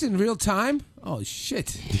the net. Is this in real time? Oh,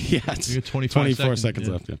 shit. Yeah, it's 24 seconds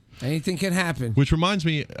left. Yeah. Anything can happen. Which reminds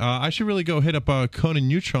me, I should really go hit up Conan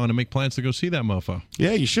Neutron and make plans to go see that mofo.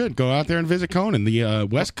 Yeah, you should go out there and visit Conan, the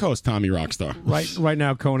West Coast Tommy Rockstar. Right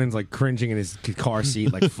now, Conan's like cringing in his car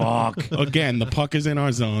seat, like fuck. Again, the puck is in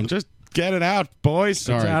our zone. Just get it out, boys.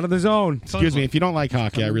 Sorry. It's out of the zone. Excuse me, if you don't like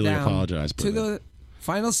hockey, I really Down apologize. To the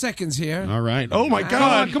final seconds here. All right. Oh my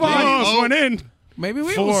God! Come on. They almost went in. Maybe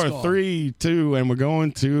we will 4, score. 3, 2, and we're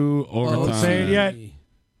going to overtime. Don't say it yet.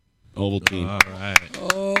 Ovaltine. All right.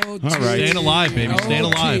 Oh, All right. Staying alive, baby. Staying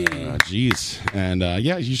alive. Jeez. And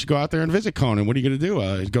yeah, you should go out there and visit Conan. What are you going to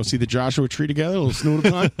do? Go see the Joshua Tree together? A little snoodle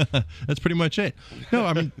time? That's pretty much it. No,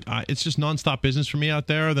 I mean, it's just nonstop business for me out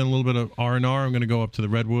there. Then a little bit of R&R. I'm going to go up to the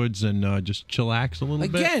Redwoods and just chillax a little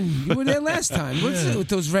bit. Again, you were there last time. What's it with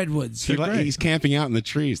those redwoods? He's camping out in the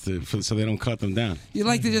trees so they don't cut them down. You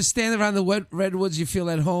like to just stand around the redwoods, you feel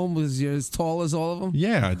at home because you're as tall as all of them?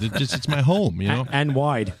 Yeah, it's my home, you know? And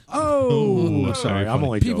wide. Oh, sorry. I'm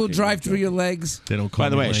only people joking. drive through your legs. They don't call By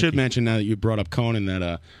the me way, I lanky. should mention now that you brought up Conan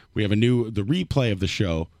that we have the replay of the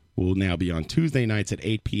show will now be on Tuesday nights at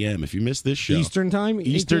 8 p.m. If you missed this show. Eastern time? 8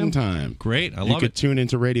 Eastern p.m.? time. Great. I You love could it. tune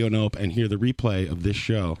into Radio Nope and hear the replay of this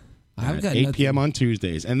show I've at got 8 nothing. p.m. on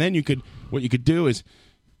Tuesdays. And then what you could do is,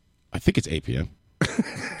 I think it's 8 p.m.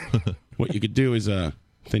 What you could do is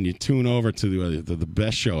then you tune over to the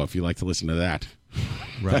best show if you like to listen to that.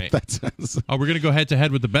 Right. That's Oh, we're going to go head to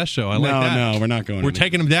head with the best show. I like that. No, we're not going. We're any-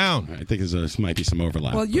 taking them down. I think there might be some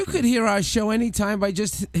overlap. Well, you could hear our show anytime by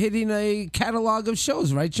just hitting a catalog of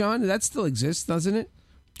shows, right, John? That still exists, doesn't it?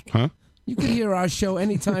 Huh? You can hear our show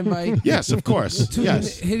anytime by Yes, of course.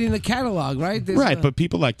 Yes. hitting the catalog, right? There's Right, but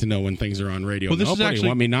people like to know when things are on radio. Well, this is Nobody actually-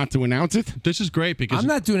 want me not to announce it? This is great because I'm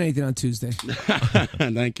not doing anything on Tuesday.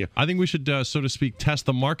 Thank you. I think we should, so to speak, test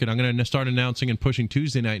the market. I'm going to start announcing and pushing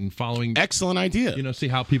Tuesday night and following. Excellent idea. You know, see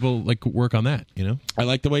how people like work on that. You know, I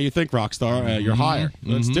like the way you think, Rockstar. You're hired.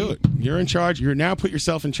 Let's do it. You're in charge. You're now put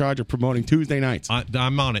yourself in charge of promoting Tuesday nights.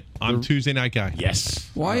 I'm on it. I'm Tuesday night guy. Yes.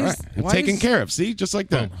 Why All is right. I'm why taken is- care of. See, just like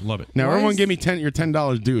that. Oh, love it. Now Why everyone is- give me your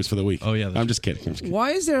 $10 dues for the week. Oh yeah, I'm just kidding.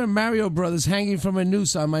 Why is there a Mario Brothers hanging from a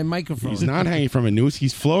noose on my microphone? He's not hanging from a noose.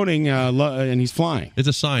 He's floating and he's flying. It's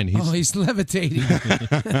a sign. He's levitating.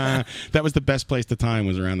 That was the best place to time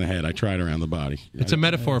was around the head. I tried around the body. It's a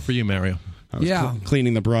metaphor for you, Mario. I was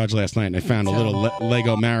cleaning the barrage last night and I found a little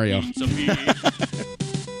Lego Mario.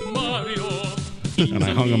 And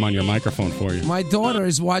I hung him on your microphone for you. My daughter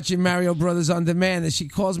is watching Mario Brothers on demand, and she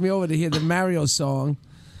calls me over to hear the Mario song.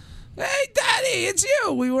 Hey, Daddy, it's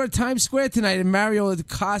you. We were at Times Square tonight, and Mario,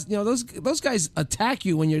 those guys attack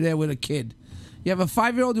you when you're there with a kid. You have a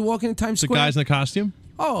 5-year-old who walk into Times The Square. guys in the costume.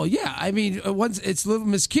 Oh yeah, I mean, once it's little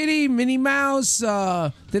Miss Kitty, Minnie Mouse.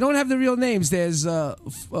 They don't have the real names. There's Boloff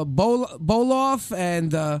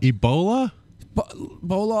and Ebola.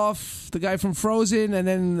 Boloff, the guy from Frozen, and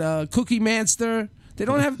then Cookie Monster. They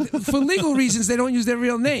don't have, for legal reasons, they don't use their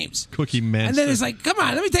real names. Cookie Monster. And then it's like, come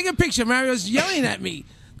on, let me take a picture. Mario's yelling at me.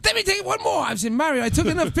 Let me take one more. I'm saying, Mario, I took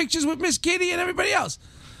enough pictures with Miss Kitty and everybody else.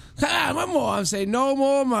 Come on, one more. I'm saying, no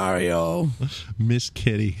more, Mario. Miss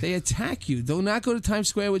Kitty. They attack you. Do not go to Times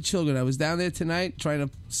Square with children. I was down there tonight trying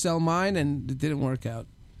to sell mine, and it didn't work out.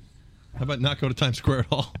 How about not go to Times Square at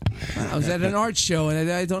all? I was at an art show,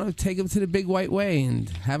 and I don't take them to the Big White Way and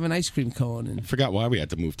have an ice cream cone. And I forgot why we had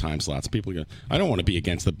to move time slots. People go, I don't want to be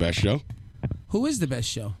against the best show. who is the best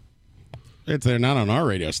show? They're not on our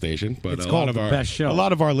radio station, but It's a called lot of The our Best Show. a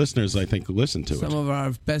lot of our listeners, I think, listen to Some it. of our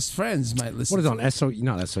best friends might listen. What is to on SO?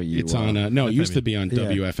 Not SOU. It's on. No, it used to be on Yeah.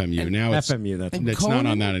 WFMU. And Now it's FMU. That's And it's not on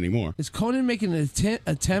Conan? that anymore. Is Conan making an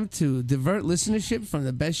attempt to divert listenership from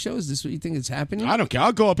the best show? Is this what you think is happening? I don't care.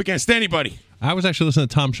 I'll go up against anybody. I was actually listening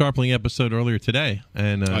to Tom Sharpling episode earlier today,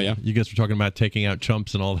 and Oh, yeah? you guys were talking about taking out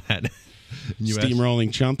chumps and all that. And you asked-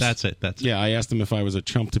 Steamrolling chumps. That's it. That's Yeah, I asked him if I was a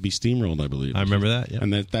chump to be steamrolled, I believe. I remember that. Yeah,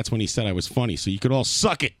 And that's when he said I was funny, so you could all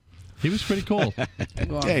suck it. he was pretty cool.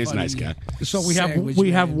 Yeah, he's a nice guy. So we Sandwich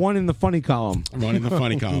have man. one in the funny column. One in the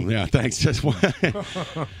funny column. Yeah, thanks. Just one.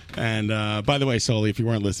 And by the way, Soli, if you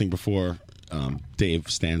weren't listening before, Dave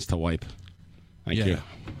stands to wipe. Thank Yeah. you.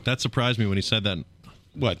 That surprised me when he said that.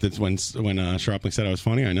 What? That's when Sharpling said I was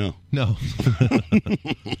funny? I know. No,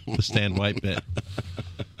 the Stan White bit.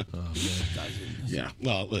 Yeah.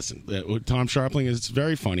 Well, listen, Tom Sharpling is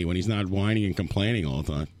very funny when he's not whining and complaining all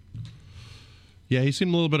the time. Yeah, he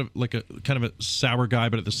seemed a little bit of like a kind of a sour guy,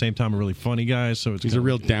 but at the same time a really funny guy. So it's He's kind a of-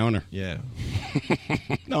 real downer. Yeah,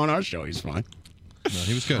 No, on our show, he's fine. no,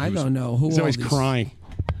 he was good. I He was- don't know who He's all always these, crying.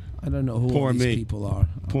 I don't know who Poor all these me. people are.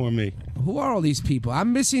 Poor me. Who are all these people?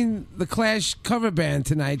 I'm missing the Clash cover band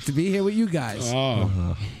tonight to be here with you guys.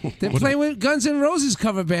 Oh. They're playing with Guns N' Roses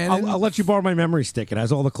cover band. and I'll let you borrow my memory stick. It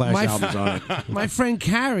has all the Clash My- albums on it. my friend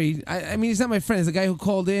Carrie, I mean, he's not my friend. He's the guy who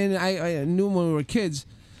called in. I knew him when we were kids.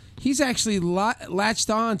 He's actually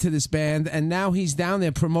latched on to this band, and now he's down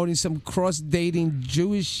there promoting some cross-dating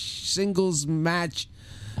Jewish singles match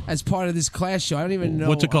as part of this Clash show. I don't even know.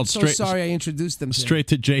 What's it called? I'm so sorry I introduced them to him. Straight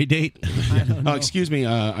to J date. Oh, excuse me.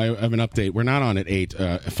 I have an update. We're not on at 8.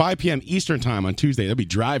 5 p.m. Eastern time on Tuesday. That'll be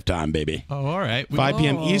drive time, baby. Oh, all right. 5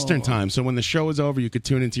 p.m. Eastern time. So when the show is over, you could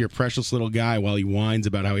tune into your precious little guy while he whines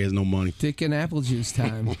about how he has no money. Dick and apple juice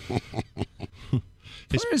time.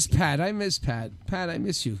 Where's Pat? I miss Pat. Pat, I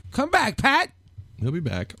miss you. Come back, Pat. He'll be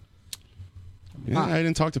back. Yeah, I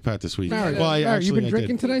didn't talk to Pat this week. Mary, well, I Mary, actually you been I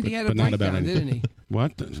drinking did, today? but- He had a but not about breakdown, anything. didn't he?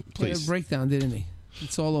 What? He had a Please. breakdown, didn't he?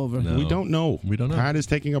 It's all over. No. We don't know. We don't know. Pat is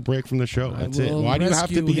taking a break from the show. That's it. will Why do you have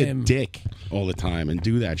to rescue be him. a dick all the time and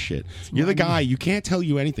do that shit? You're the guy. You can't tell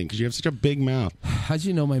you anything because you have such a big mouth. How'd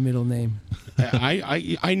you know my middle name?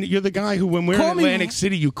 You're the guy who, when we're Call in me- Atlantic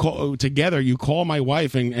City, you call together. You call my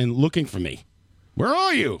wife and looking for me. Where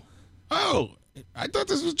are you? Oh, I thought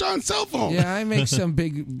this was John's cell phone. Yeah, I make some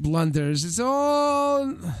big blunders. It's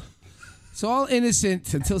all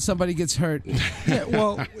innocent until somebody gets hurt. Yeah,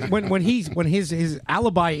 well, when his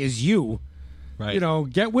alibi is you, Right. you know,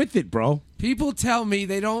 get with it, bro. People tell me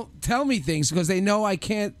they don't tell me things because they know I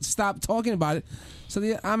can't stop talking about it.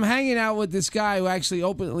 So I'm hanging out with this guy who actually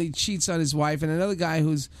openly cheats on his wife, and another guy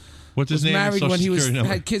who's What's his was name? and married social when he was security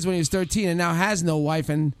number? had kids when he was 13 and now has no wife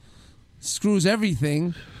and screws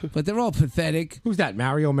everything, but they're all pathetic. Who's that?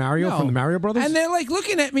 Mario No. from the Mario Brothers? And they're like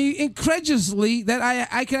looking at me incredulously that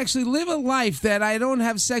I can actually live a life that I don't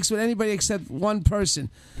have sex with anybody except one person.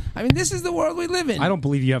 I mean, this is the world we live in. I don't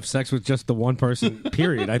believe you have sex with just the one person,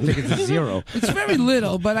 period. I think it's a zero. It's very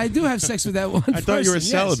little, but I do have sex with that one person. I thought you were yes.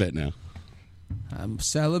 celibate now. I'm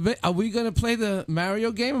celibate. Are we going to play the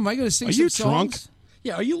Mario game? Am I going to sing Are some you songs? drunk?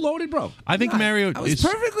 Yeah, are you loaded, bro? I think Mario I was is.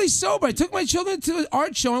 perfectly sober. I took my children to an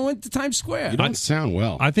art show and went to Times Square. You don't sound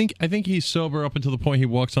well. I think he's sober up until the point he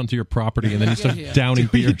walks onto your property and then he starts Yeah. downing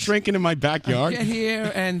Are you beer. drinking in my backyard? I get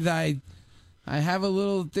here and I have a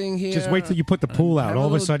little thing here. Just wait till you put the pool out. Have All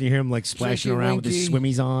of a little sudden, you hear him like splashing drinky around with his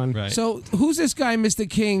winky. swimmies on. Right. So who's this guy, Mr.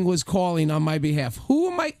 King, was calling on my behalf?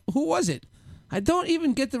 Who was it? I don't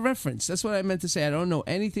even get the reference. That's what I meant to say. I don't know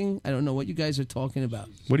anything. I don't know what you guys are talking about.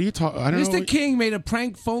 What are you talking? I don't know. Mr. King made a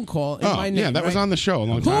prank phone call in Oh, my name. yeah, that was right? on the show a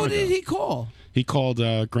long time Who ago. did he call? He called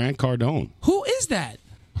Grant Cardone. Who is that?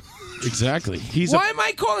 Exactly. He's Why am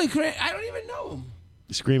I calling Grant? I don't even know him.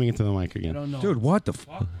 screaming into the mic I again. don't know. Dude, what the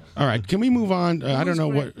fuck? All right, can we move on? I don't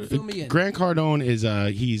know Grant? what Fill me in. Grant Cardone is.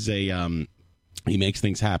 He's a he makes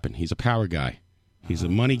things happen. He's a power guy. He's a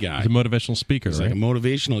money guy. He's a motivational speaker, He's right? like a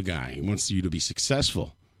motivational guy. He wants you to be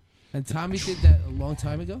successful. And Tommy did that a long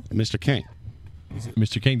time ago? Mr. King.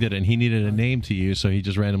 Mr. King did it, and he needed a name to use, so he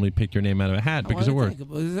just randomly picked your name out of a hat because it worked.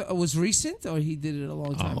 Was recent or he did it a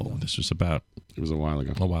long time ago? This was about. It was a while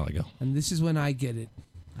ago. A while ago. And this is when I get it.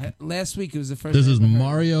 Last week it was the first This time is I ever heard it.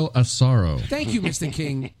 Mario Asaro. Thank you, Mr.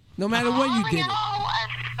 King. No matter when you did it.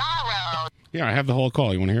 Yeah, I have the whole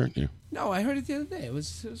call. You want to hear it? Yeah. No, I heard it the other day. It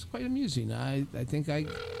was quite amusing. I think I...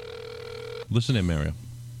 Listen in, Mario.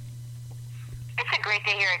 It's a great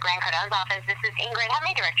day here at Grant Cardone's office. This is Ingrid. How may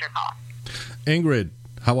I direct your call? Ingrid,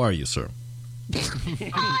 how are you, sir? I am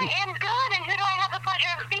good, and who do I have the pleasure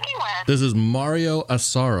of speaking with? This is Mario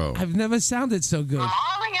Asaro. I've never sounded so good.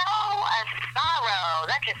 Mario Asaro.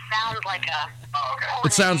 That just sounds like a...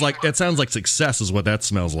 It sounds like success is what that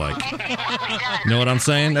smells like. Know what I'm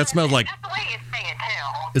saying? That smells like. That's the way you say it,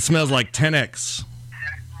 too. It smells like 10x. I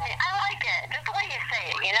like it. Just the way you say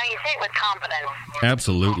it. You know, you say it with confidence.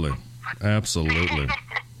 Absolutely. Absolutely.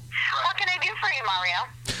 What can I do for you, Mario?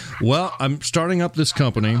 Well, I'm starting up this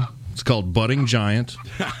company. It's called Budding Giant.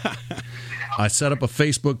 I set up a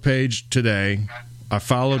Facebook page today. I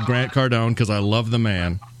followed Grant Cardone because I love the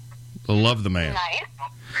man. I love the man. Nice.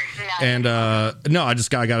 And no, I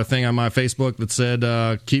got a thing on my Facebook that said,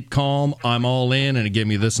 keep calm, I'm all in, and it gave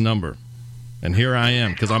me this number. And here I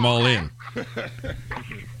am, because I'm all in. Sweet.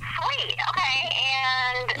 Okay,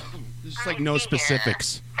 and... There's like no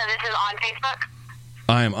specifics. So this is on Facebook?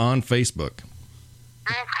 I am on Facebook.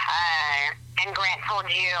 Okay. And Grant told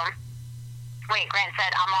you... Wait, Grant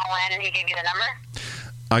said, I'm all in, and he gave you the number?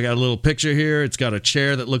 I got a little picture here. It's got a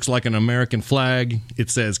chair that looks like an American flag. It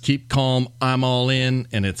says, keep calm, I'm all in,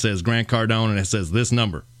 and it says Grant Cardone, and it says this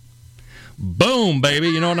number. Boom, baby,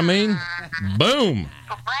 you know what I mean? Boom.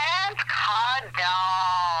 Grant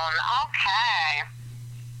Cardone. Okay.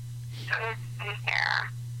 Here.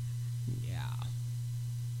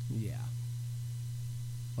 Yeah.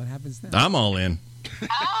 What happens now? I'm all in.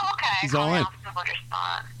 Oh, okay. He's all in. Simple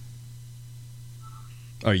response.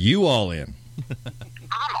 Are you all in?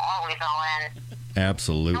 I'm always all in.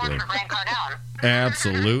 Absolutely. Going for Grant Cardone.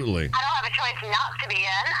 Absolutely. I don't have a choice not to be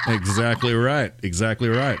in. Exactly right. Exactly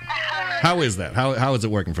right. How is that? How is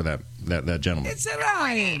it working for that gentleman? It's a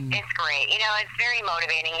lion. It's great. You know, it's very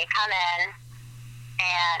motivating. You come in,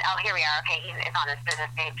 and here we are. Okay, it's on his business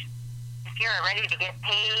page. If you're ready to get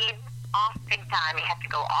paid off big time, you have to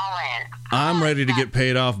go all in. I'm ready to get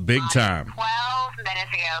paid off big time. 12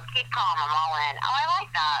 minutes ago. Keep calm. I'm all in. Oh, I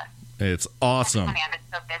like that. It's awesome. Funny, I've been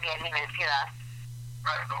so busy I didn't even see that.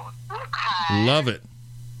 Okay. Love it.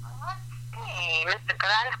 Hey, Mr.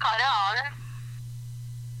 Grant Cardone.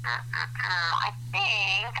 I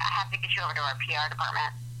think I have to get you over to our PR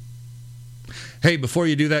department. Hey, before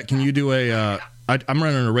you do that, can you do a? I'm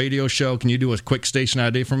running a radio show. Can you do a quick station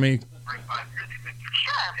ID for me?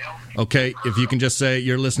 Sure. Okay, if you can just say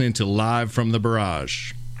you're listening to Live from the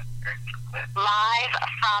Barrage. Live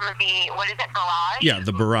from the, what is it, Barrage? Yeah,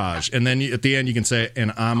 the Barrage, and then at the end you can say,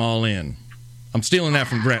 "And I'm all in." I'm stealing that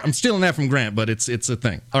from Grant. But it's a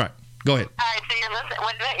thing. All right, go ahead. All right, so you're listening,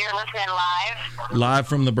 what is it? You're listening live? Live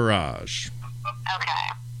from the Barrage, Okay.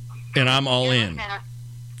 and I'm all in.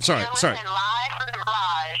 Sorry. You're listening live from the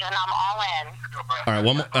Barrage, and I'm all in. All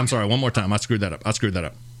right, I'm sorry. One more time. I screwed that up. You're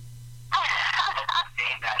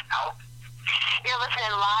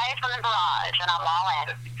listening live from the Barrage, and I'm all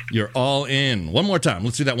in. You're all in. One more time.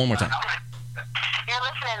 Let's do that one more time. You're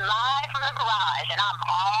listening live from the Barrage, and I'm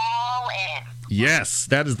all in. Yes,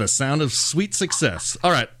 that is the sound of sweet success.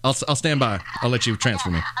 All right, I'll stand by. I'll let you transfer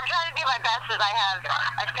me. I'm trying to do my best as I have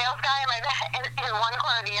a sales guy in my in one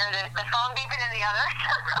corner of the ear, the phone beeping in the other.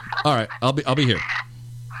 All right, I'll be here.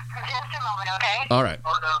 Just a moment, okay? All right.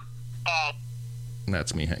 Okay.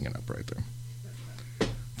 That's me hanging up right there.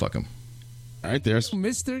 Fuck him. All right, there's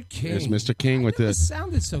Mr. King. There's Mr. King with It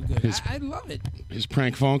sounded so good. I love it. his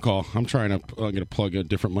prank phone call. I'm going to plug a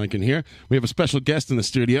different mic in here. We have a special guest in the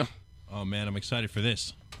studio. Oh man, I'm excited for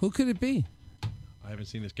this. Who could it be? I haven't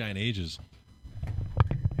seen this guy in ages.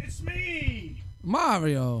 It's me.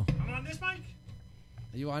 Mario. I'm on this mic.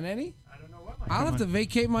 Are you on any? I don't know what mic. I'll have to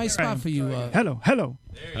vacate my spot for you. Hello. Hello,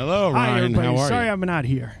 Hi, Ryan. everybody. How are Sorry you? I'm not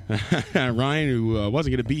here. Ryan, who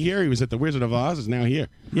wasn't going to be here, he was at the Wizard of Oz, is now here.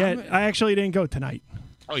 Yeah, I actually didn't go tonight.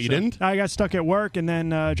 Oh, you didn't? I got stuck at work, and then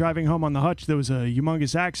driving home on the hutch, there was a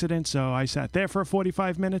humongous accident, so I sat there for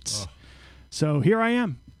 45 minutes. So here I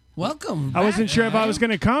am. Welcome. I wasn't sure if I was going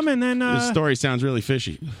to come, and then This story sounds really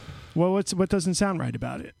fishy. well, what doesn't sound right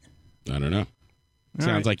about it? I don't know.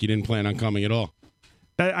 Sounds right. like you didn't plan on coming at all.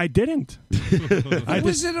 I didn't.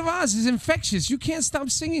 Wizard of Oz is infectious. You can't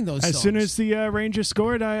stop singing those songs. As soon as the Rangers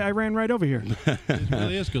scored, I ran right over here. It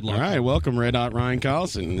really is good luck. All right, welcome, Red Hot Ryan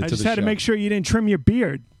Carlson. Into I just the had to show. make sure you didn't trim your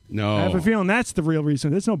beard. No. I have a feeling that's the real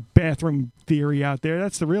reason. There's no bathroom theory out there.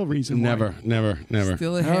 That's the real reason. Never.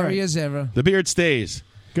 Still as hairy as ever. The beard stays.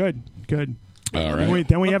 Good. All right.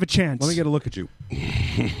 Then we have a chance. Let me get a look at you.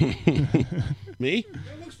 Me? It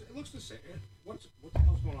looks the same. What the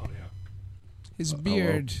hell's going on here? His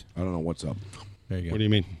beard. I don't know what's up. There you go. What do you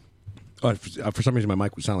mean? For some reason, my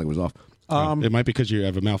mic would sound like it was off. It might be because you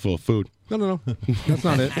have a mouthful of food. No. That's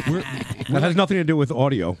not it. That has nothing to do with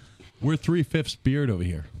audio. We're 3/5 beard over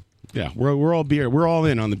here. Yeah, we're all beard. We're all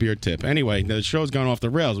in on the beard tip. Anyway, the show's gone off the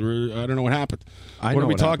rails. I don't know what happened. What are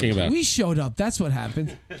we talking about? We showed up. That's what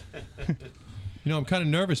happened. You know, I'm kind of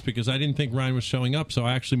nervous because I didn't think Ryan was showing up, so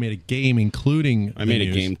I actually made a game, including. I made a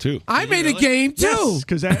news. game too. I made a game too.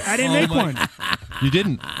 Because I didn't make one. You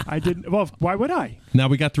didn't. I didn't. Well, why would I? Now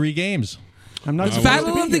we got 3 games. I'm not. It's supposed to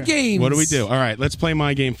Battle be of the here. Games. What do we do? All right, let's play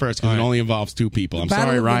my game first because it only involves 2 people. I'm Battle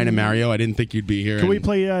sorry, of the- Ryan and Mario. I didn't think you'd be here. Can we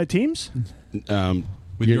play teams?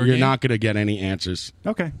 With You're your game? not going to get any answers.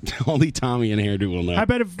 Okay. Only Tommy and Hairdo will know. How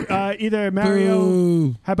about if either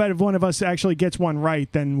Mario? How about if one of us actually gets one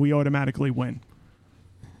right, then we automatically win?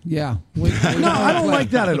 Yeah. No, I don't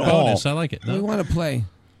like that at all. Bonus. I like it. We want to play.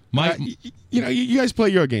 My you guys play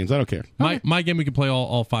your games. I don't care. my game, we can play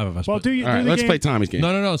all 5 of us. Well, but- do you? All right, do the let's game. play Tommy's game.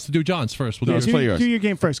 No. Let's do John's first. We'll No, do let's yours. play yours. Do your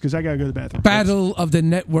game first, because I gotta go to the bathroom. Battle of the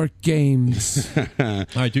Network Games. All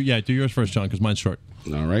right, do yours first, John, because mine's short.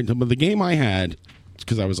 All right, but the game I had,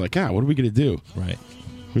 because I was like, what are we going to do? Right.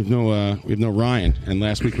 We have no Ryan, and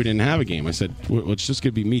last week we didn't have a game. I said, well, it's just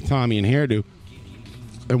going to be me, Tommy, and Hairdo.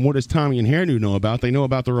 And what does Tommy and Hairdo know about? They know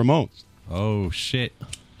about the Ramones. Oh shit!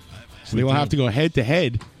 So they will have to go head to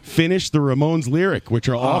head, finish the Ramones lyric, which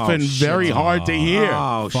are often very hard to hear.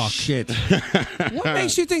 Oh, shit. What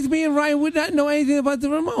makes you think me and Ryan would not know anything about the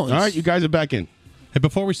Ramones? All right, you guys are back in. Hey,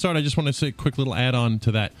 before we start, I just want to say a quick little add-on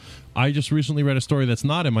to that. I just recently read a story that's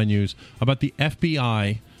not in my news about the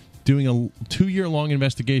FBI doing a 2-year-long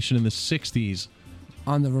investigation in the 60s.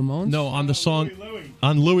 On the Ramones? No, on the song...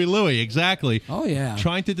 On Louie Louie, exactly. Oh, yeah.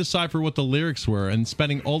 Trying to decipher what the lyrics were and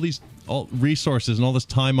spending all these resources and all this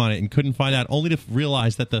time on it and couldn't find out, only to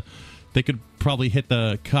realize that they could probably hit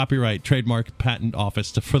the copyright, trademark, patent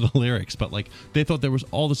office for the lyrics. But, like, they thought there was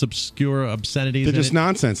all this obscure obscenities They're in just it.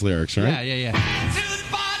 nonsense lyrics, right? Yeah.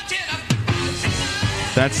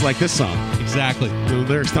 That's like this song. Exactly. The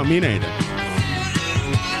lyrics don't mean anything.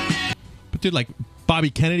 But, dude, like, Bobby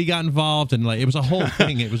Kennedy got involved, and, like, it was a whole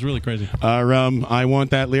thing. It was really crazy. I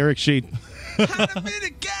want that lyric sheet.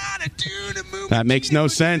 That makes no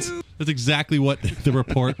sense. That's exactly what the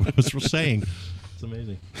report was saying. It's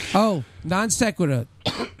amazing. Oh, non sequitur.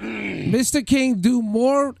 Mr. King, do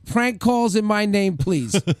more prank calls in my name,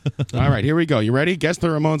 please. All right, here we go. You ready? Guess the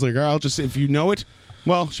Ramones lyric. I'll just, if you know it,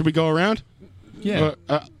 well, should we go around? Yeah.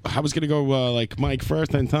 I was going to go like Mike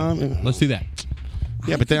first, then Tom. Let's do that.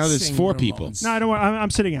 Yeah, but now there's sing 4 Ramones. people. No, don't worry. I'm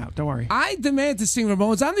sitting out. Don't worry. I demand to sing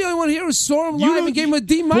Ramones. I'm the only one here who saw him live and gave him a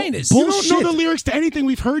D-. You don't know the lyrics to anything.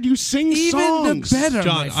 We've heard you sing Even songs. the better,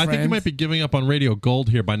 John, my I think you friend. might be giving up on Radio Gold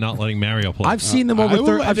here by not letting Mario play. I've seen them over. I will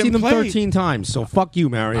let I've seen him them play. 13 times. So fuck you,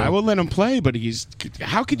 Mario. I will let him play, but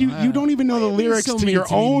how could you? You don't even know the lyrics so to mean your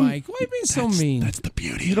to me, own. Mike? Why are you being so mean? That's the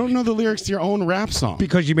beauty. You don't know the lyrics to your own rap song.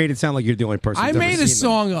 Because you made it sound like you're the only person. I who's ever made a seen them.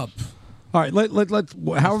 song up. All right, let's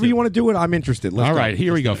however you want to do it. I'm interested. Let's All go. right,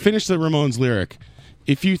 here we go. Finish the Ramones lyric.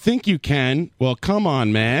 If you think you can, well, come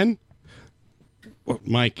on, man.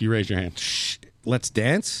 Mike, you raise your hand. Let's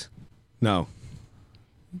dance. No.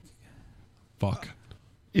 Fuck.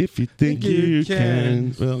 If you think you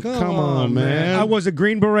can. Well, come on, man. I was a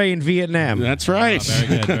Green Beret in Vietnam. That's right. Oh, very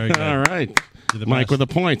good, very good. All right. Mike best. with a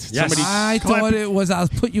point. Yes. I thought it was I'll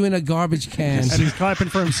put you in a garbage can. And he's clapping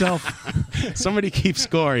for himself. Somebody keep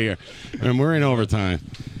score here. And we're in overtime.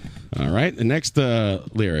 All right. The next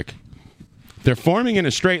lyric. They're forming in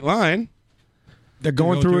a straight line. They're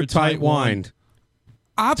going through a tight wind.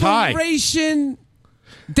 Operation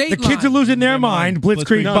Dateline. The kids are losing their mind.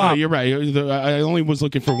 Blitzkrieg No, Bop. you're right. I only was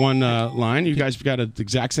looking for one line. You guys got it at the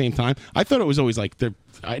exact same time. I thought it was always like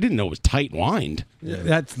I didn't know it was tight wind.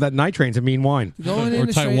 That night train's a mean wine. Going in Or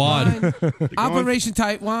a straight Taiwan. line. Operation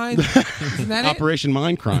Tight Wine. Isn't that it? Operation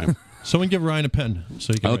Mind Crime. Someone give Ryan a pen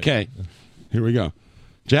so he can. Okay, here we go.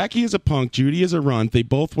 Jackie is a punk. Judy is a runt. They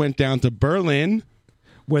both went down to Berlin,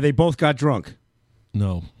 where they both got drunk.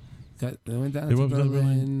 No. They went down They to went down to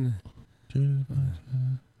Berlin.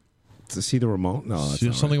 To see the remote? No, that's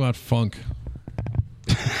not something about funk.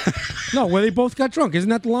 No, where they both got drunk. Isn't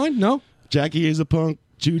that the line? No. Jackie is a punk.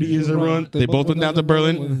 Judy is a runt. They both went down to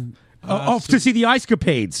Berlin. To see the Ice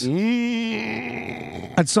Capades.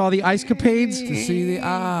 I saw the Ice Capades. To see the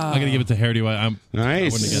I'm gonna give it to Hairdo. I wouldn't have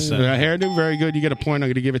Nice. guessed that. Hairdo, very good. You get a point. I'm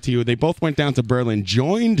going to give it to you. They both went down to Berlin,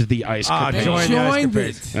 joined the Ice Capades. Joined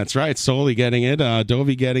it. That's right. Soli getting it.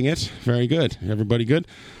 Dovey getting it. Very good. Everybody good?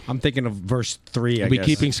 I'm thinking of verse 3, I Are we guess.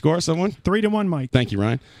 keeping score, someone? 3-1, Mike. Thank you,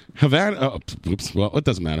 Ryan. Havana. Oh, oops. Well, it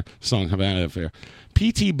doesn't matter. Song Havana Affair.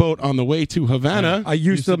 PT boat on the way to Havana. I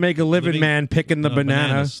used to make a living man picking the banana.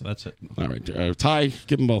 Bananas. That's it. All right. Ty,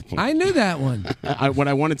 give them both points. I knew that one.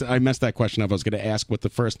 I messed that question up. I was going to ask what the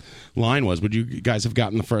first line was. Would you guys have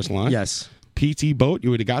gotten the first line? Yes. PT boat, you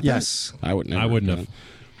would have got Yes. that? I wouldn't have.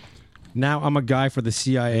 Now I'm a guy for the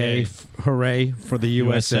CIA. Hooray for the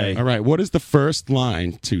USA. All right. What is the first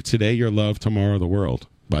line to Today Your Love, Tomorrow the World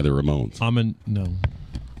by the Ramones?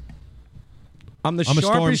 I'm the I'm a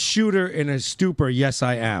sharpest storm- shooter in a stupor. Yes,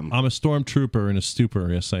 I am. I'm a stormtrooper in a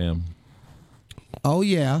stupor. Yes, I am. Oh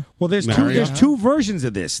yeah. Well, there's two versions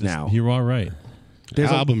of this now. You are right. There's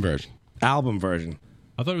album version. Album version.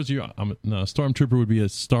 I thought it was you. No, stormtrooper would be a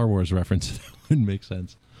Star Wars reference. That wouldn't make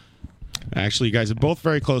sense. Actually, you guys are both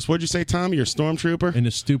very close. What'd you say, Tom? You're a stormtrooper? In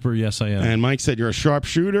a stupor, yes, I am. And Mike said you're a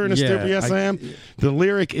sharpshooter in a stupor. Yes, I am. The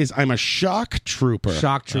lyric is I'm a shock trooper.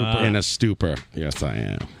 Shock trooper. In a stupor. Yes, I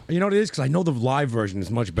am. You know what it is? Because I know the live version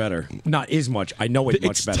is much better. Not is much. I know it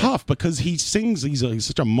much It's better. tough because he sings. He's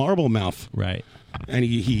such a marble mouth. Right. And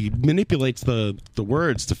he manipulates the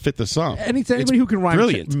words to fit the song. Anybody who can rhyme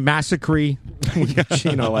brilliant. massacre,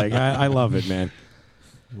 I love it, man.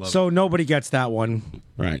 So nobody gets that one.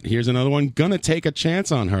 Right. Here's another one. Gonna take a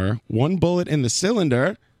chance on her. One bullet in the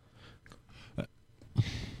cylinder.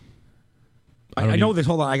 I know this.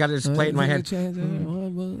 Hold on. I got to just play it in my head.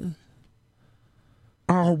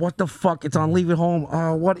 Oh, what the fuck? It's on Leave It Home.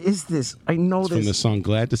 Oh, what is this? I know It's this. from the song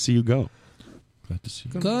Glad to See You Go. Glad to see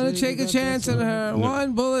you. Gonna take a chance on her.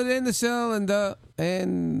 One bullet in the cylinder.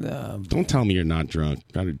 And Don't tell me you're not drunk.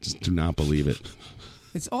 I just do not believe it.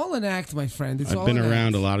 it's all an act, my friend. It's I've all been an around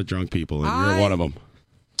act. a lot of drunk people, and you're one of them.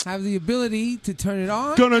 Have the ability to turn it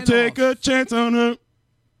on. Gonna and take off. a chance on her.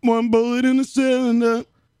 One bullet in the cylinder.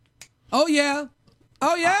 Oh yeah.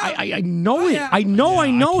 Oh yeah. I know it. yeah. I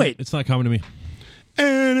know it. It's not coming to me.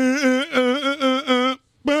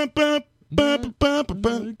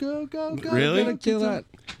 Really? Kill that.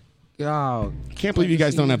 Oh, Can't believe you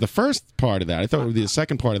guys don't have the first part of that. I thought the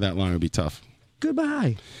second part of that line would be tough.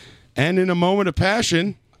 goodbye. And in a moment of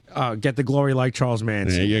passion. Get the glory like Charles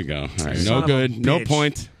Manson. There you go. All right. Son No of a good. No bitch.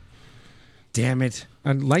 point. Damn it.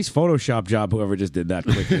 A nice Photoshop job, whoever just did that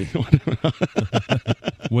quickly.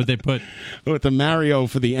 What'd they put? With the Mario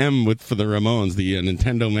for the M for the Ramones, the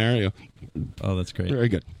Nintendo Mario. Oh, that's great. Very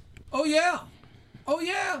good. Oh yeah. Oh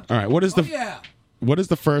yeah. All right. What is Oh,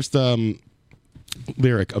 the first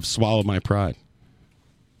lyric of Swallow My Pride?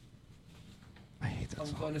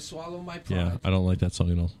 I'm going to swallow my pride. Yeah, I don't like that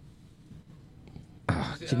song at all.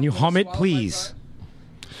 Can you hum it, please?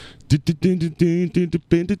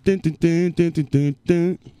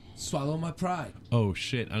 Swallow my pride. Oh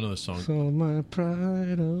shit, I know this song. Swallow my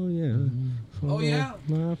pride, oh yeah. Oh yeah.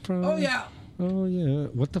 My pride. Oh yeah. Oh yeah.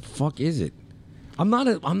 What the fuck is it? I'm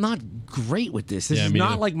not great with this. This is me not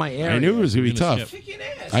neither. like my area. I knew it was going to We're be gonna tough.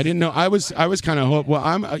 skip. I didn't know. I was kind of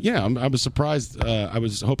I was surprised. I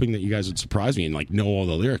was hoping that you guys would surprise me and like know all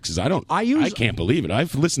the lyrics because I can't believe it.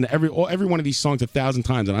 I've listened to every one of these songs 1,000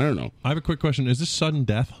 times and I don't know. I have a quick question. Is this sudden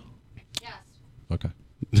death? Yes. Okay.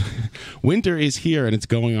 Winter is here and it's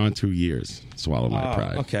going on 2 years. Swallow my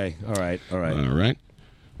pride. Okay. All right. All right.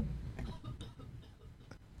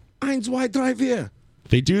 1, 2, 3, 4.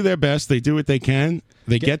 They do their best. They do what they can.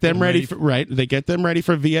 They get them ready for They get them ready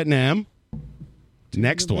for Vietnam.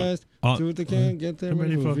 Next one. Do what they can. Get them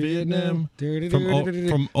ready for Vietnam.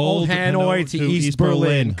 From Old Hanoi to East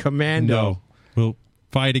Berlin. Commando. We'll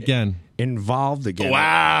fight again. Involved again.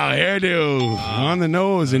 Wow, hairdo. On the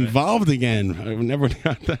nose, involved again. I've never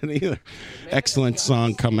got that either. Excellent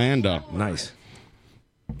song, Commando. Nice.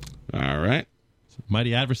 All right.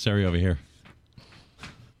 Mighty adversary over here.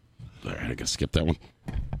 All right, I gotta skip that one.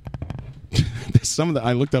 Some of the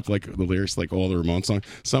I looked up like the lyrics, like all the Ramones songs.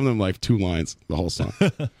 Some of them like 2 lines, the whole song.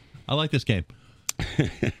 I like this game.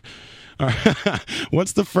 All right.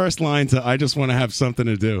 What's the first line to "I Just Want to Have Something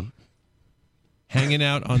to Do"? Hanging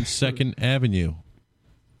out on 2nd Avenue.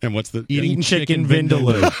 And what's the eating chicken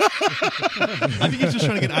vindaloo? I think he's just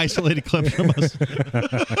trying to get isolated clips from us.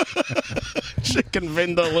 Chicken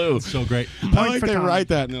vindaloo. So great. I like they write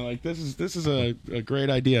that and they're like, this is a great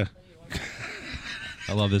idea.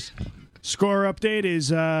 I love this. Score update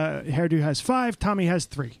is Hairdo has 5, Tommy has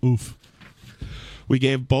 3. Oof. We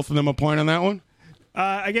gave both of them a point on that one?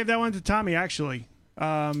 I gave that one to Tommy, actually.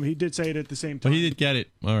 He did say it at the same time. But he did get it.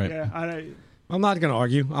 All right. Yeah, I'm not going to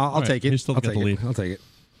argue. I'll take it. He's still I'll got take the lead. I'll take it.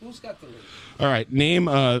 Who's got the lead? All right, name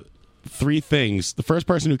 3 things. The first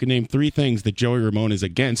person who can name 3 things that Joey Ramone is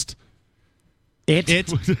against. It.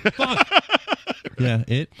 Yeah,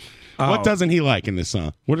 it. What doesn't he like in this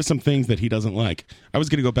song? What are some things that he doesn't like? I was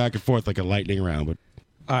going to go back and forth like a lightning round, but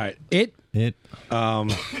all right, it.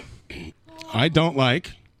 I don't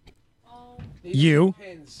like you.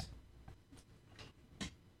 Pins.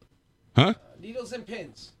 Huh? Needles and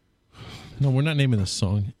pins. No, we're not naming this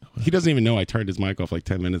song. He doesn't even know I turned his mic off like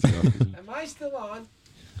 10 minutes ago. Am I still on?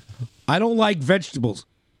 I don't like vegetables.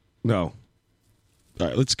 No. All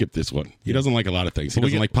right, let's skip this one. He doesn't like a lot of things. He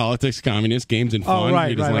doesn't like politics, communists, games, and fun. right,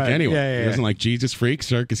 he doesn't right, like right. anyone. Yeah, He doesn't like Jesus Freaks,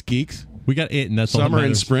 Circus Geeks. We got it, and that's all that Summer and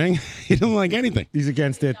matters. spring. He doesn't like anything. He's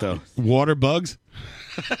against it, though. Water bugs.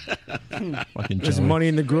 Fucking There's Joey. money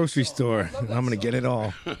in the grocery store. I'm going to get it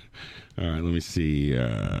all. All right, let me see.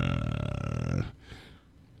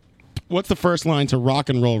 What's the first line to Rock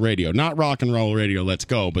and Roll Radio? Not Rock and Roll Radio, Let's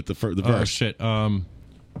Go, but the Oh, verse. shit. I'll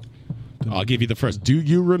give you the first. Do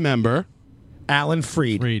you remember? Alan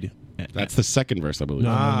Freed. That's the second verse, I believe.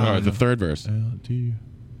 No. Or the third verse.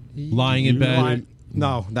 Lying in bed.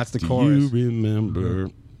 No, that's the Do chorus. you remember?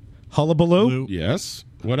 Hullabaloo? Yes.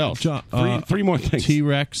 What else? John, three more things.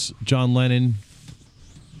 T-Rex, John Lennon.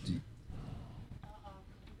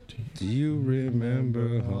 Do you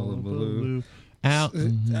remember Hullabaloo? Out.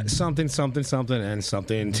 Something, and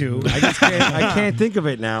something, too. I can't think of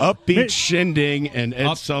it now. Upbeat Shindig and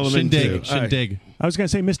Ed Sullivan Shindig. too. Shindig. I was going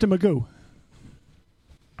to say Mr. Magoo.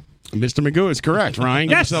 Mr. Magoo is correct. Ryan,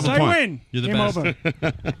 give Yes, yourself a I point. win. You're the Game best. over.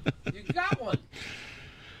 You got one.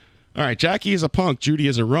 All right, Jackie is a punk. Judy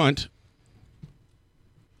is a runt.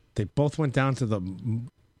 They both went down to the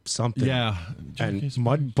something. Yeah. And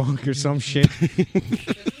mud bunk or some shit.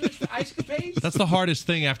 That's the hardest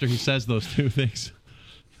thing after he says those 2 things.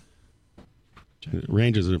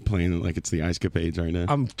 Rangers are playing like it's the Ice Capades right now.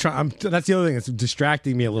 I'm trying. That's the other thing that's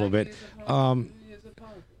distracting me a little bit. What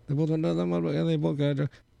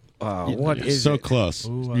You're is so it? close?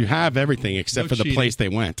 You have everything except No for the cheating. place they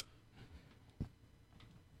went.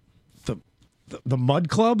 The Mud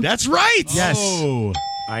Club? That's right. Yes. Oh.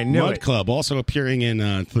 I knew Mud it. Club also appearing in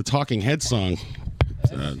the Talking Head song.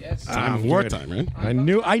 Time of Wartime, right? I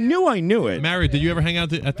knew it. Mary, did you ever hang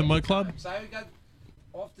out at the Mud Club? So I got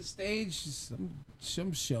off the stage,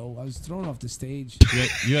 some show. I was thrown off the stage.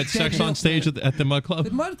 You had sex on stage at the Mud Club?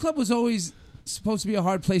 The Mud Club was always supposed to be a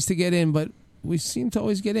hard place to get in, but we seem to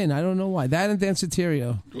always get in. I don't know why. That and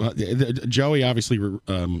Danceterio. Well, Joey obviously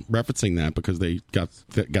referencing that because they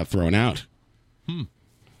got thrown out. You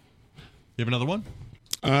have another one?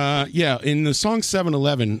 Yeah, in the song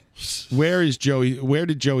 7-Eleven, where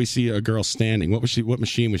did Joey see a girl standing? What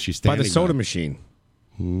machine was she By standing the soda machine.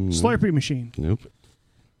 Slurpee machine. Nope.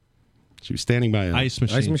 She was standing by a Ice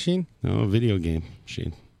machine. Ice machine? No, a video game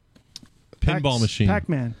machine. Pinball machine.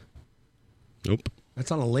 Pac-Man. Nope.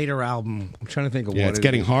 That's on a later album. I'm trying to think of Yeah, what it's it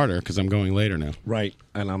getting is. harder because I'm going later now. Right,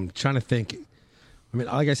 and I'm trying to think. I mean,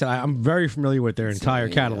 like I said, I'm very familiar with their entire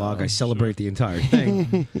catalog. I celebrate the entire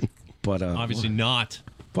thing. But Obviously not.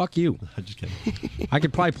 Fuck you. I'm just kidding. I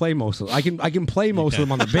could probably play most of them. I can play most of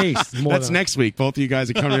them on the bass. That's next week. Both of you guys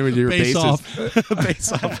are coming in with your Bass basses. off.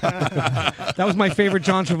 Bass off. That was my favorite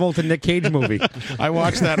John Travolta Nick Cage movie. I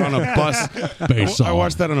watched that on a bus. I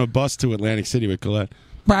watched that on a bus to Atlantic City with Colette.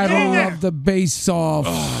 Battle of the Bass Off.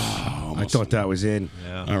 Oh I thought that was in.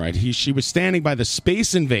 All right. She was standing by the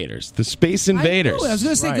Space Invaders. The Space Invaders. I was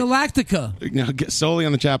going to say Galactica. Now, solely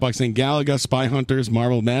on the chat box saying Galaga, Spy Hunters,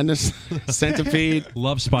 Marble Madness, Centipede.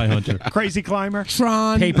 Love Spy Hunter. Crazy Climber.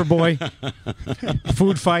 Tron. Paperboy.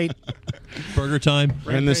 Food Fight. Burger Time.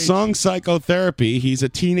 And the song Psychotherapy, he's a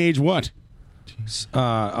teenage what?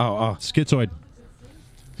 Schizoid.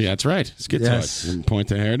 Yeah, that's right. Schizoid. Yes. Point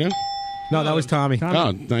to hairdo. No, that was Tommy.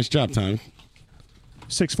 Oh, nice job, Tommy.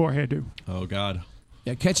 6'4" hairdo. Oh, God.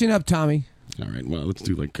 Yeah, catching up, Tommy. All right, well, let's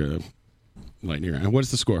do like lightning round. What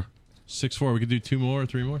is the score? 6-4. We could do 2 more or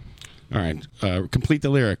 3 more. All right, complete the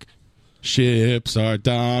lyric. Ships are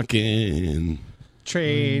docking.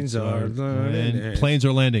 Trains are And planes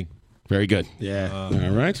are landing. Very good. Yeah. All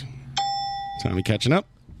right. Tommy catching up.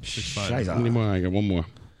 6-5. How many more? I got one more.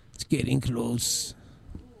 It's getting close.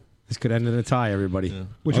 This could end in a tie, everybody.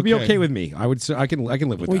 Which would be okay with me. I would. I can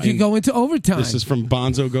live with We that. could go into overtime. This is from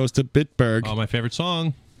Bonzo Goes to Bitburg. Oh, my favorite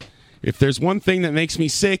song. If there's one thing that makes me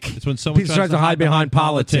sick, it's when someone tries to hide behind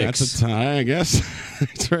politics. That's a tie, I guess.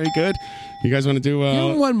 It's very good. You guys want to do?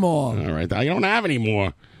 Give him one more. All right, I don't have any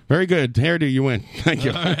more. Very good. Hairdo, you win. Thank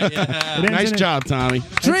you. Nice job, Tommy.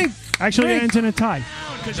 Drink. Actually, it ends in a tie.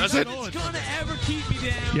 Does it?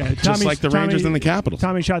 Yeah, Just like the Rangers and the Capitals.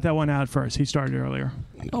 Tommy shot that one out first. He started earlier.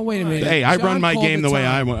 Oh, wait a minute. Hey, I John run my called game the way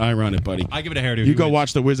time. I run it, buddy. I give it a hairdo. You go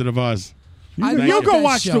watch The Wizard of Oz. You go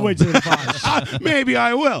watch The Wizard of Oz. Maybe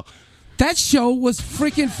I will. That show was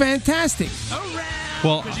freaking fantastic.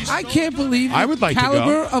 Well, I can't believe I would like to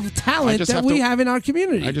caliber go. of I talent just that have we to- have in our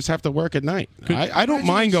community. I just have to work at night. I don't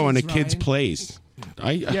mind going to kids' plays.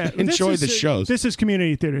 I enjoy the shows. This is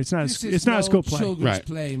community theater. It's not. This It's is not no a school play. children's Right.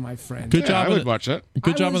 play, my friend. Good job. I on would the, watch that.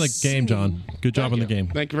 Good I job on the was game, John. Good job on the game.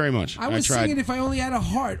 Thank you very much. I was tried. singing if I only had a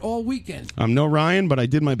heart all weekend. I'm no Ryan, but I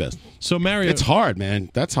did my best. So, Mario. It's hard,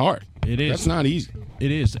 man. That's hard. It is. That's not easy.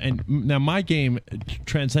 It is. And now my game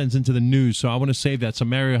transcends into the news, so I want to save that. So,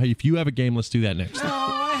 Mario, if you have a game, let's do that next.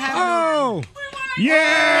 Oh!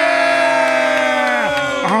 Yeah!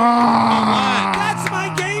 That's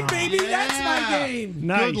my game, baby. That's my game.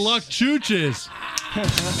 Nice. Good luck, Chooches.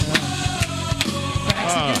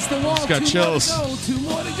 Against the wall. just got 2 chills. more to go. 2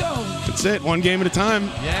 more to go. That's it. One game at a time.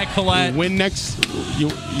 Yeah, Colette. You win next.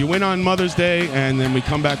 You win on Mother's Day, and then we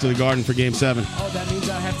come back to the Garden for Game 7. Oh, that means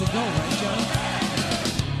I have to go, right, John?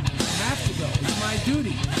 I have to go. It's my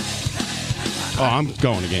duty. Oh, I'm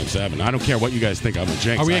going to Game 7. I don't care what you guys think. I'm a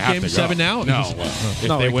jinx. Are we I at have Game to go. 7 now? No. Just- If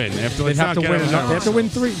No, they it- win, They'd have to win. They have to win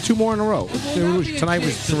 2 more in a row. Tonight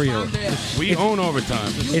was 3 in a row. We own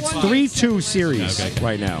overtime. It's 3-2 series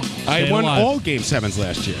right now. I Stay won alive. all Game 7s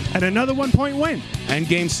last year. And another 1-point win. And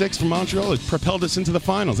Game 6 from Montreal has propelled us into the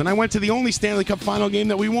finals. And I went to the only Stanley Cup final game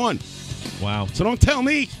that we won. Wow. So don't tell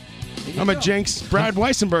me I'm a jinx. Brad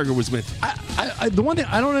Weissenberger was with. The one thing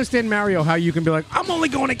I don't understand, Mario, how you can be like, I'm only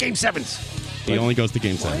going to Game 7s. He only goes to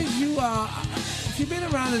Game Why 7. did you, if you've been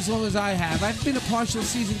around as long as I have, I've been a partial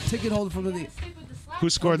season ticket holder for the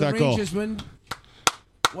Who scored the that goal? Rangers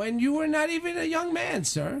when you were not even a young man,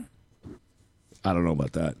 sir. I don't know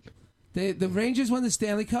about that. The Rangers won the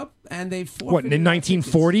Stanley Cup, and they forfeited. What, in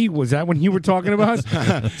 1940? Was that when you were talking about?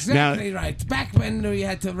 Exactly right. Back when you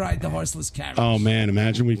had to ride the horseless carriage. Oh, man.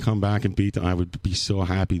 Imagine we come back and beat them. I would be so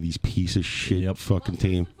happy, these piece of shit fucking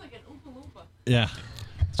team. Yeah.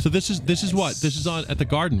 So this is what? This is on at the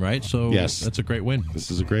Garden, right? So Yes. that's a great win. This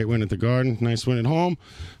is a great win at the Garden. Nice win at home.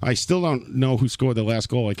 I still don't know who scored the last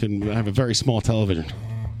goal. I have a very small television.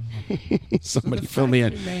 Somebody fill me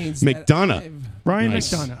in. remains McDonough. Ryan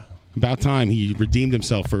Nice. McDonough. About time he redeemed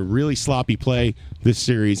himself for a really sloppy play this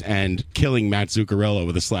series and killing Matt Zuccarello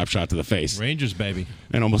with a slap shot to the face. Rangers, baby.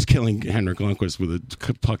 And almost killing Henrik Lundqvist with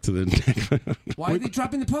a puck to the neck. Why are they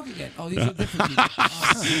dropping the puck again? Oh, these are different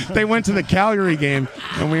people. They went to the Calgary game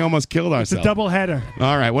and we almost killed It's a ourselves. double header.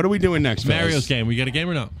 All right, what are we doing next, fellas? Mario's game. We got a game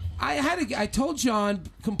or no? I told John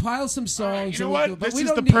compile some songs. You know and what? but This we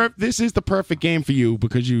is don't the need- this is the perfect game for you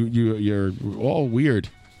because you're all weird.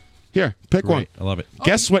 Here, pick one. I love it.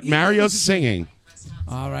 Guess what Mario's singing?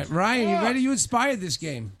 All right, Ryan, you ready? You inspired this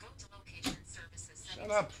game. Shut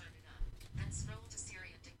up.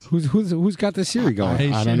 Who's got the Siri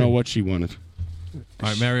going? I don't know what she wanted. All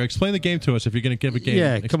right, Mario, explain the game to us. If you're going to give a game,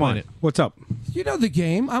 Yeah, explain come on. it. What's up? You know the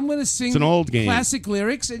game. I'm going to sing It's an old game. classic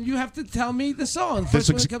lyrics, and you have to tell me the song. This First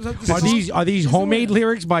one ex- that comes up, the Are song these is the homemade winner.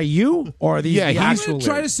 lyrics by you, or are these Yeah, the he's- I'm actual going to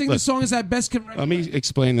try to lyrics? sing the song as I best can. Let me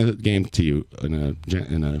explain the game to you in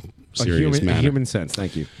a serious A manner. human sense.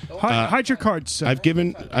 Thank you. Hide your cards. I've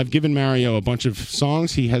given Mario a bunch of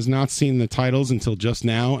songs. He has not seen the titles until just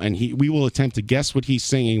now, and we will attempt to guess what he's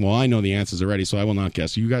singing. Well, I know the answers already, so I will not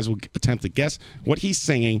guess. You guys will attempt to guess what he's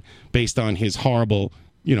singing based on his horrible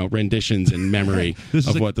renditions in memory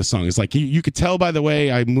of what the song is like. You could tell by the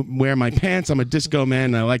way I wear my pants. I'm a disco man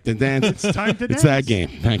and I like to dance. It's time to It's dance. that game.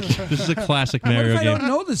 Thank you. This is a classic What Mario if I game. don't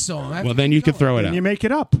know the song? Well, then you could throw it And out. you make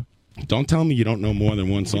it up. Don't tell me you don't know more than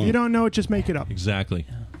one If song. you don't know it, just make it up. Exactly.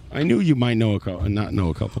 I knew you might know a couple and not know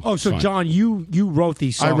a couple. Oh, so Fine. John, you wrote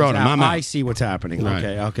these songs. I wrote 'em. out. I'm out. I see what's happening. Right.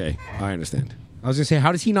 Okay, I understand. I was gonna say,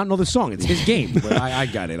 how does he not know the song? It's his game. But I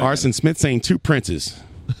got it. Arson Smith saying 2 princes.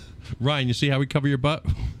 Ryan, you see how we cover your butt?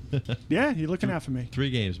 Yeah, you're looking out for me. 3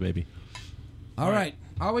 games, baby. All right.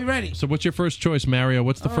 Are we ready? So what's your first choice, Mario?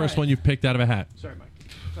 What's the All first right. one you've picked out of a hat? Sorry, Mike.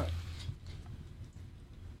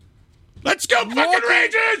 Let's go, fucking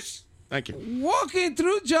Rangers! Thank you. Walking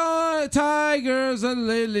through joy, tigers and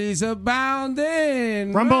lilies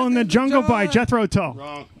abounding. Rumble in the Jungle by Jethro Tull.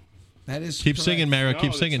 Wrong. That is Keep correct. singing, Mario. No,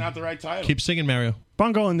 Keep that's singing. not the right title. Keep singing, Mario.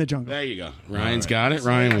 Bungle in the Jungle. There you go. Ryan's got it.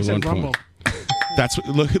 Ryan was I on said point. Rumble. That's what,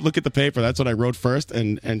 look at the paper. That's what I wrote first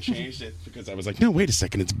and changed it because I was like, no, wait a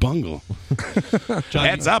second, it's bungle.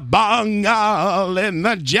 It's a bungle in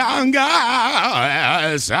the jungle.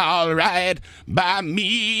 It's all right by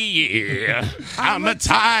me. I'm a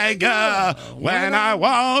tiger when I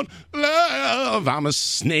want love. I'm a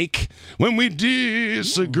snake when we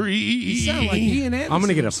disagree. You sound like Ian Anderson. I'm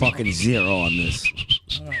gonna get a fucking 0 on this.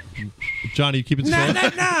 Johnny, you keep it Nah,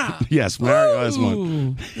 straight. nah. Yes, Mario has one.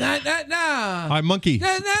 Ooh. Nah. All right, Monkey.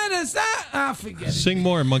 Stop. Ah, forget it. Sing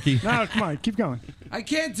more, Monkey. No, come on, keep going. I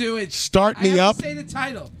can't do it. Start I me have up. to say the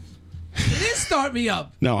title. It is Start Me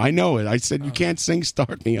Up. No, I know it. I said you can't sing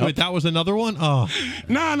Start Me Up. Wait, that was another one? Oh.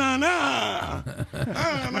 No.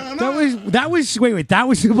 That was wait. That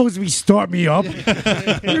was supposed to be Start Me Up.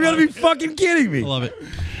 You're gonna be fucking kidding me. I love it.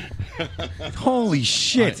 Holy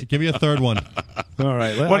shit! Right, give me a third one. All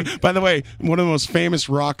right. By the way, one of the most famous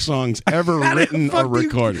rock songs ever written or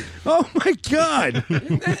recorded. Oh my god!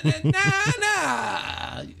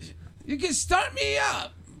 Nah. You can start me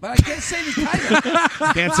up, but I can't say the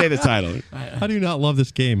title. Can't say the title. How do you not love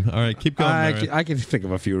this game? All right, keep going, Mario. I can think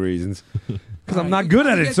of a few reasons because I'm right, not we good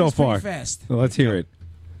gotta at it get so this pretty far. fast. Well, let's hear it.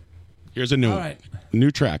 Here's a new All one. right.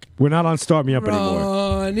 New track. We're not on Start Me Up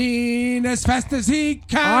anymore. Running as fast as he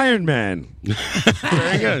can. Iron Man.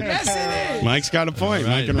 Very good. Yes, it is. Mike's got a point. All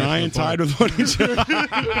right, Mike and Mike's Ryan got a tied with what he's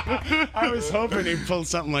I was hoping he'd pull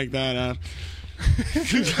something like that out.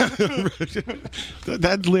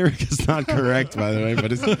 That lyric is not correct, by the way,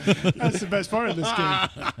 but it's That's the best part of this game.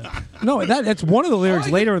 No, that's one of the lyrics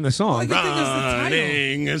later in the song.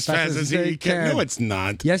 running as fast as he can. No, it's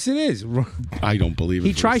not. Yes, it is. I don't believe it.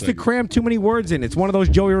 He for a tries to second. cram too many words in. It's one of those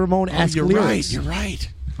Joey Ramone-esque You're lyrics. right. You're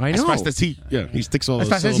right. I know. As fast as he, he sticks all As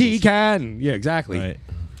those fast as he syllables. can. Yeah, exactly. Right.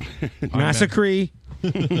 Massacre.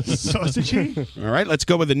 Sausagey. All right, let's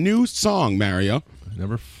go with a new song, Mario.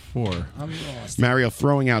 Number 4. I'm lost. Mario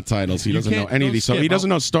throwing out titles. He You doesn't know can't- any of don't these songs. skip. He doesn't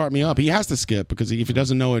know Start Me Up. He has to skip because if he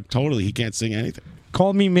doesn't know it totally, he can't sing anything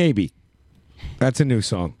Call Me Maybe. That's a new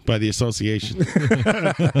song. by the association. Go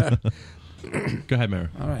ahead, Mario.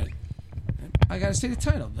 All right. I got to say the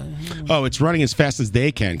title. Oh, it's running as fast as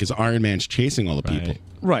they can because Iron Man's chasing all the people.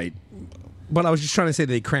 Right. But I was just trying to say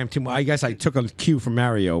they crammed too much. I guess I took a cue from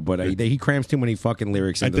Mario, but he crams too many fucking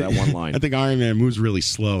lyrics into that one line. I think Iron Man moves really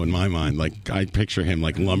slow in my mind. Like I picture him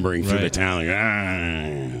like lumbering through the Right. town,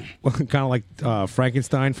 like, Well, kind of like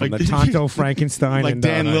Frankenstein from the Tonto Frankenstein. like and,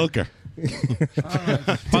 Dan Lilker.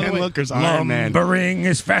 Dan Lilker's Iron Man. Lumbering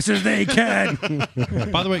as fast as they can.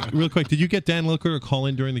 By the way, real quick, did you get Dan Lilker to call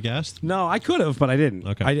in during the guest? No, I could have, but I didn't.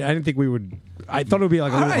 Okay. I didn't think we would. I thought it would be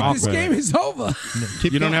like a All little right, this awkward. game is over.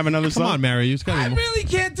 Keep You don't going. have another Come song? on, Mario. You've got I really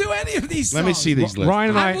can't do any of these songs. Let me see these lists.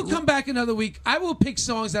 Ryan and I I. will come back another week. I will pick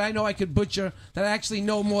songs that I know I could butcher that I actually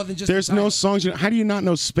know more than just. There's the no title. songs. How do you not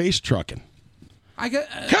know Space Trucking? I got.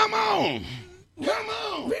 Come on. Come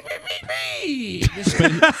on.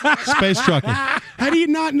 Space Trucking. How do you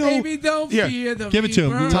not know? Baby, don't Here, fear the give it to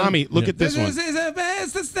him. reaper. Tommy, look at this one. This is the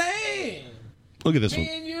best to stay. Look at this one.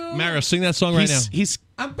 Me and you. Mario, sing that song right now. He's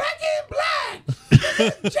I'm back in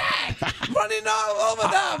black. Jack running all over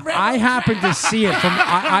the. I happened to see it from.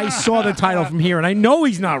 I saw the title from here, and I know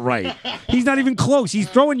he's not right. He's not even close. He's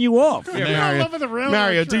throwing you off.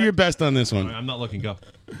 Mario, do your best on this one. I'm not looking. Go.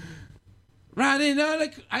 Riding on a.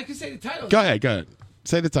 I can say the title. Go ahead.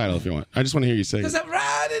 Say the title if you want. I just want to hear you say Because it. I'm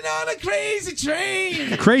riding on a crazy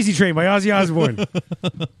train. Crazy Train by Ozzy Osbourne.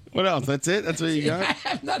 What else? That's it? That's what you I got?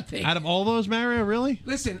 have nothing. Out of all those, Mario, really?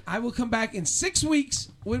 Listen, I will come back in 6 weeks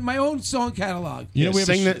with my own song catalog. You know, we have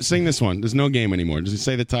a Sing this one. There's no game anymore. Just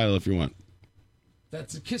say the title if you want.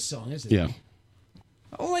 That's a Kiss song, isn't it? Yeah.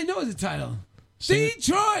 All I know is the title.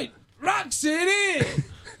 Detroit, Rock City.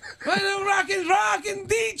 Rockin'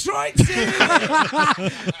 Detroit City.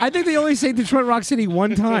 I think they only say Detroit Rock City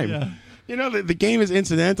one time. You know, the game is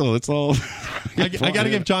incidental. It's all. I got to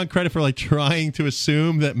give John credit for like trying to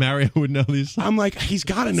assume that Mario would know these. I'm like, he's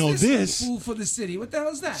got to know this. Fool for the city. What the hell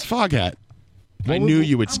is that? It's Foghat. I knew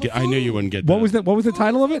you would. I knew you wouldn't get that. What was the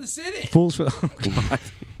title of it? Fools for. Oh, God.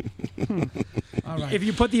 All right. If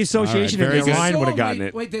you put the association All right, in there, very Ryan good. would have gotten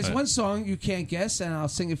it. Wait, there's one song you can't guess, and I'll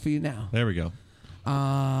sing it for you now. There we go.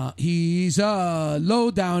 He's a low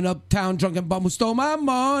down, uptown, drunken bum who stole my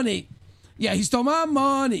money. Yeah, he stole my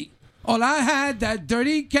money. All I had, that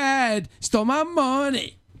dirty cat, stole my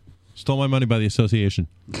money. Stole My Money by the Association.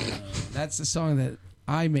 That's the song that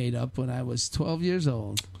I made up when I was 12 years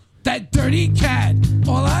old. That dirty cat,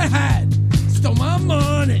 all I had, stole my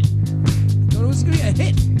money. Thought it was going to be a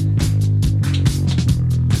hit.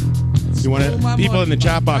 You want to? People in the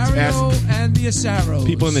chat box Mario ask. and the Asaros.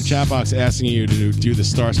 People in the chat box asking you to do the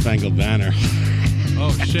Star Spangled Banner.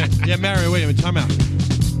 Oh shit! Yeah, Mario. Wait a minute. Time out.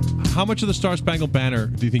 How much of the Star Spangled Banner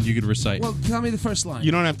do you think you could recite? Well, tell me the first line.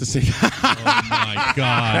 You don't have to sing. Oh my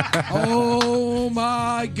god! Oh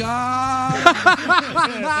my god!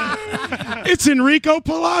 It's Enrico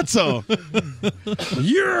Palazzo.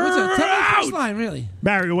 You're What's that? Tell me the out. first line, really.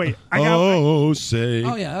 Mario, wait. I got. Oh, say.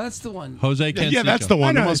 Oh yeah, that's the one. Jose Canseco. Yeah, that's the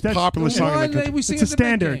one. The I know, most that's popular the song. one in the that we sing It's at a the big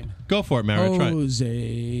standard. game. Go for it, Mario. Try it.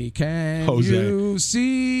 Jose, can Jose. you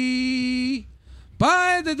see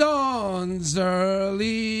by the dawn's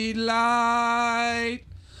early light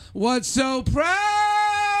what so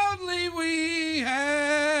proudly we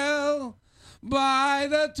held by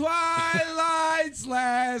the twilight's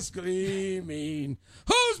last gleaming,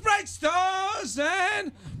 whose bright stars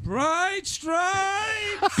and bright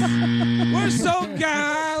stripes were so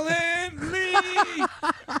gallantly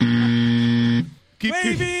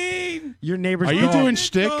waving. Your neighbor's Are you dog. doing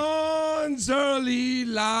shtick? Dawn's early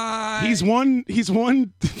light. He's one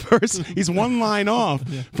verse. He's one line off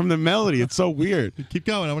from the melody. It's so weird. Keep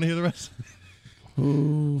going. I want to hear the rest.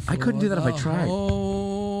 I couldn't do that if I tried.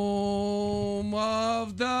 Home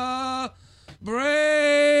of the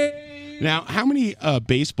brave. Now, how many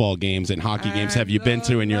baseball games and hockey games have you been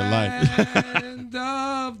to in your life? Land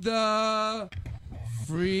of the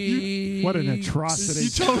free. What an atrocity. You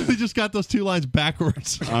totally just got those two lines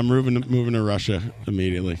backwards. I'm moving to Russia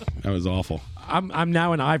immediately. That was awful. I'm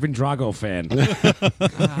now an Ivan Drago fan.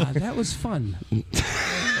 That was fun.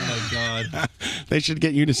 Oh God! They should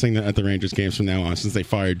get you to sing that at the Rangers games from now on, since they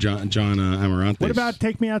fired John Amarantes. What about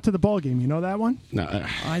Take Me Out to the Ball Game? You know that one? No,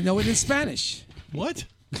 I know it in Spanish. What?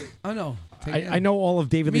 Oh no. I know all of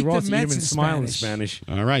David Lee Meet the Roth. Eat 'em Mets and in smile in Spanish.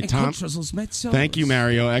 Spanish. All right, Tom. Encontros los Metsos. Thank you,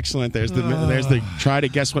 Mario. Excellent. There's the try to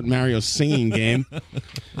guess what Mario's singing game.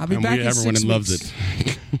 I'll be And back in everyone 6 loves weeks.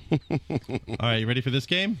 it. All right, you ready for this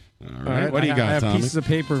game? All right. What do you got, I have Tommy? pieces of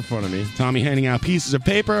paper in front of me. Tommy handing out pieces of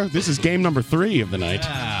paper. This is game number 3 of the night.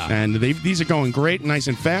 Yeah. And these are going great, nice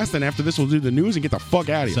and fast. And after this, we'll do the news and get the fuck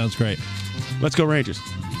out of here. Sounds great. Let's go, Rangers.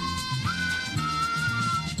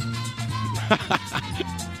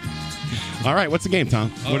 All right, what's the game,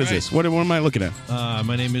 Tom? All What is right. this? What am I looking at?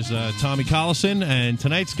 My name is Tommy Collison, and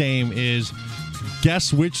tonight's game is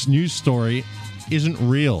guess which news story isn't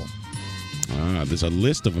real. There's a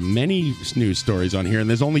list of many news stories on here, and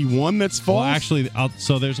there's only one that's false. Well, actually,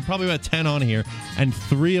 so there's probably about 10 on here, and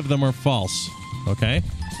 3 of them are false. Okay.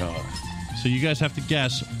 So you guys have to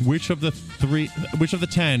guess which of the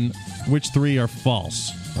 10, which 3 are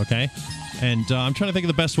false. Okay. And I'm trying to think of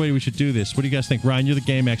the best way we should do this. What do you guys think, Ryan? You're the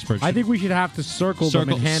game expert. I think we should have to circle them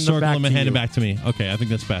and hand them back to and hand you. them back to me. Okay, I think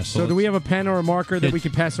that's best. So do we have a pen or a marker that Yeah, we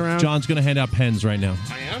can pass around? John's going to hand out pens right now.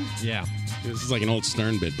 I am? Yeah. This is like an old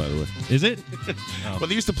Stern bit, by the way. Is it? Well,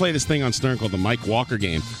 they used to play this thing on Stern called the Mike Walker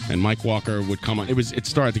game, and Mike Walker would come on. It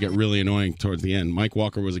started to get really annoying towards the end. Mike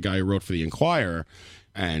Walker was a guy who wrote for the Enquirer,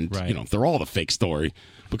 and they're all the fake story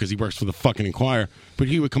because he works for the fucking Enquirer. But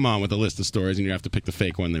he would come on with a list of stories, and you have to pick the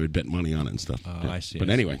fake one. They would bet money on it and stuff. Oh, I see. But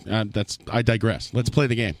I see. anyway, I digress. Let's play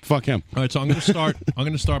the game. Fuck him. All right, so I'm going to start. I'm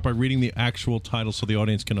going to start by reading the actual title so the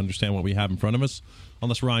audience can understand what we have in front of us.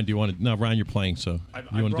 Unless Ryan, do you want to? No, Ryan, you're playing, so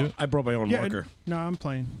you want to do it? I brought my own marker. No, I'm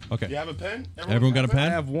playing. Okay. You have a pen? Everyone got a pen? I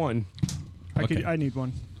have one. I need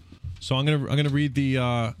one. So I'm gonna read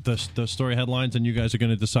the story headlines, and you guys are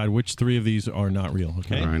gonna decide which 3 of these are not real.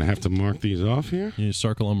 Okay. All right, I have to mark these off here. You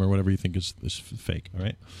circle them or whatever you think is fake. All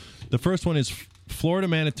right. The first one is Florida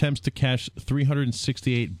man attempts to cash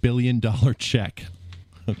 $368 billion check.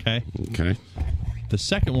 Okay. Okay. The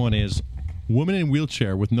second one is woman in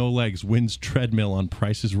wheelchair with no legs wins treadmill on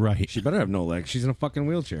Price is Right. She better have no legs. She's in a fucking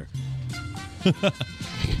wheelchair.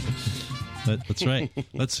 That's right.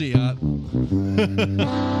 Let's see.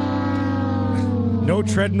 No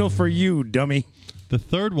treadmill for you, dummy. The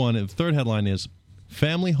third headline is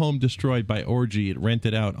family home destroyed by orgy. It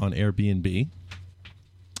rented out on Airbnb.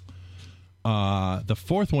 The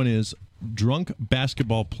fourth one is drunk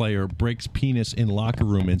basketball player breaks penis in locker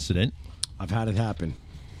room incident. I've had it happen.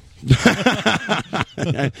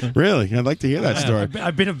 Really? I'd like to hear that story.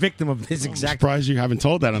 I've been a victim of this I'm exact. surprised you haven't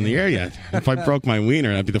told that on the air yet. If I broke my wiener,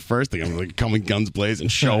 that'd be the first thing. I'm like coming guns blazing.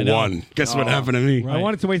 Show I know. one. Guess what happened to me? I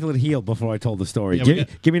wanted to wait till it healed before I told the story. Yeah,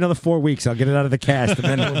 Give me another 4 weeks. I'll get it out of the cast,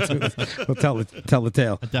 and then we'll tell the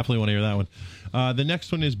tale. I definitely want to hear that one. The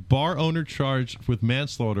next one is bar owner charged with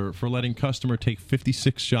manslaughter for letting customer take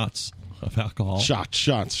 56 shots of alcohol.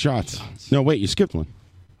 Shots. No, wait, you skipped one.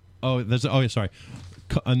 Sorry.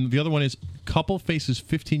 And the other one is couple faces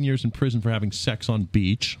 15 years in prison for having sex on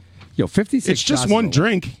beach. Yo, 56. It's just one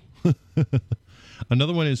drink.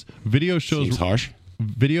 Another one is video shows. Seems harsh.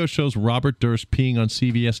 Video shows Robert Durst peeing on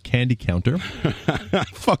CVS candy counter.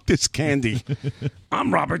 Fuck this candy.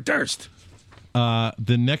 I'm Robert Durst.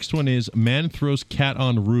 The next one is man throws cat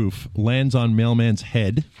on roof, lands on mailman's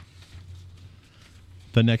head.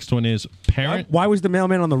 The next one is parent. Why was the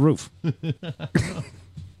mailman on the roof?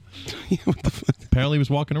 Apparently, he was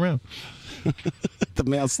walking around. The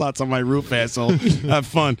mail slots on my roof, asshole. Have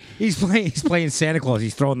fun. He's playing Santa Claus.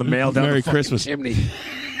 He's throwing the mail down Merry the fucking Christmas. chimney.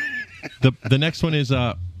 The next one is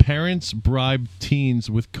parents bribe teens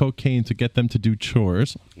with cocaine to get them to do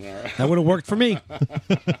chores. That would have worked for me.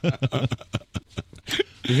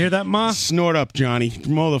 You hear that, Ma? Snort up, Johnny.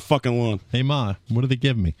 Mow the fucking lawn. Hey, Ma, what do they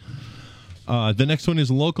give me? The next one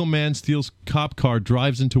is local man steals cop car,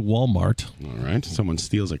 drives into Walmart. All right. Someone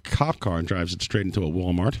steals a cop car and drives it straight into a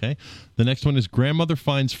Walmart. Okay. The next one is grandmother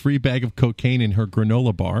finds free bag of cocaine in her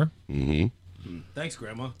granola bar. Mm-hmm. Thanks,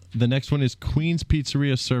 Grandma. The next one is Queen's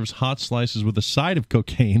Pizzeria serves hot slices with a side of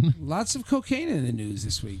cocaine. Lots of cocaine in the news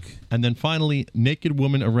this week. And then finally, naked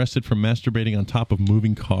woman arrested for masturbating on top of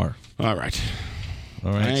moving car. All right.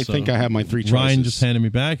 All right. I think I have my three choices. Ryan just handed me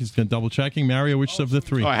back. He's going to double checking. Mario, which of the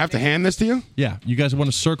three? Oh, I have to hand this to you? Yeah. You guys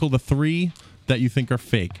want to circle the three that you think are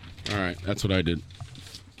fake. All right. That's what I did.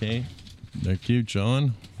 Okay. Thank you,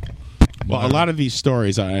 John. Well, a lot of these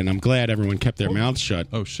stories, and I'm glad everyone kept their mouths shut.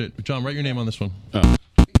 Oh, shit. John, write your name on this one. Oh.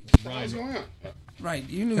 Right.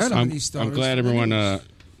 You knew some of these stories. I'm glad everyone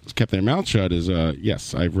kept their mouth shut.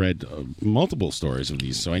 Yes, I've read multiple stories of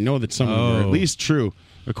these, so I know that some of them are at least true,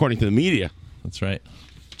 according to the media. That's right.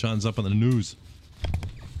 John's up on the news.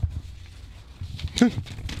 All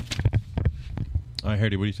right,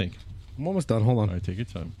 Hardy, what do you think? I'm almost done. Hold on. All right, take your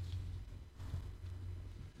time.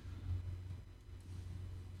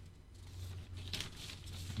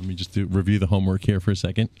 Let me just review the homework here for a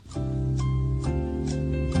second.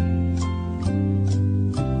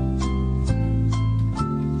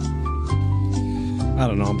 I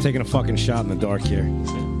don't know. I'm taking a fucking shot in the dark here.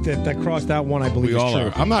 That crossed out one, I believe, We is all true.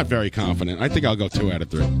 are. I'm not very confident. I think I'll go 2 out of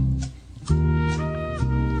 3.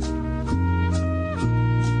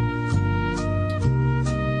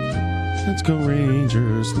 Let's go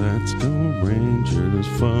Rangers, let's go Rangers,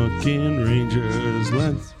 fucking Rangers,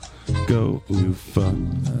 let's go, you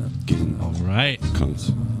fucking all right. cunts.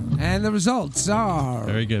 And the results are...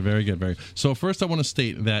 Very good, very good, very good. So first I want to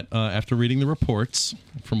state that after reading the reports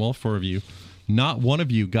from all 4 of you, not one of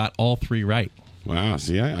you got all 3 right. Wow,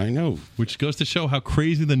 see, I know. Which goes to show how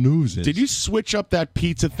crazy the news is. Did you switch up that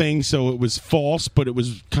pizza thing so it was false, but it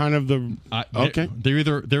was kind of the... okay. They're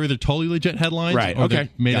either totally legit headlines Right, or okay. they're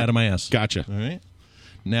made out of my ass. Gotcha. All right.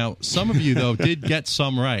 Now, some of you, though, did get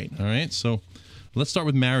some right. All right. So let's start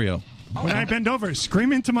with Mario. When I bend over,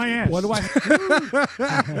 scream into my ass. What do I...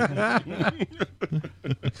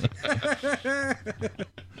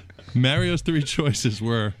 Mario's 3 choices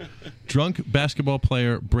were drunk basketball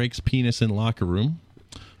player breaks penis in locker room,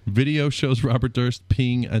 video shows Robert Durst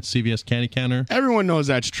peeing at CVS candy counter. Everyone knows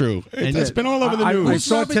that's true. And It's been all over the news. I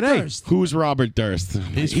saw it today. Who's Robert Durst?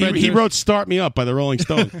 He's Fred He Durst. wrote "Start Me Up" by the Rolling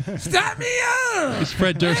Stones. Stop me up! He's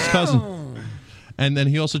Fred Durst's cousin. And then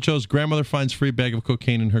he also chose grandmother finds free bag of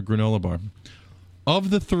cocaine in her granola bar. Of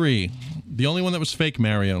the 3, the only one that was fake,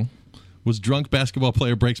 Mario, was drunk basketball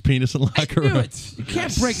player breaks penis in locker room. You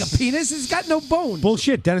can't break a penis. It's got no bone.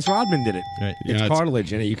 Bullshit. Dennis Rodman did it. Right. It's Yeah,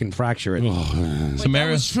 cartilage in it. You can fracture it. So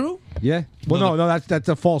Mario, That's true? Yeah. Well, no, that's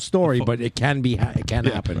a false story, but it can be. It can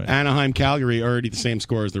happen. Anaheim, Calgary, already the same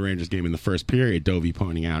score as the Rangers game in the first period. Dovey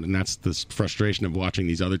pointing out, and that's the frustration of watching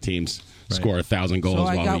these other teams score 1,000 goals. So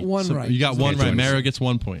I while got we- one right. you got one Yeah, right. Jonas. Mario gets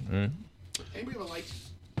 1 point. All right.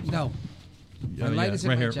 No. My light is in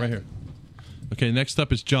right my here, jacket. right here. Okay, next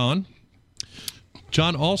up is John.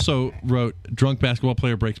 John also wrote drunk basketball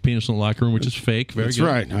player breaks penis in the locker room, which is fake. Very That's good.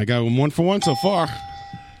 right. I got 1 for 1 so far.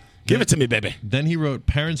 Give it to me, baby. Then he wrote,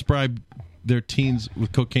 parents bribe their teens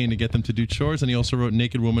with cocaine to get them to do chores, and he also wrote,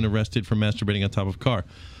 naked woman arrested for masturbating on top of car.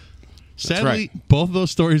 Sadly, both of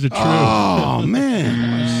those stories are true. Oh,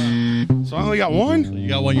 man. So I only got one? You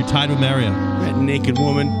got one. You're tied with Mario. That naked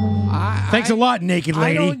woman. Thanks a lot, naked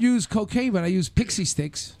lady. I don't use cocaine, but I use pixie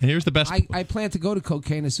sticks. And here's the best. I plan to go to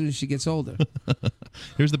cocaine as soon as she gets older.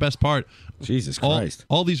 Here's the best part. Jesus Christ.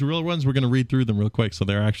 All these real ones, we're going to read through them real quick, so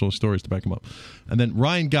they're actual stories to back them up. And then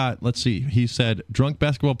Ryan got, let's see, he said, drunk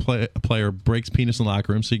basketball player breaks penis in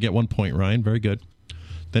locker room, so you get 1 point, Ryan. Very good.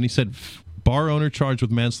 Then he said, bar owner charged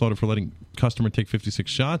with manslaughter for letting customer take 56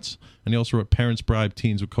 shots. And he also wrote, parents bribe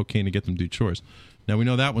teens with cocaine to get them to do chores. Now, we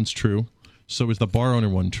know that one's true. So is the bar owner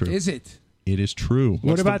one true? Is it? It is true.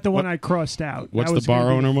 What about the one I crossed out? What's That the was gonna bar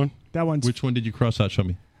be- owner one? That one's Which one did you cross out? Show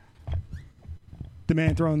me. the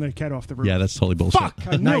man throwing the cat off the roof. Yeah, that's totally bullshit. Fuck,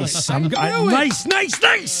 I knew Nice. it.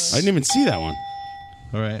 Nice. I didn't even see that one.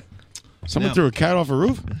 All right. Someone Now- threw a cat off a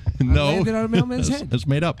roof? No. landed on a mailman's It's- head. It's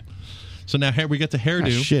made up. So now here we get to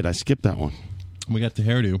hairdo. Ah, shit, I skipped that one. We got to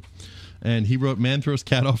hairdo. And he wrote, man throws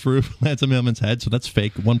cat off roof, lands on mailman's head. So that's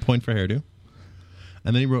fake. 1 point for hairdo.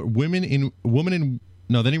 And then he wrote,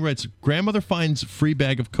 then he writes, grandmother finds free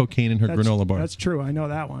bag of cocaine in her granola bar. That's true. I know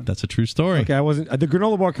that one. That's a true story. Okay, I wasn't. The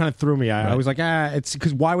granola bar kind of threw me. I Right. was like, it's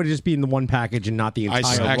because why would it just be in the one package and not the I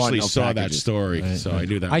entire run actually of saw that packages? story, so I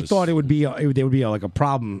knew that. I thought it would be there would be like a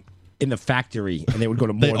problem in the factory, and they would go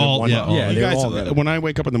to more than one. you they guys, all when I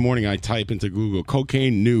wake up in the morning, I type into Google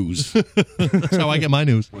cocaine news. That's how I get my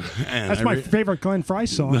news. That's my favorite Glenn Fry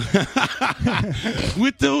song.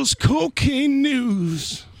 With those cocaine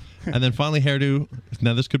news. And then finally, hairdo.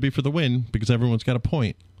 Now this could be for the win because everyone's got a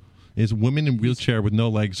point. Is women in wheelchair with no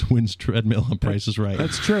legs wins treadmill on Price is Right.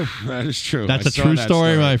 That's true. That is true. That's I a saw true that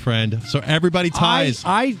story, my friend. So everybody ties.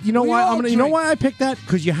 You know We why? all You know drink. why I picked that?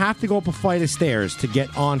 Because you have to go up a flight of stairs to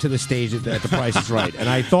get onto the stage at the Price is Right. And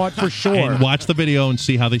I thought for sure. And watch the video and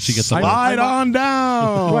see how she gets the Slide on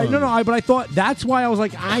down. Right, no, but I thought that's why I was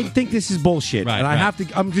like, I think this is bullshit, Right, and I right. have to.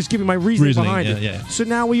 I'm just giving my reasoning behind yeah, it. yeah. So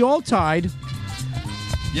now we all tied.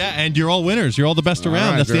 Yeah, and you're all winners. You're all the best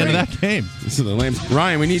around. right, That's the end of great. that game. This is the lame.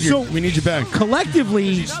 Ryan, we need you back.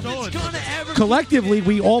 Collectively,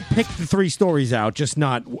 we all picked the three stories out, just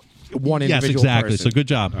not one Yes, individual exactly. person. So good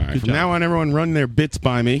job. All right, Good from job. now on, everyone run their bits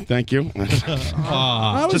by me. Thank you. I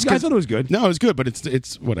thought it was good. No, it was good, but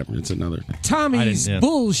it's whatever. It's another. Tommy's yeah.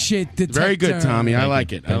 bullshit detector. Very good, Tommy. I Thank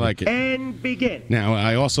like you. it. I like it. And begin. Now,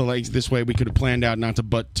 I also like this way we could have planned out not to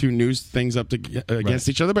butt two news things up against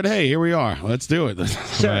each other, but hey, here we are. Let's do it.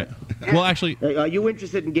 Right. Well, actually, Are you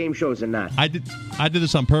interested in game shows or not? I did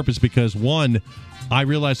this on purpose because one, I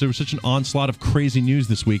realized there was such an onslaught of crazy news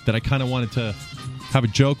this week that I kind of wanted to have a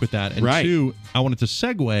joke with that, and Right. two, I wanted to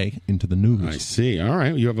segue into the news. I see. All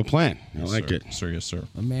right, you have a plan. I like sir. it. Sir, yes, sir.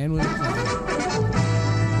 A man with a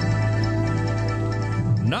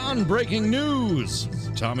plan. Non-breaking news.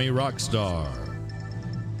 Tommy Rockstar.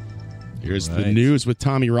 Here's the Right. news with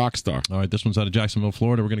Tommy Rockstar. All right, this one's out of Jacksonville,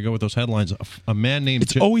 Florida. We're going to go with those headlines. A man named...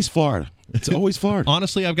 It's always Florida. It's always Florida.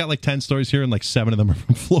 Honestly, I've got like 10 stories here, and like 7 of them are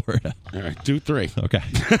from Florida. All right, do 3. Okay.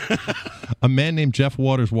 A man named Jeff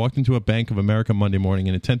Waters walked into a Bank of America Monday morning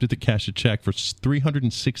and attempted to cash a check for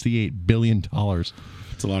 $368 billion.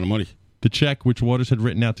 That's a lot of money. The check, which Waters had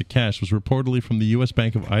written out to cash, was reportedly from the U.S.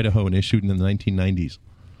 Bank of Idaho and issued in the 1990s.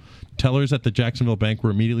 Tellers at the Jacksonville bank were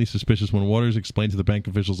immediately suspicious when Waters explained to the bank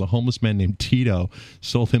officials a homeless man named Tito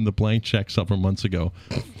sold him the blank check several months ago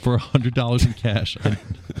for $100 in cash.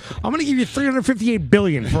 I'm going to give you $358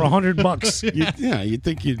 billion for $100. You'd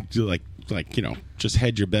think you'd do like just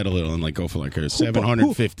hedge your bet a little and like go for like a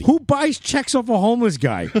 750. Who buys checks off a homeless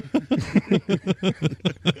guy?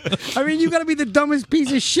 I mean, you got to be the dumbest piece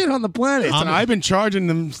of shit on the planet. Listen, I've been charging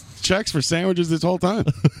them checks for sandwiches this whole time.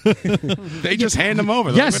 They just hand them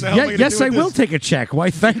over. They're like, Yes, "What the hell am I gonna yes, do I with will this?" take a check. Why,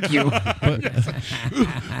 thank you.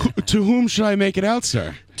 To whom should I make it out,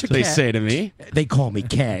 sir? They Cash. say to me. They call me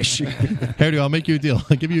Cash. Harry, I'll make you a deal.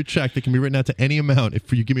 I'll give you a check that can be written out to any amount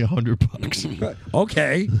if you give me $100.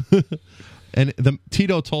 Okay. And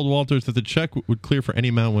Tito told Walters that the check would clear for any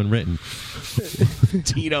amount when written.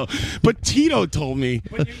 Tito. But Tito told me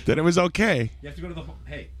that it was okay. You have to go to the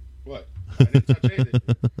hey. What?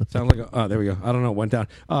 Sounds like there we go. I don't know. It went down.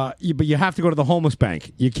 But you have to go to the homeless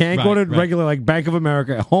bank. You can't go to Right. regular like Bank of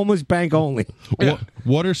America. Homeless bank only.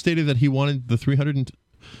 Waters stated that he wanted the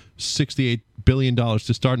 $368 billion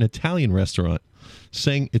to start an Italian restaurant,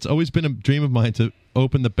 saying, "It's always been a dream of mine to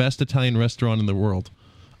open the best Italian restaurant in the world.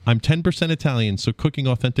 I'm 10% Italian, so cooking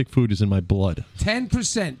authentic food is in my blood."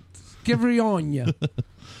 10%. Givrionia.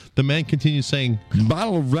 The man continues saying,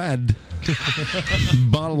 Bottle of red,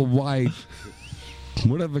 bottle of white.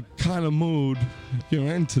 whatever kind of mood you're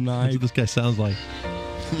in That's tonight. what this guy sounds like.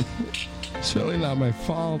 It's really not my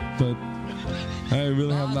fault, but I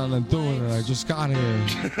really have nothing to do with it. I just got here.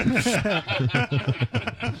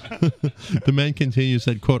 The man continues,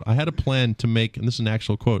 said, quote, I had a plan to make, and this is an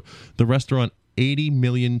actual quote, the restaurant 80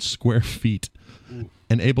 million square feet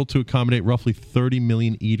and able to accommodate roughly 30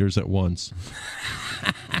 million eaters at once.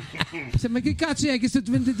 What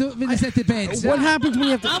happens when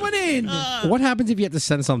you have to? What happens if you have to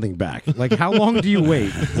send something back? Like, how long do you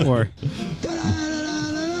wait? Or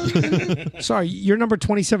sorry, you're number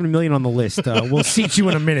 27 million on the list. We'll seat you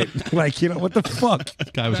in a minute. Like, what the fuck? This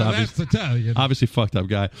guy was Now, that's Italian. obviously fucked up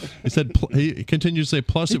guy. He said he continued to say,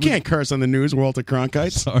 plus You it was, can't curse on the news, Walter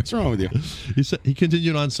Cronkite. What's wrong with you? He said he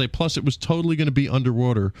continued on to say, plus it was totally going to be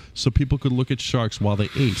underwater so people could look at sharks while they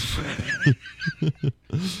ate.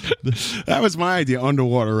 That was my idea,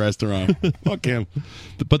 underwater restaurant. Fuck him.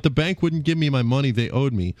 But the bank wouldn't give me my money they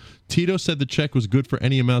owed me. Tito said the check was good for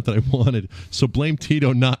any amount that I wanted, so blame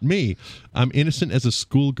Tito, not me. I'm innocent as a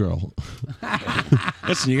schoolgirl.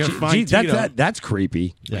 Listen, you gotta find Gee, Tito. that's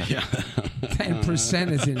creepy. Yeah.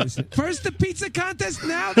 10% is innocent. First the pizza contest,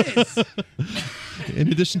 now this. In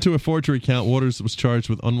addition to a forgery count, Waters was charged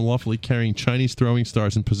with unlawfully carrying Chinese throwing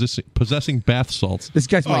stars and possessing bath salts. This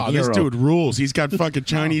guy's my Oh, hero. this dude rules. He's got fucking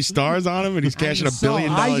Chinese stars on him, and he's cashing $1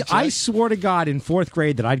 billion check. I swore to God in 4th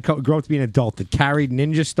grade that I'd grow up to be an adult that carried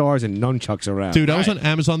ninja stars and nunchucks around. Dude, I was on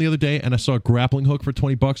Amazon the other day and I saw a grappling hook for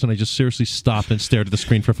 $20 and I just seriously stopped and stared at the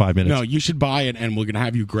screen for 5 minutes. No, you should buy it, and we're gonna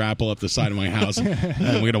have you grapple up the side of my house, and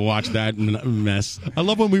we're gonna watch that mess. I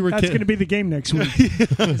love when we were That's kids. going to be the game next week.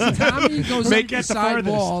 Tommy goes up Make the it the side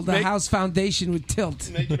furthest. wall, the Make- house foundation would tilt.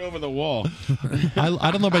 Make it over the wall.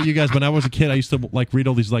 I don't know about you guys, but when I was a kid, I used to read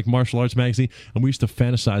all these martial arts magazines, and we used to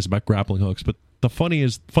fantasize about grappling hooks. But the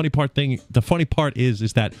funny part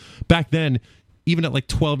is that back then, even at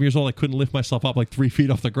 12 years old, I couldn't lift myself up 3 feet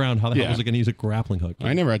off the ground. How the hell was I going to use a grappling hook?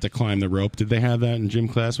 I never had to climb the rope. Did they have that in gym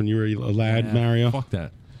class when you were a lad, Mario? Fuck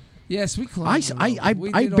that. Yes, we climbed. I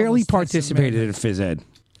We did all barely those tests and participated in phys ed.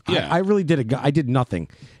 Yeah. I really did. I did nothing.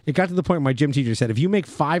 It got to the point where my gym teacher said, if you make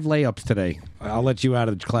 5 layups today, I'll let you out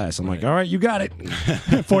of the class. I'm like, all right, you got it.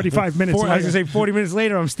 45 minutes I was later. going to say 40 minutes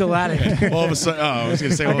later, I'm still at it. All of a sudden, I was going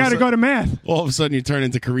to say, I got to go to math. All of a sudden, you turn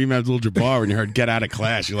into Kareem Abdul-Jabbar when you heard "Get out of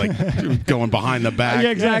class." You're like going behind the back. Yeah,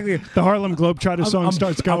 exactly. The Harlem Globetrotter song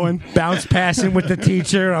starts going. I'm bounce passing with the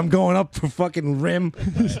teacher. I'm going up for fucking rim.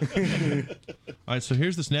 All right, so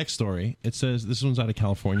here's this next story. It says, this one's out of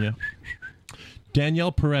California.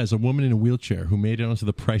 Danielle Perez, a woman in a wheelchair who made it onto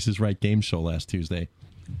the Price is Right game show last Tuesday,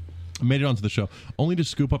 made it onto the show only to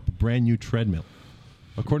scoop up a brand new treadmill.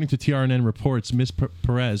 According to TRNN reports, Ms.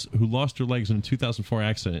 Perez, who lost her legs in a 2004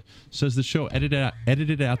 accident, says the show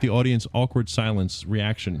edited out the audience awkward silence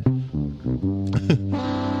reaction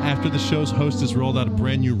after the show's hostess rolled out a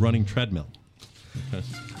brand new running treadmill. Okay.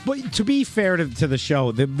 But to be fair to the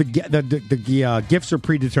show, the gifts are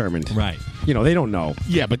predetermined. Right. They don't know.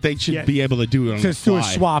 Yeah, but they should be able to do it on the Just do a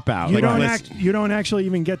fly. swap out. You Like, don't actually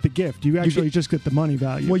even get the gift. You actually just get the money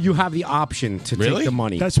value. well, you have the option to Really? take the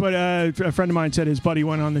money. That's what a friend of mine said. His buddy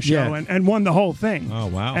went on the show Yeah. and won the whole thing. Oh,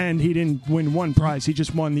 wow. And he didn't win one prize. He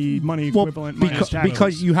just won the money equivalent minus tax.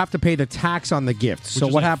 because you have to pay the tax on the gift. So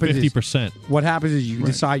is what like happens 50%. is what happens is you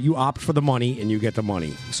decide you opt for the money and you get the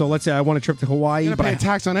money. So let's say I want a trip to Hawaii, You gotta but pay a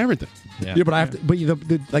tax on everything. yeah, but I have to. But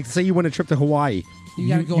like say you win a trip to Hawaii, You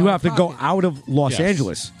gotta go you out have to of go pocket. out of Los Yes.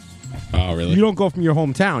 Angeles. Oh, really? You don't go from your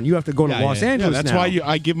hometown. You have to go to Los Yeah, Angeles. that's now. why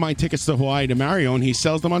I give my tickets to Hawaii to Mario, and he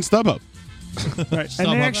sells them on StubHub. Right.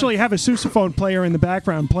 And they actually have a sousaphone player in the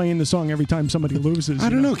background playing the song every time somebody loses. I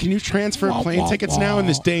don't know. Can you transfer plane tickets now in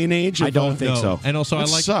this day and age? I don't think so. And also, That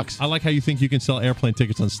I like sucks. I like how you think you can sell airplane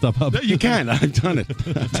tickets on StubHub. You can. I've done it.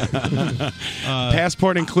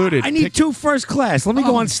 Passport included. I need 2 first class. Let me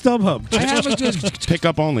go on StubHub. I have a good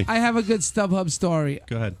Pick-up only. I have a good StubHub story.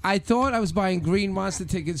 Go ahead. I thought I was buying Green Monster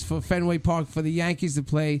tickets for Fenway Park for the Yankees to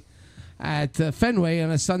play at Fenway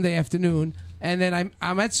on a Sunday afternoon. And then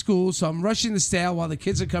I'm at school, so I'm rushing the stale while the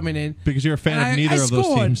kids are coming in. Because you're a fan And of neither I of those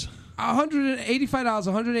scored teams. $185,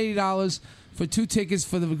 $180 for 2 tickets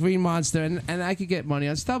for the Green Monster, and I could get money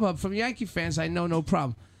on StubHub from Yankee fans. I know, no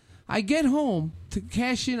problem. I get home to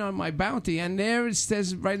cash in on my bounty, and there it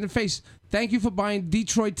says right in the face, "Thank you for buying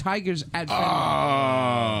Detroit Tigers at Fenway."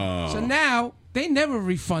 Oh. So now they never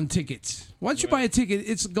refund tickets. Once you buy a ticket,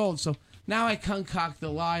 it's gold. So now I concoct the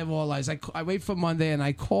lie of all lies. I wait for Monday and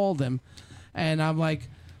I call them, and I'm like,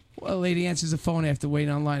 well, a lady answers the phone after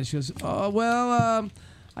waiting online. She goes, "Oh, well,"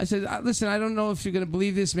 I said, "Listen, I don't know if you're going to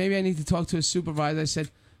believe this. Maybe I need to talk to a supervisor." I said,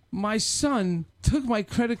 "My son took my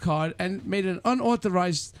credit card and made an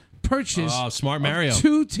unauthorized purchase smart of Mario.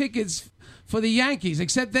 2 tickets for the Yankees.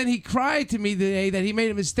 Except then he cried to me today that he made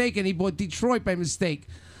a mistake and he bought Detroit by mistake.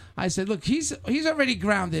 I said, look, he's already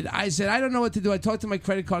grounded. I said, I don't know what to do. I talked to my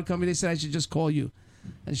credit card company. They said I should just call you.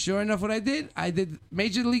 And sure enough, what I did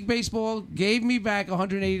Major League Baseball gave me back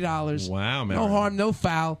 $180. Wow, man. No harm, no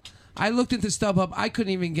foul. I looked into StubHub. I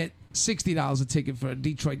couldn't even get $60 a ticket for a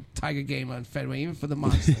Detroit Tiger game on Fenway, even for the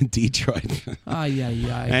Monster. Detroit. Ay.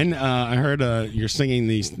 And I heard you're singing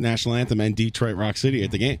the national anthem and Detroit Rock City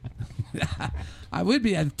at the game. I would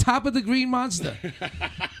be at the top of the Green Monster.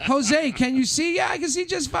 Jose, can you see? Yeah, I can see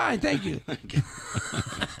just fine. Thank you.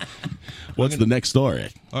 What's the next story?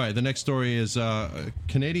 All right, the next story is a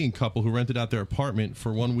Canadian couple who rented out their apartment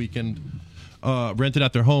for one weekend. Rented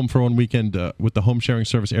out their home for one weekend with the home sharing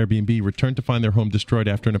service Airbnb, returned to find their home destroyed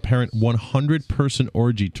after an apparent 100-person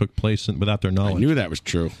orgy took place without their knowledge. I knew that was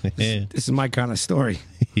true. This is my kind of story.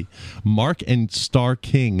 Mark and Star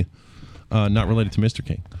King, not related to Mr.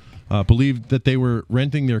 King, believed that they were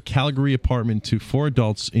renting their Calgary apartment to 4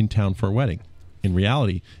 adults in town for a wedding. In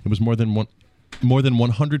reality, it was more than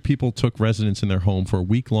 100 people took residence in their home for a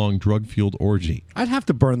week-long drug-fueled orgy. I'd have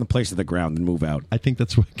to burn the place to the ground and move out. I think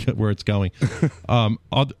that's where it's going.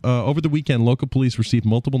 Over the weekend, local police received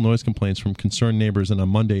multiple noise complaints from concerned neighbors, and on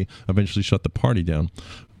Monday eventually shut the party down.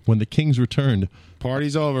 When the Kings returned...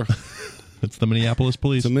 Party's over. It's the Minneapolis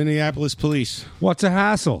police. The Minneapolis police. What's a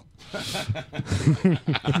hassle?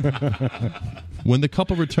 When the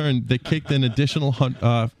couple returned, they kicked an additional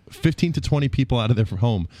 15 to 20 people out of their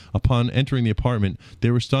home. Upon entering the apartment, they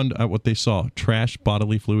were stunned at what they saw: trash,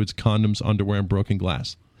 bodily fluids, condoms, underwear, and broken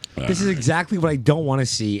glass. This is exactly what I don't want to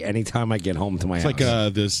see anytime I get home to my It's house.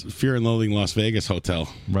 like this Fear and Loathing Las Vegas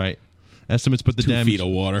hotel. Right. Estimates put the 2 damage... feet of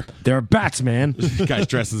water. There are bats, man. Guy's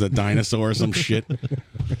dressed as a dinosaur or some shit.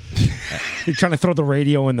 He's trying to throw the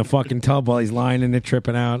radio in the fucking tub while he's lying in it,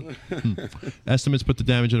 tripping out. Estimates put the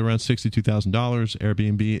damage at around $62,000.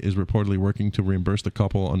 Airbnb is reportedly working to reimburse the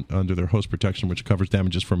couple under their host protection, which covers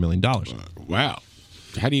damages for $1 million. Wow.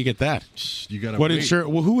 How do you get that? You got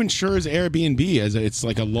who insures Airbnb? It's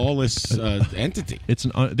like a lawless entity. It's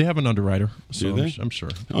they have an underwriter. So Do they? I'm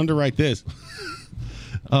sure. Underwrite this.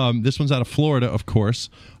 This one's out of Florida, of course.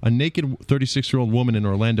 A naked 36-year-old woman in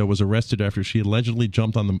Orlando was arrested after she allegedly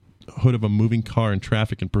jumped on the hood of a moving car in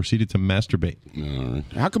traffic and proceeded to masturbate.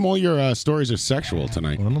 How come all your stories are sexual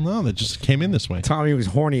tonight? I don't know. They just came in this way. Tommy was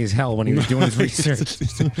horny as hell when he was doing his research.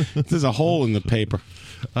 There's a hole in the paper.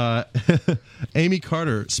 Amy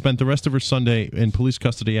Carter spent the rest of her Sunday in police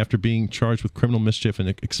custody after being charged with criminal mischief and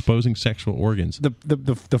exposing sexual organs.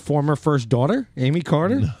 The former first daughter, Amy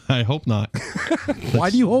Carter? I hope not. Why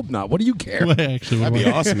do you hope not? What do you care? Actually, that'd be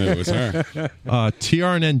awesome if it was her.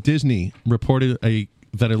 TRN Disney reported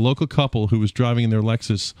that a local couple who was driving in their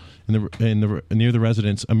Lexus near the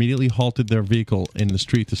residence immediately halted their vehicle in the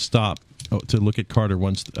street to stop to look at Carter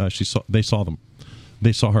once they saw them.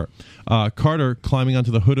 They saw her. Carter climbing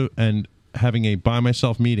onto the hood and having a by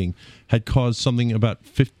myself meeting had caused something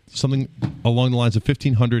along the lines of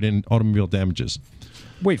 $1,500 in automobile damages.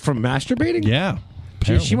 Wait, from masturbating? Yeah.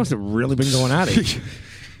 Gee, she must have really been going at it.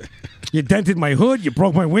 You dented my hood. You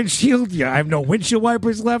broke my windshield. I have no windshield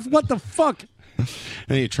wipers left. What the fuck?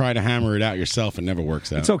 And you try to hammer it out yourself, it never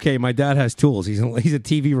works out. It's okay. My dad has tools. He's a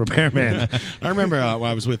TV repairman. I remember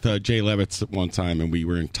I was with Jay Levitz one time, and we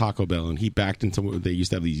were in Taco Bell, and he backed into. They used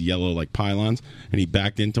to have these yellow like pylons, and he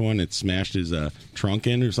backed into one. It smashed his trunk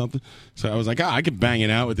in or something. So I was like, I could bang it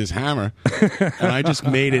out with this hammer, and I just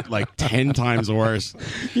made it like 10 times worse.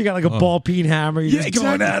 You got like a ball peen hammer. You're just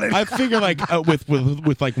going at it. I figure like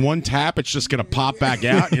with like one tap, it's just gonna pop back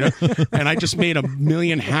out, you know. And I just made 1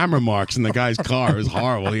 million hammer marks in the guy's car. It was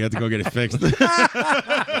horrible. He had to go get it fixed.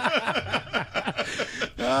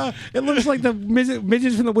 It looks like the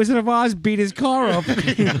midgets from the Wizard of Oz beat his car up.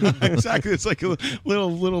 Exactly. It's like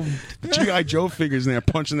little G.I. Joe figures in there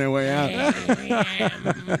punching their way out. I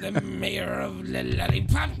am the mayor of the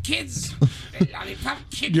Lollipop Kids. The Lollipop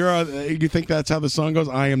Kids. You think that's how the song goes?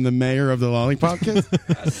 I am the mayor of the Lollipop Kids?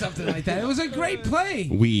 Something like that. It was a great play.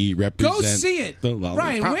 We represent Go see it. the Lollipop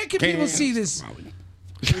Ryan, where can people Kids. see this?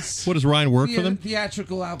 What, does Ryan work for them?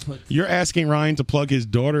 Theatrical output. You're asking Ryan to plug his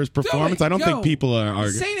daughter's performance? I don't think people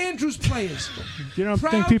are. St. Andrews Players. You don't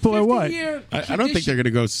think people are what? I don't think they're going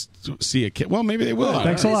to go see a kid. Well, maybe they will.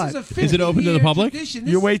 Thanks a lot. Is it open to the public?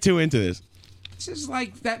 You're way too into this. This is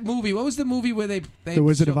like that movie. What was the movie where they The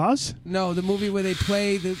Wizard of Oz? No, the movie where they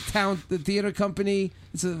play the theater company.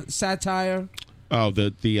 It's a satire. Oh,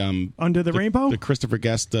 the Under the Rainbow? The Christopher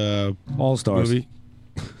Guest All Stars movie.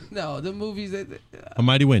 No, the movies that. A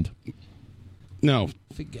Mighty Wind. No,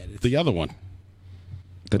 Forget it. the other one.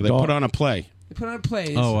 The They put on a play. They put on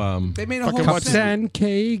plays. Oh, they made a fucking whole cups set. and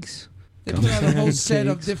cakes. They put out a whole Cups set and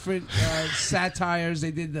of cakes. different satires.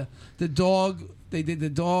 They did the dog. They did the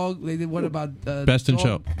dog. They did one about Best in dog-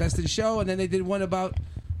 Show. Best in Show, and then they did one about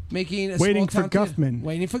making a Waiting small for town Guffman.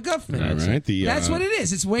 Waiting for Guffman. All right, That's what it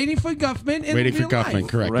is. It's Waiting for Guffman. In Waiting for real Guffman, life.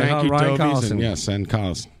 correct. Right Thank on, you, Ryan Dobies, Collison. and yes, and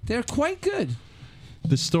Collins. They're quite good.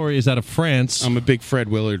 This story is out of France. I'm a big Fred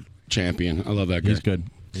Willard champion. I love that guy. He's good.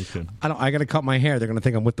 He's good. I got to cut my hair. They're going to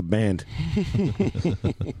think I'm with the band.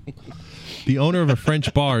 The owner of a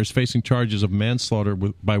French bar is facing charges of manslaughter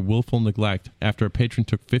by willful neglect after a patron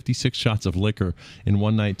took 56 shots of liquor in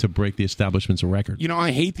one night to break the establishment's record. You know, I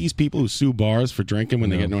hate these people who sue bars for drinking when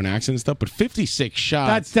they get into an accident and stuff, but 56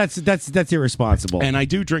 shots. That's irresponsible. And I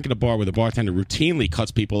do drink at a bar where the bartender routinely cuts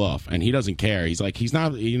people off, and he doesn't care. He's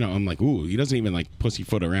not, I'm like, ooh, he doesn't even like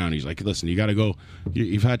pussyfoot around. He's like, listen, you got to go.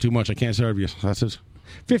 You've had too much. I can't serve you. That's it.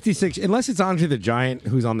 56, unless it's Andre the Giant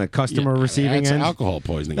who's on the customer receiving That's end. alcohol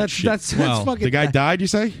poisoning. That's shit. that's fucking. The guy died, you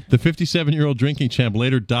say? The 57-year-old drinking champ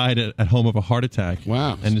later died at home of a heart attack.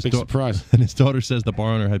 Wow, and his big surprise. And his daughter says the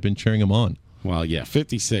bar owner had been cheering him on. Well, yeah,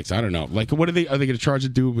 56. I don't know. Like, what are they going to charge a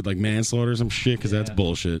dude with like manslaughter or some shit? Because that's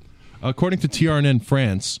bullshit. According to TRN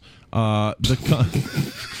France,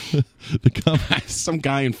 some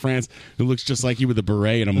guy in France who looks just like you with a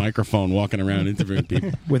beret and a microphone walking around interviewing people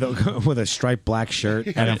with a striped black shirt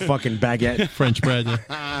and a fucking baguette, French bread.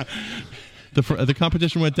 Yeah. The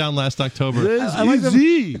competition went down last October. I like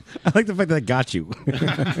the fact that I got you.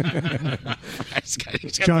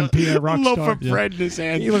 John Pierre a loaf Rockstar. of bread in his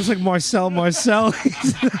hand. He looks like Marcel.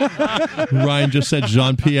 Ryan just said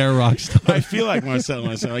Jean-Pierre Rockstar. I feel like Marcel.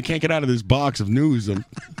 I can't get out of this box of news.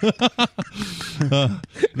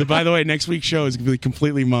 By the way, next week's show is going to be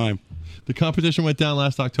completely mine. The competition went down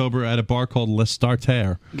last October at a bar called Le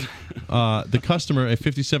Starter. The customer, a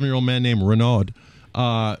 57-year-old man named Renaud,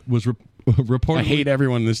 was reportedly... I hate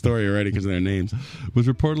everyone in this story already because of their names. Was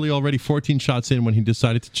reportedly already 14 shots in when he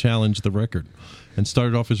decided to challenge the record and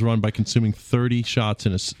started off his run by consuming 30 shots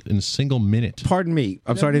in a single minute. Pardon me.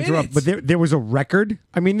 I'm sorry to interrupt, but there was a record?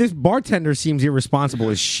 I mean, this bartender seems irresponsible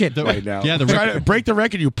as shit right now. Yeah, Try to break the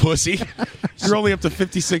record, you pussy. You're only up to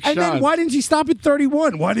 56 And shots. then why didn't he stop at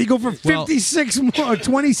 31? Why did he go for 56 more,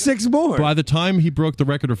 26 more? By the time he broke the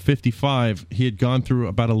record of 55, he had gone through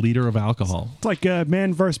about a liter of alcohol. It's like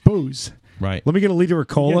man versus booze. Right. Let me get a liter of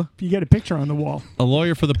cola. You get a picture on the wall. A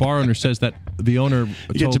lawyer for the bar owner says that the owner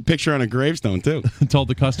Gets a picture on a gravestone, too. told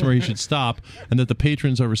the customer he should stop and that the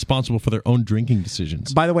patrons are responsible for their own drinking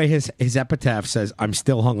decisions. By the way, his epitaph says, "I'm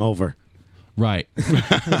still hungover." Right.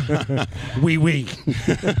 Wee.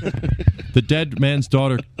 The dead man's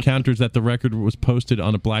daughter counters that the record was posted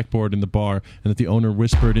on a blackboard in the bar and that the owner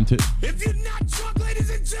whispered into... If you're not drunk, ladies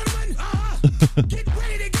and gentlemen, get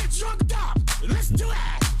ready to get drunked up. Let's do it.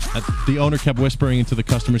 The owner kept whispering into the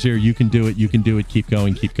customer's ear, "You can do it, keep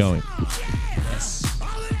going, keep going."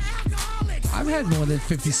 I've had more than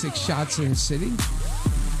 56 shots in a sitting.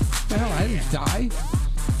 The hell, I didn't die.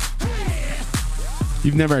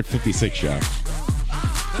 You've never had 56 shots.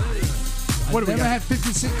 I've never had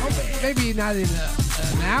 56. Oh, maybe not in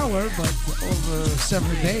an hour, but over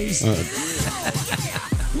several days. When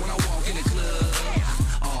I walk in the club,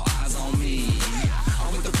 all eyes on me.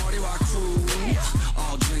 I'm with the party rock crew.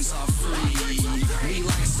 All drinks are free. We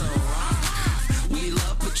like Ciroc. We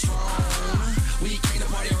love Patron. We came to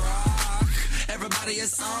party rock. Everybody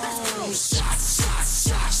is on. Shots, shots,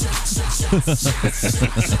 shots, shots,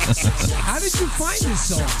 shots. How did you find this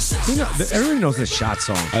song? Everybody knows the shot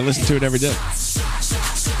song. I listen to it every day.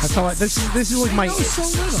 That's how this is like my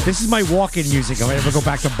this is my walk-in music. If I ever go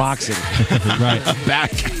back to boxing. Right.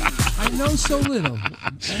 Back. I know so little.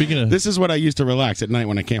 Speaking of... This is what I used to relax at night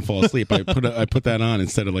when I can't fall asleep. I put that on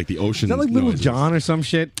instead of like the ocean. Is that like Little noises. John or some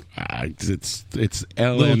shit? It's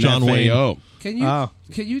Little John Wayne. LMFAO.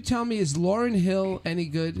 Can you tell me, is Lauryn Hill any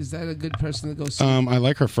good? Is that a good person to go see? I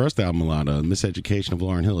like her first album a lot. Miseducation of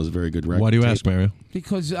Lauryn Hill is a very good record. Why do you ask, Mario?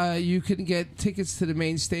 Because you can get tickets to the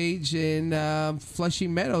main stage in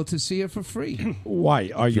Flushing Meadow to see her for free.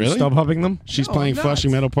 Why? Are you Really? StubHubbing them? She's No, playing I'm not.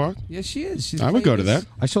 Flushing Meadow Park? Yes, she is. She's I would playing go to this-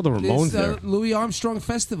 that. I saw the Ramones this, there. Louis Armstrong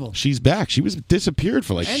Festival. She's back. She was disappeared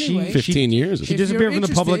for like Anyway, 15 years. She If disappeared you're from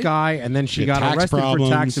the public interested- eye, and then she She had got tax arrested for tax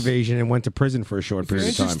problems. evasion and went to prison for a short If you're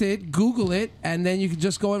period of time. interested, Google it, and then you can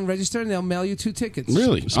just go and register, and they'll mail you 2 tickets.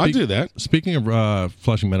 Really? I'll do that. Speaking of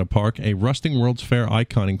Flushing Meadow Park, a rusting World's Fair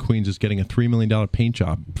icon in Queens is getting a $3 million paint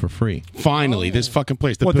job for free. Finally, this fucking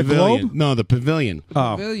place. The What, the pavilion. Globe? No, the pavilion.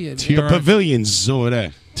 Oh. Pavilion. The pavilion's over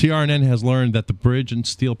there. TRNN has learned that the bridge and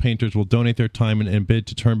steel painters will donate their time and bid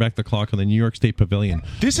to turn back the clock on the New York State Pavilion.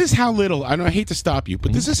 This is how little. I hate to stop you,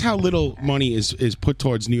 but this is how little money is put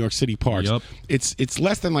towards New York City parks. Yep. It's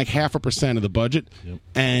less than like 0.5% of the budget,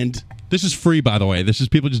 and this is free, by the way. This is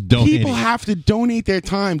people just donating. people have to donate their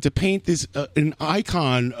time to paint this an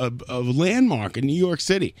icon of landmark in New York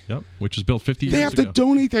City. Yep, which was built 50 years They ago. have to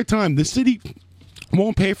donate their time. The city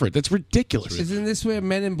won't pay for it. That's ridiculous. Isn't this where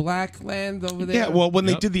Men in Black land over there? Yeah, well, when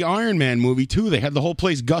they did the Iron Man movie too, they had the whole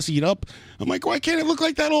place gussied up. I'm like, why can't it look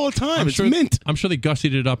like that all the time? It's mint. I'm sure they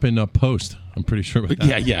gussied it up in post. I'm pretty sure about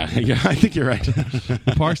that. Yeah. I think you're right.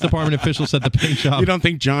 The Parks Department official said the paint job. You don't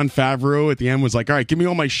think Jon Favreau at the end was like, all right, give me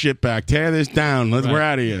all my shit back. Tear this down. We're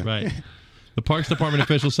out of here. Right. The Parks Department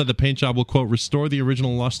official said the paint job will, quote, restore the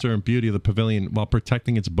original luster and beauty of the pavilion while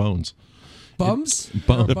protecting its bones. Bums?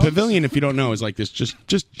 The pavilion, if you don't know, is like this just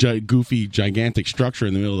goofy, gigantic structure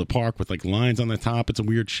in the middle of the park with like lines on the top. It's a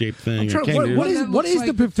weird shaped thing. What is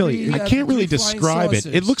the pavilion? I can't really describe it.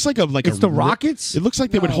 It looks like It's the Rockets? It looks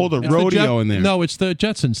like they would hold a rodeo in there. No, it's the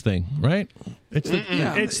Jetsons thing, right? It's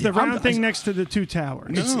the round thing next to the two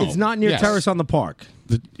towers. It's not near Terrace on the Park.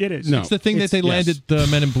 It is. It's the thing that they landed the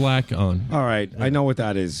Men in Black on. All right, I know what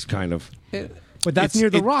that is, kind of. But that's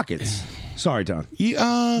near the Rockets. Sorry, Don.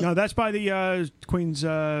 No, that's by the Queens.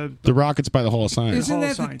 The Rockets by the Hall of Science. Isn't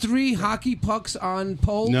that the 3 hockey pucks on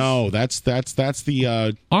poles? No, that's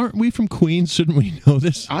the. Aren't we from Queens? Shouldn't we know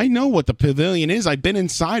this? I know what the pavilion is. I've been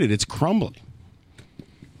inside it. It's crumbling.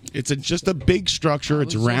 It's just a big structure.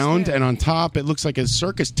 It's round, and on top it looks like a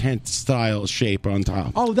circus tent style shape on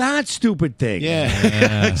top. Oh, that stupid thing.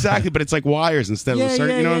 Yeah, exactly. But it's like wires instead of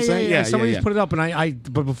circuit. You know what I'm saying? Yeah, Somebody's put it up, and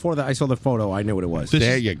but before that, I saw the photo. I knew what it was.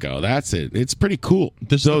 There you go. That's it. It's pretty cool.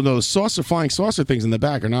 So those flying saucer things in the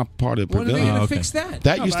back are not part of the When are they pavilion. going to fix that?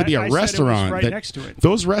 That used to be a restaurant. right that- next to it.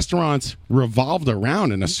 Those restaurants revolved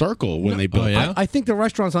around in a circle when they built. I think the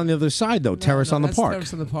restaurant's on the other side, though. Terrace on the Park.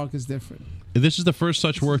 Terrace on the Park is different. This is the first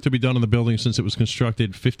such work to be done on the building since it was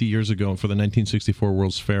constructed 50 years ago for the 1964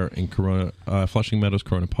 World's Fair in Flushing Meadows,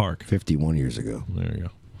 Corona Park. 51 years ago. There you go.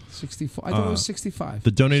 64. I thought it was 65.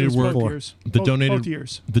 The donated So work. it's both years. Both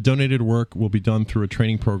years. The donated work will be done through a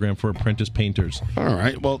training program for apprentice painters. All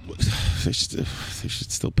right. Well, they should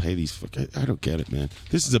still pay these. I don't get it, man.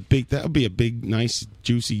 This is that would be a big, nice,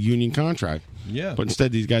 juicy union contract. Yeah. But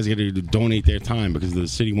instead, these guys get to donate their time because the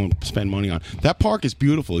city won't spend money on it. That park is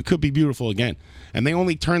beautiful. It could be beautiful again. And they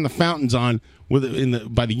only turn the fountains on by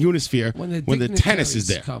the Unisphere when the tennis is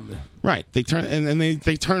there. Come. Right. They turn and they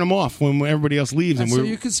turn them off when everybody else leaves. That's and so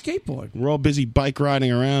you can skateboard. we're all busy bike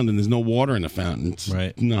riding around, and there's no water in the fountain. It's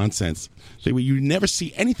nonsense. You never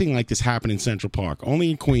see anything like this happen in Central Park. Only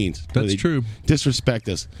in Queens. where That's they true. Disrespect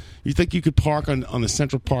us. You think you could park on the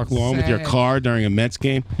Central Park lawn with your Sad. car during a Mets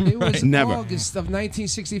game? It was Never. August of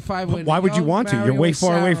 1965. When Why would you young want to? You're Mario way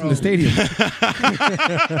far away from the stadium.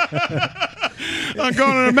 I'm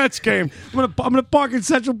going to a Mets game. I'm gonna park in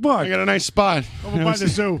Central Park. I got a nice spot. Over by the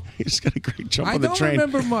zoo. You just got a great jump I on the don't train.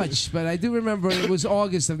 remember much, but I do remember it was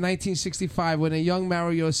August of 1965 when a young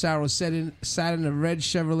Mario Osaro sat in a red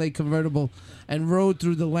Chevrolet convertible and rode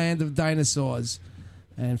through the land of dinosaurs.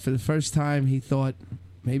 And for the first time, he thought,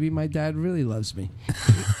 maybe my dad really loves me.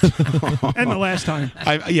 And the last time.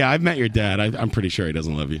 I've met your dad. I'm pretty sure he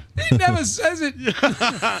doesn't love you. He never says it.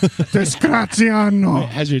 Disgraziano.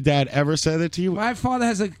 Has your dad ever said that to you? My father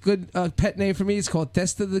has a good pet name for me. It's called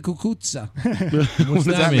Testa de Cucuzza. What does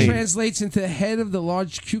that mean? Translates into head of the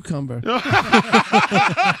large cucumber.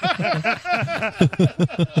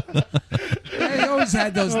 He always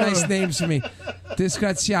had those nice names for me.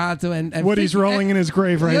 Disgraziato and Woody's rolling in his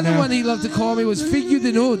grave right now. The other now. one he loved to call me was Figlio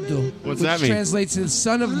di Nudo. What's which that mean? Translates to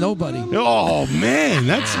son of nobody. Oh man,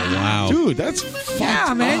 that's Wow. dude. That's Yeah,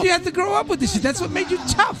 fucked man, up. you have to grow up with this shit. That's what made you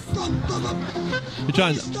tough. Hey,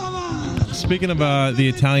 John, speaking of the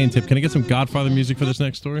Italian tip, can I get some Godfather music for this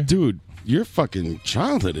next story? Dude, your fucking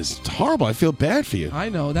childhood is horrible. I feel bad for you. I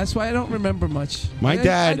know. That's why I don't remember much. My I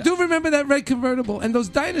dad- do remember that red convertible and those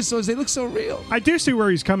dinosaurs. They look so real. I do see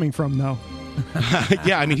where he's coming from, though.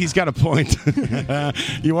 Yeah, I mean he's got a point.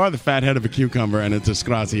 You are the fat head of a cucumber, and it's a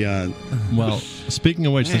disgrazian. Well, speaking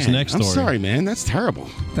of which, this Man, next story. I'm sorry, man. That's terrible.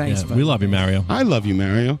 Thanks, Yeah, buddy. we love you, Mario. I love you,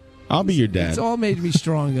 Mario. I'll be your dad. It's all made me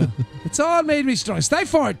stronger. It's all made me stronger. Stai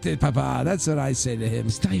forte, Papa. That's what I say to him.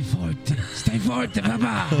 Stai forte. Stai forte,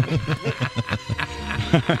 Papa.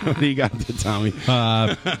 What do you got there, Tommy?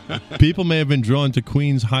 People may have been drawn to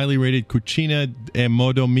Queen's highly rated Cucina e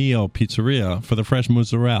Modo Mio pizzeria for the fresh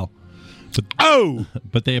mozzarella.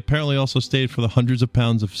 But they apparently also stayed for the hundreds of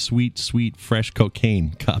pounds of sweet, fresh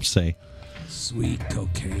cocaine, cops say. Sweet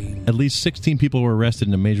cocaine. At least 16 people were arrested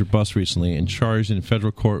in a major bust recently and charged in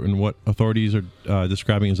federal court in what authorities are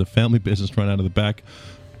describing as a family business run out of the back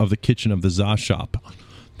of the kitchen of the Za shop.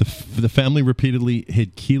 The family repeatedly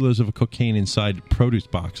hid kilos of cocaine inside produce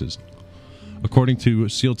boxes. According to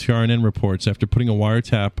Seal TRNN reports, after putting a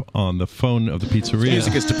wiretap on the phone of the pizzeria...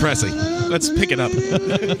 Music is depressing. Let's pick it up.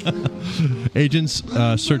 Agents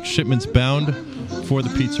searched shipments bound for the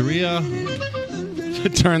pizzeria.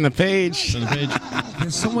 Turn the page.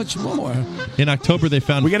 There's so much more. In October, they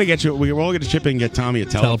found... We got to get you... We're all going to chip in and get Tommy a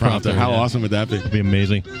teleprompter. How awesome would that be? That'd be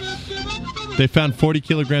amazing. They found 40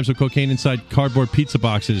 kilograms of cocaine inside cardboard pizza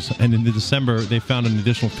boxes, and in December, they found an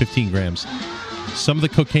additional 15 grams. Some of the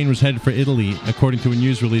cocaine was headed for Italy, according to a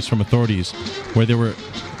news release from authorities, where there were,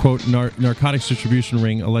 quote, narcotics distribution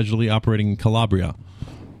ring allegedly operating in Calabria.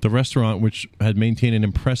 The restaurant, which had maintained an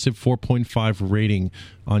impressive 4.5 rating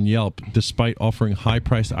on Yelp, despite offering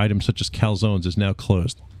high-priced items such as calzones, is now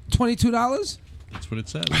closed. $22? That's what it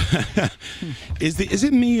says. Is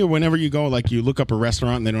it me, or whenever you go, like you look up a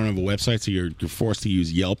restaurant and they don't have a website, so you're forced to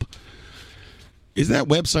use Yelp? Is that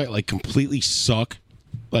website like completely suck,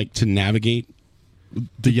 like to navigate?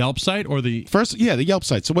 The Yelp site or the first? Yeah, the Yelp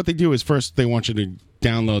site. So what they do is first they want you to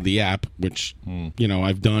download the app, which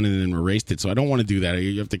I've done and then erased it. So I don't want to do that.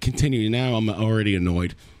 You have to continue. Now I'm already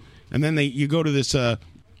annoyed. And then you go to this.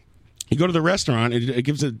 You go to the restaurant. It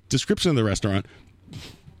gives a description of the restaurant.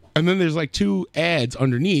 And then there's like 2 ads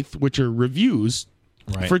underneath, which are reviews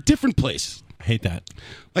for a different place. I hate that.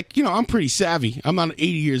 Like, I'm pretty savvy. I'm not 80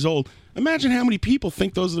 years old. Imagine how many people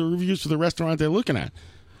think those are the reviews for the restaurant they're looking at.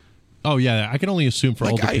 Oh, yeah. I can only assume for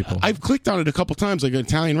older people. I've clicked on it a couple times, like an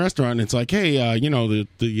Italian restaurant, and it's like, hey,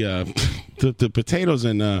 the potatoes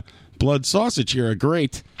and blood sausage here are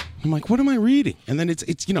great. I'm like, what am I reading? And then it's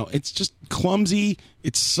just clumsy.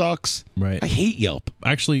 It sucks. Right. I hate Yelp.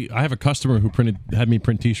 Actually, I have a customer who had me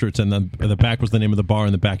print T-shirts, and the back was the name of the bar,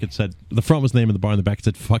 and the back it said the front was the name of the bar, and the back it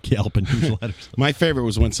said "fuck Yelp" in huge letters. My favorite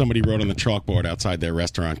was when somebody wrote on the chalkboard outside their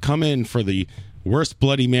restaurant, "Come in for the worst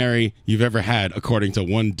Bloody Mary you've ever had," according to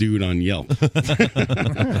one dude on Yelp. The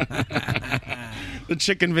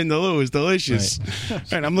chicken vindaloo is delicious.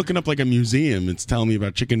 Right, I'm looking up like a museum. It's telling me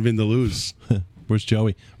about chicken vindaloos. Where's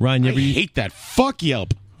Joey? Ryan, you ever hate that. Fuck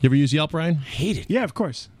Yelp. You ever use Yelp, Ryan? Hate it. Yeah, of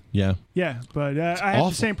course. Yeah. Yeah, but I have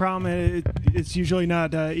the same problem. It's usually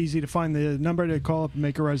not easy to find the number to call up and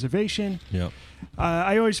make a reservation. Yeah.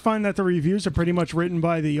 I always find that the reviews are pretty much written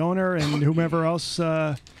by the owner and whomever else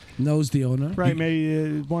knows the owner. Right,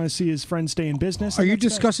 may want to see his friend stay in business. Are you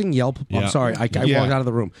discussing Yelp? Yeah. I'm sorry, I walked out of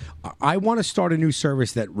the room. I want to start a new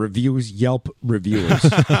service that reviews Yelp reviewers.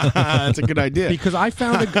 That's a good idea. Because I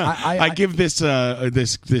found I give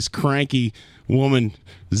this cranky woman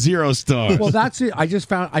 0 stars. Well, that's it.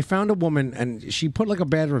 I found a woman, and she put like a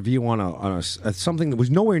bad review on something that was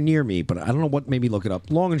nowhere near me, but I don't know what made me look it up.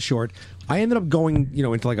 Long and short, I ended up going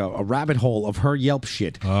into like a rabbit hole of her Yelp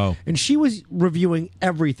shit. Oh, and she was reviewing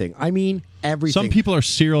everything. I mean, everything. Some people are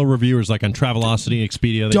serial reviewers, like on Travelocity,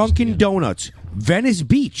 Expedia. Dunkin' Donuts, Venice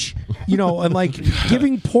Beach, and like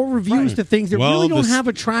giving poor reviews to things that really don't have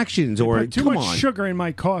attractions or too come much on. sugar in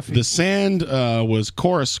my coffee. The sand was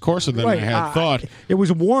coarser than I had thought. It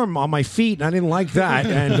was warm on my feet, and I didn't like that.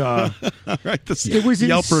 And it was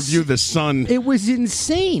Yelp review the sun. It was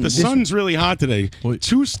insane. The sun's really hot today.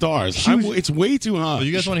 2 stars. It's way too hot. Well,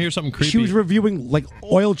 you guys want to hear something creepy? She was reviewing like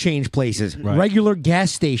oil change places, regular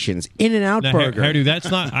gas stations, In-N-Out Burger. Hairdo,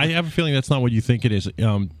 that's not. I have a feeling that's not what you think it is.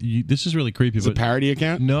 This is really creepy. It's a parody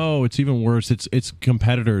account? No, it's even worse. It's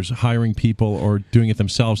competitors hiring people or doing it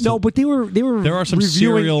themselves. No, but they were. There are some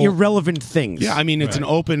reviewing serial irrelevant things. Yeah, I mean it's an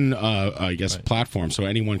open, I guess, platform, so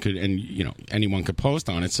anyone could anyone could post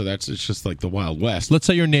on it. So it's just like the Wild West. Let's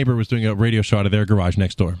say your neighbor was doing a radio show out of their garage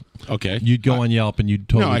next door. Okay, you'd go on Yelp and you'd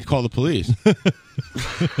totally. No, I'd call the police.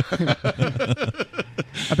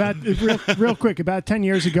 About real quick, about 10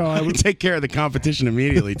 years ago, I would take care of the competition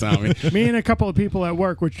immediately, Tommy. Me and a couple of people at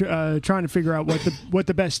work were trying to figure out what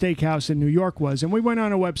the best steakhouse in New York was, and we went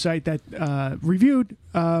on a website that reviewed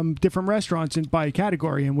different restaurants by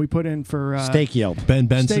category, and we put in for Steak Yelp, Ben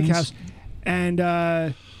Benson's Steakhouse,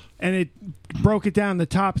 and it broke it down the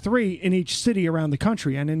top 3 in each city around the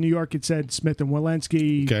country. And in New York, it said Smith and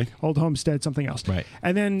Wollensky, Old Homestead, something else. Right.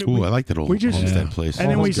 And then I like that Old Homestead place.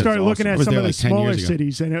 And then we started looking at some of the smaller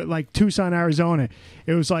cities. cities, and like Tucson, Arizona,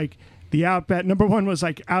 it was like the Outback. Number 1 was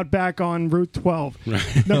like Outback on Route 12.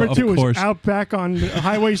 Right. Number 2 was course. Outback on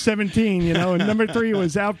Highway 17. And number 3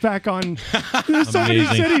 was Outback on. There's so many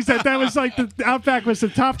cities that was like the Outback was the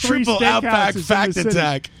top 3 Triple Outback steakhouses fact in the city.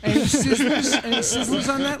 attack. Any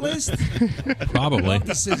Sizzlers on that list? Probably. Love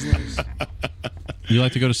the Sizzlers. You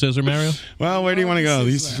like to go to Sizzler, Mario? Well, where do you want to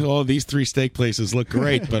go? These three steak places look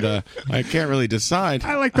great, but I can't really decide.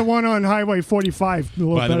 I like the one on Highway 45. A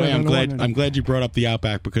little By the better way, than the one I'm glad you brought up the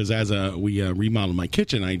Outback because as we remodeled my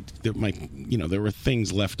kitchen, there were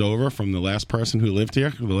things left over from the last person who lived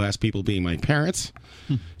here, the last people being my parents,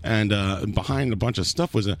 and behind a bunch of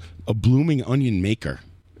stuff was a blooming onion maker.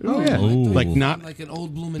 Oh yeah, like not like an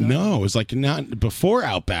old blooming. No, it was like not before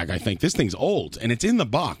Outback. I think this thing's old and it's in the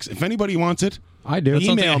box. If anybody wants it, I do.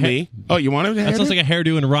 Email me. Oh, you want it? That sounds like a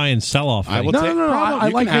hairdo and Ryan sell-off. I will No, take. I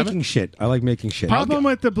You like can have making it. shit. I like making shit. Problem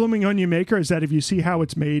with the blooming onion maker is that if you see how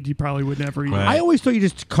it's made, you probably would never eat it. I always thought you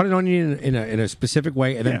just cut an onion in a specific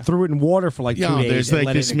way and then Yeah. threw it in water for like 2 days. There's and like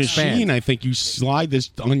let this it expand. machine. I think you slide this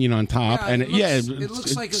onion on top, and it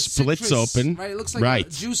looks like a splits citrus, open. Right, it looks like right. a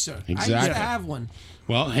juicer. I Exactly. used to have one.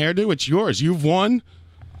 Well, hairdo, it's yours. You've won.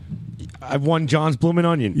 I've won John's Bloomin'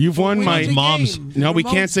 Onion. You've won Wait, my it's a mom's. game. No, we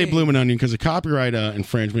Remote can't say game. bloomin' onion because of copyright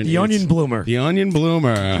infringement. The onion bloomer. The onion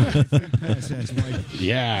bloomer. That's right.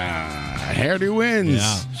 Yeah, hairdo wins.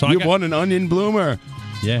 Yeah. So I You've got- won an onion bloomer.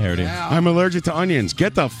 Yeah, hairdo. I'm allergic to onions.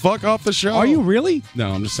 Get the fuck off the show. Are you really?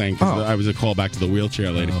 No, I'm just saying because I was a callback to the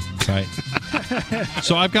wheelchair lady. Right.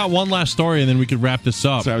 So I've got one last story, and then we could wrap this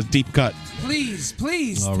up. So I was deep cut. Please,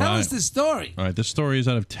 All tell right. us the story. All right, this story is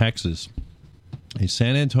out of Texas. A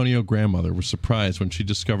San Antonio grandmother was surprised when she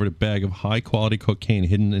discovered a bag of high-quality cocaine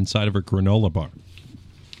hidden inside of her granola bar.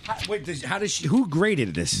 How does she? Who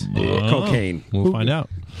graded this cocaine? We'll find out.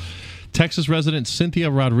 Texas resident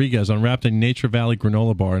Cynthia Rodriguez unwrapped a Nature Valley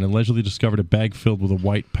granola bar and allegedly discovered a bag filled with a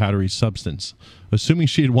white powdery substance. Assuming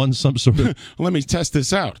she had won some sort of Let me test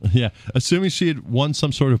this out. yeah, assuming she had won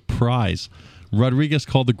some sort of prize, Rodriguez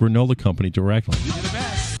called the granola company directly.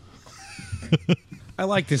 I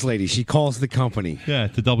like this lady. She calls the company. Yeah,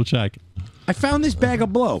 to double check. I found this bag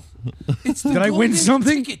of blow. It's the Did I win golden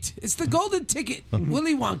something? Ticket. It's the golden ticket.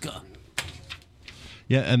 Willy Wonka.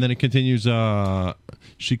 Yeah, and then it continues.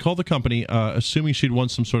 She called the company, assuming she'd won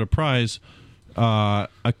some sort of prize. A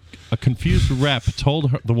confused rep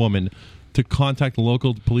told the woman to contact the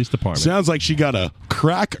local police department. Sounds like she got a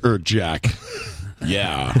cracker jack.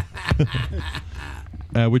 Yeah.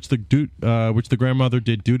 Which the grandmother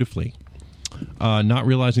did dutifully, not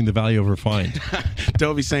realizing the value of her find.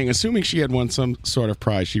 Dovey saying, assuming she had won some sort of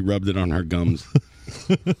prize, she rubbed it on her gums.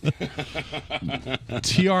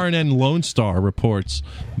 TRNN Lone Star reports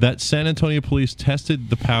that San Antonio police tested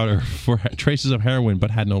the powder for traces of heroin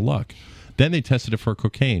but had no luck. Then they tested it for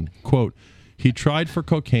cocaine. Quote, he tried for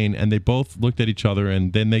cocaine and they both looked at each other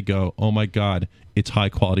and then they go, oh my God, it's high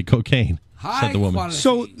quality cocaine, said the woman.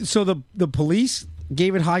 So the police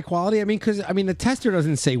gave it high quality. I mean, because the tester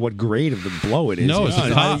doesn't say what grade of the blow it is. No,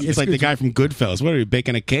 it's like the guy from Goodfellas. What are you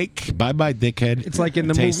baking a cake? Bye bye, dickhead. It's like in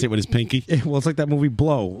the taste movie, it with his pinky. Well, it's like that movie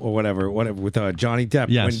Blow or whatever with Johnny Depp.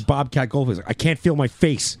 Yes. When Bobcat Goldthwait is like, I can't feel my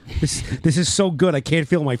face. This is so good. I can't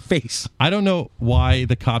feel my face. I don't know why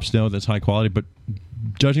the cops know that's high quality, but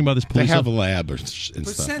judging by this police, They have a lab and stuff.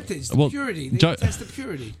 Percentage, the Well, purity. They ju- test the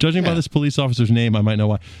purity. Judging by this police officer's name, I might know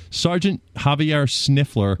why. Sergeant Javier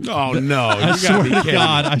Sniffler. Oh no! I You swear gotta be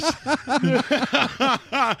to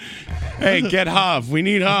God, Hey, get Hav. We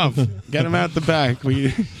need Hav. Get him out the back.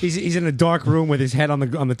 He's in a dark room with his head on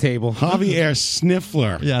the table. Javier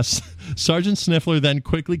Sniffler. Yes. Sergeant Sniffler then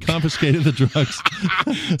quickly confiscated the drugs.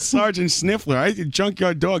 Sergeant Sniffler.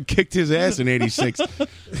 Junkyard Dog kicked his ass in '86.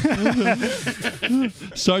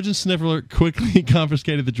 Sergeant Sniffler quickly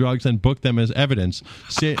confiscated the drugs and booked them as evidence.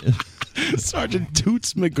 Sergeant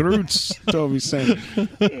Toots McGroots, Toby saying.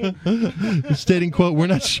 Stating, quote, we're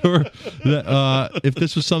not sure that, if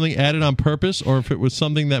this was something added on purpose or if it was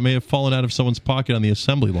something that may have fallen out of someone's pocket on the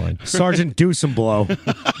assembly line. Sergeant do some blow.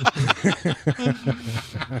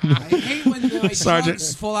 I hate when my Sergeant-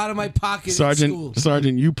 drugs fall out of my pocket at school.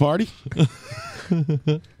 Sergeant, you party?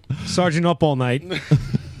 Sergeant up all night.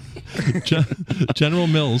 General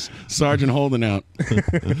Mills. Sergeant holding out.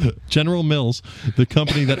 General Mills, the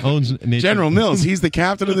company that owns Nature. General Mills, he's the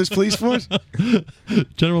captain of this police force?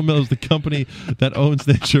 General Mills, the company that owns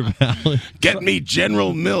Nature Valley. Get me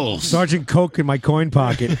General Mills. Sergeant Coke in my coin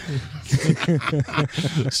pocket.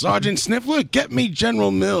 Sergeant Sniffler, get me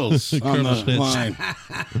General Mills on Colonel the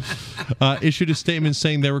Schnitz. line. Issued a statement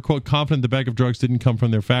saying they were, quote, confident the bag of drugs didn't come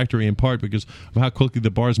from their factory, in part because of how quickly the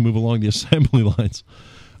bars move along the assembly lines.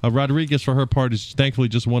 Rodriguez, for her part, is thankfully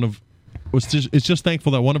just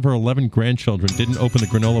thankful that one of her 11 grandchildren didn't open the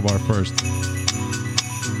granola bar first.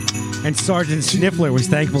 And Sergeant Sniffler was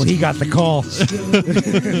thankful he got the call. It's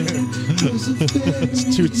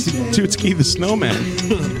Tootski the Snowman.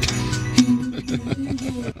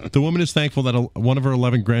 The woman is thankful that one of her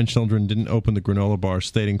 11 grandchildren didn't open the granola bar,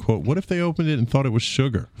 stating, "quote What if they opened it and thought it was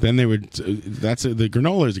sugar?" Then they would. The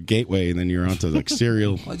granola is a gateway, and then you're onto like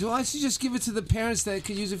cereal. Why don't you just give it to the parents that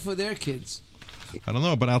could use it for their kids? I don't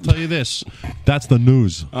know, but I'll tell you this: that's the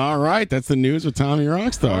news. All right, that's the news with Tommy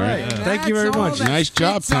Rockstar. Right? Thank you very much. Nice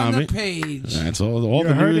job, Tommy. That's all You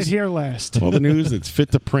the heard news. it here last. All the news that's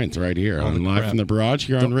fit to print right here on Live from the Barrage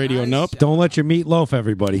here on Radio Nope. Don't let your meat loaf,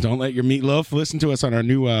 everybody. Don't let your meat loaf. Listen to us on our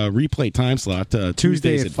new replay time slot Tuesday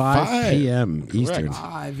Tuesdays at 5 p.m. Eastern.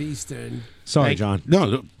 5 Eastern. Sorry, Hey, John.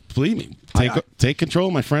 No, believe me. Take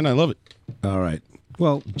control, my friend. I love it. All right.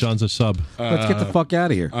 Well, John's a sub. Let's get the fuck out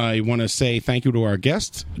of here. I want to say thank you to our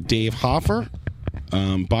guest, Dave Hoffer.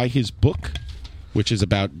 Buy his book, which is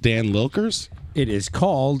about Dan Lilkers. It is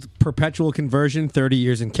called Perpetual Conversion, 30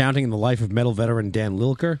 Years and Counting in the Life of Metal Veteran Dan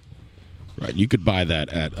Lilker. Right, you could buy that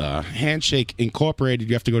at Handshake Incorporated.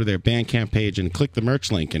 You have to go to their Bandcamp page and click the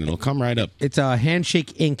merch link, and it'll come right up. It's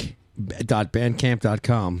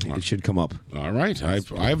handshakeinc.bandcamp.com. It should come up. All right,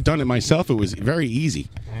 I've done it myself. It was very easy.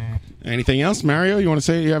 Anything else, Mario? You want to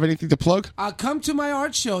say you have anything to plug? Come to my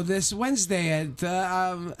art show this Wednesday at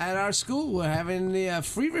our school. We're having the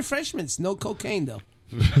free refreshments. No cocaine, though.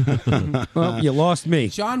 Well, you lost me.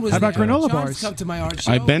 John was How about there. granola John's bars? come to my art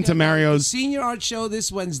show. I've been to Mario's senior art show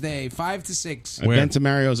this Wednesday, 5 to 6. I've been to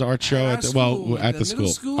Mario's art show at the middle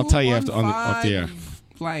school. I'll tell you after off the air.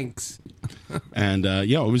 Blanks. And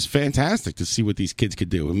it was fantastic to see what these kids could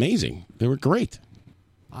do. Amazing. They were great.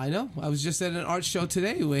 I know. I was just at an art show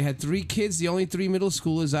today. We had 3 kids, the only 3 middle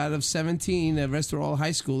schoolers out of 17. The rest are all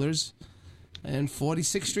high schoolers. And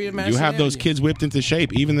 46th Street of Madison You have those Avenue. kids whipped into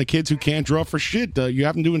shape. Even the kids who can't draw for shit, you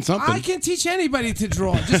have them doing something. I can teach anybody to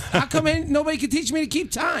draw. Just how come nobody can teach me to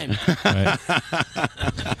keep time?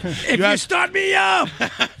 If you start me up!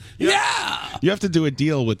 Yeah! You have to do a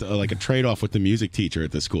deal with like a trade-off with the music teacher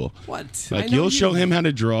at the school. What? Like I know you'll you- show him how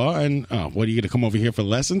to draw, and what are you going to come over here for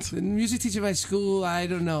lessons? The music teacher at my school, I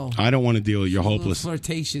don't know. I don't want to deal. You're A little hopeless.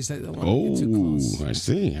 flirtatious. I don't want to get too close. I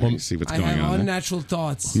see. I see what's I going have on. there. unnatural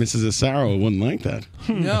thoughts. Mrs. Asaro wouldn't like that.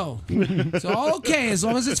 No. It's all okay as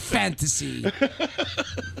long as it's fantasy.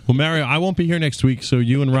 Well, Mario, I won't be here next week, so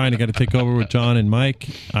you and Ryan are going to take over with John and Mike.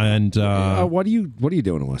 And what are you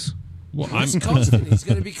doing to us? Well, He's coasting. He's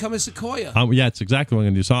going to become a sequoia. yeah, it's exactly what I'm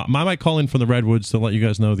going to do. So I might call in from the Redwoods to let you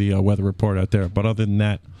guys know the weather report out there. But other than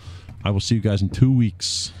that, I will see you guys in 2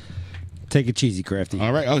 weeks. Take it cheesy, Crafty.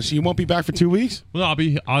 All right. Oh, so you won't be back for 2 weeks? Well,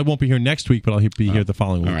 I won't be here next week, but I'll be here the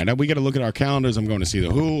following week. All right. Now we got to look at our calendars. I'm going to see the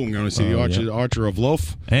Who. I'm going to see the Archer of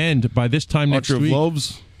Loaf. And by this time next Archer week, of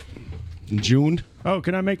Loaves in June. Oh,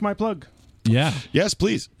 can I make my plug? Yeah. Yes,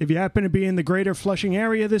 please. If you happen to be in the greater Flushing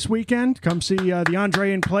area this weekend, come see the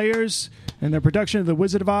Andre and Players and their production of The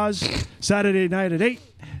Wizard of Oz Saturday night at 8,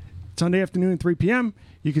 Sunday afternoon 3 p.m.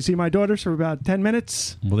 You can see my daughters for about 10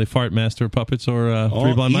 minutes. will they fart Master of Puppets or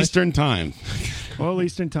Three Blind Mice? Eastern time. All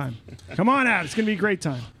Eastern time. Come on out. It's going to be a great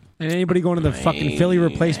time. And anybody going to the fucking Philly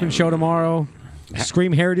replacement show tomorrow?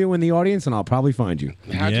 Scream hairdo in the audience, and I'll probably find you.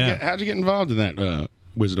 How'd you get involved in that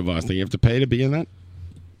Wizard of Oz thing? You have to pay to be in that?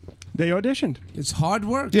 They auditioned. It's hard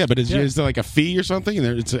work. Yeah, but is there like a fee or something? And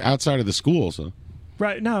it's outside of the school, so.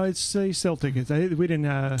 Right. No, it's they sell tickets. We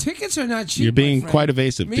didn't. Tickets are not cheap. You're being my friend. quite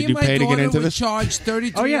evasive. Me Did and you my pay to get daughter into would this? charge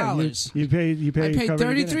 $33. Oh yeah, you pay. I paid cover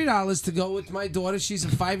to get in. $33 to go with my daughter. She's a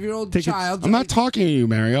 5-year-old Tickets. child. I'm not talking to you,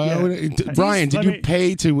 Mario. Yeah. Brian, did Let you me-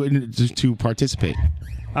 pay to participate?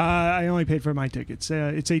 I only paid for my tickets.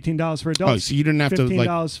 It's $18 for adults. Oh, so you didn't have to, like-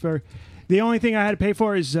 $15 for. The only thing I had to pay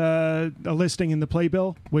for is a listing in the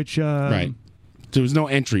playbill, which Right. There was no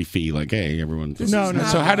entry fee. Like, hey, everyone. No.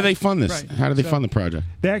 So how do they fund this? Right. How do they So- fund the project?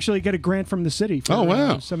 They actually get a grant from the city. For, Oh,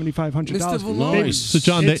 wow. $7,500. Mr. Valone. Nice. So,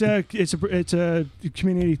 John, it's a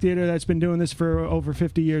community theater that's been doing this for over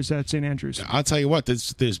 50 years at St. Andrews. I'll tell you what.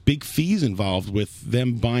 There's big fees involved with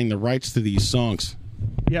them buying the rights to these songs.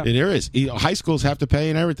 Yeah. There is. High schools have to pay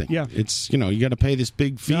and everything. Yeah. It's, you got to pay this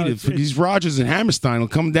big fee. No, for these Rogers and Hammerstein will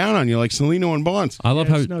come down on you like Celino and Barnes. I love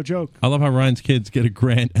It's no joke. I love how Ryan's kids get a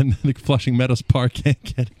grant and then the Flushing Meadows Park can't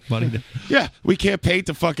get money. Yeah, we can't pay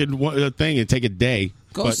to fucking thing and take a day.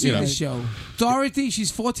 Go but, see the show. Dorothy,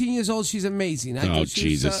 she's 14 years old. She's amazing. I Oh, thought she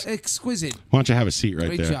Jesus. was exquisite. Why don't you have a seat right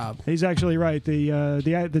Great there? job. He's actually right.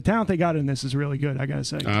 The talent they got in this is really good. I gotta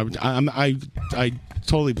say. I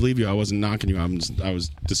totally believe you. I wasn't knocking you. I was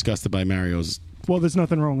disgusted by Mario's. Well, there's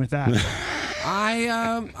nothing wrong with that.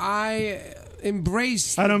 I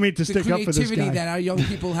embrace. I don't mean to the stick up for this creativity guy. that our young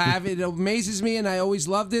people have. It amazes me, and I always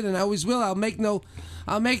loved it, and I always will. I'll make no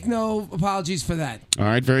apologies for that. All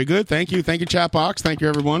right, very good. Thank you, chat box. Thank you,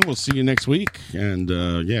 everyone. We'll see you next week. And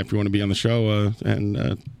if you want to be on the show and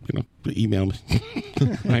email me.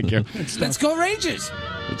 Thank you. Let's go Rangers.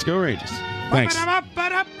 Let's go Rangers. Thanks.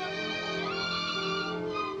 Ba-ba-da-ba-ba-da.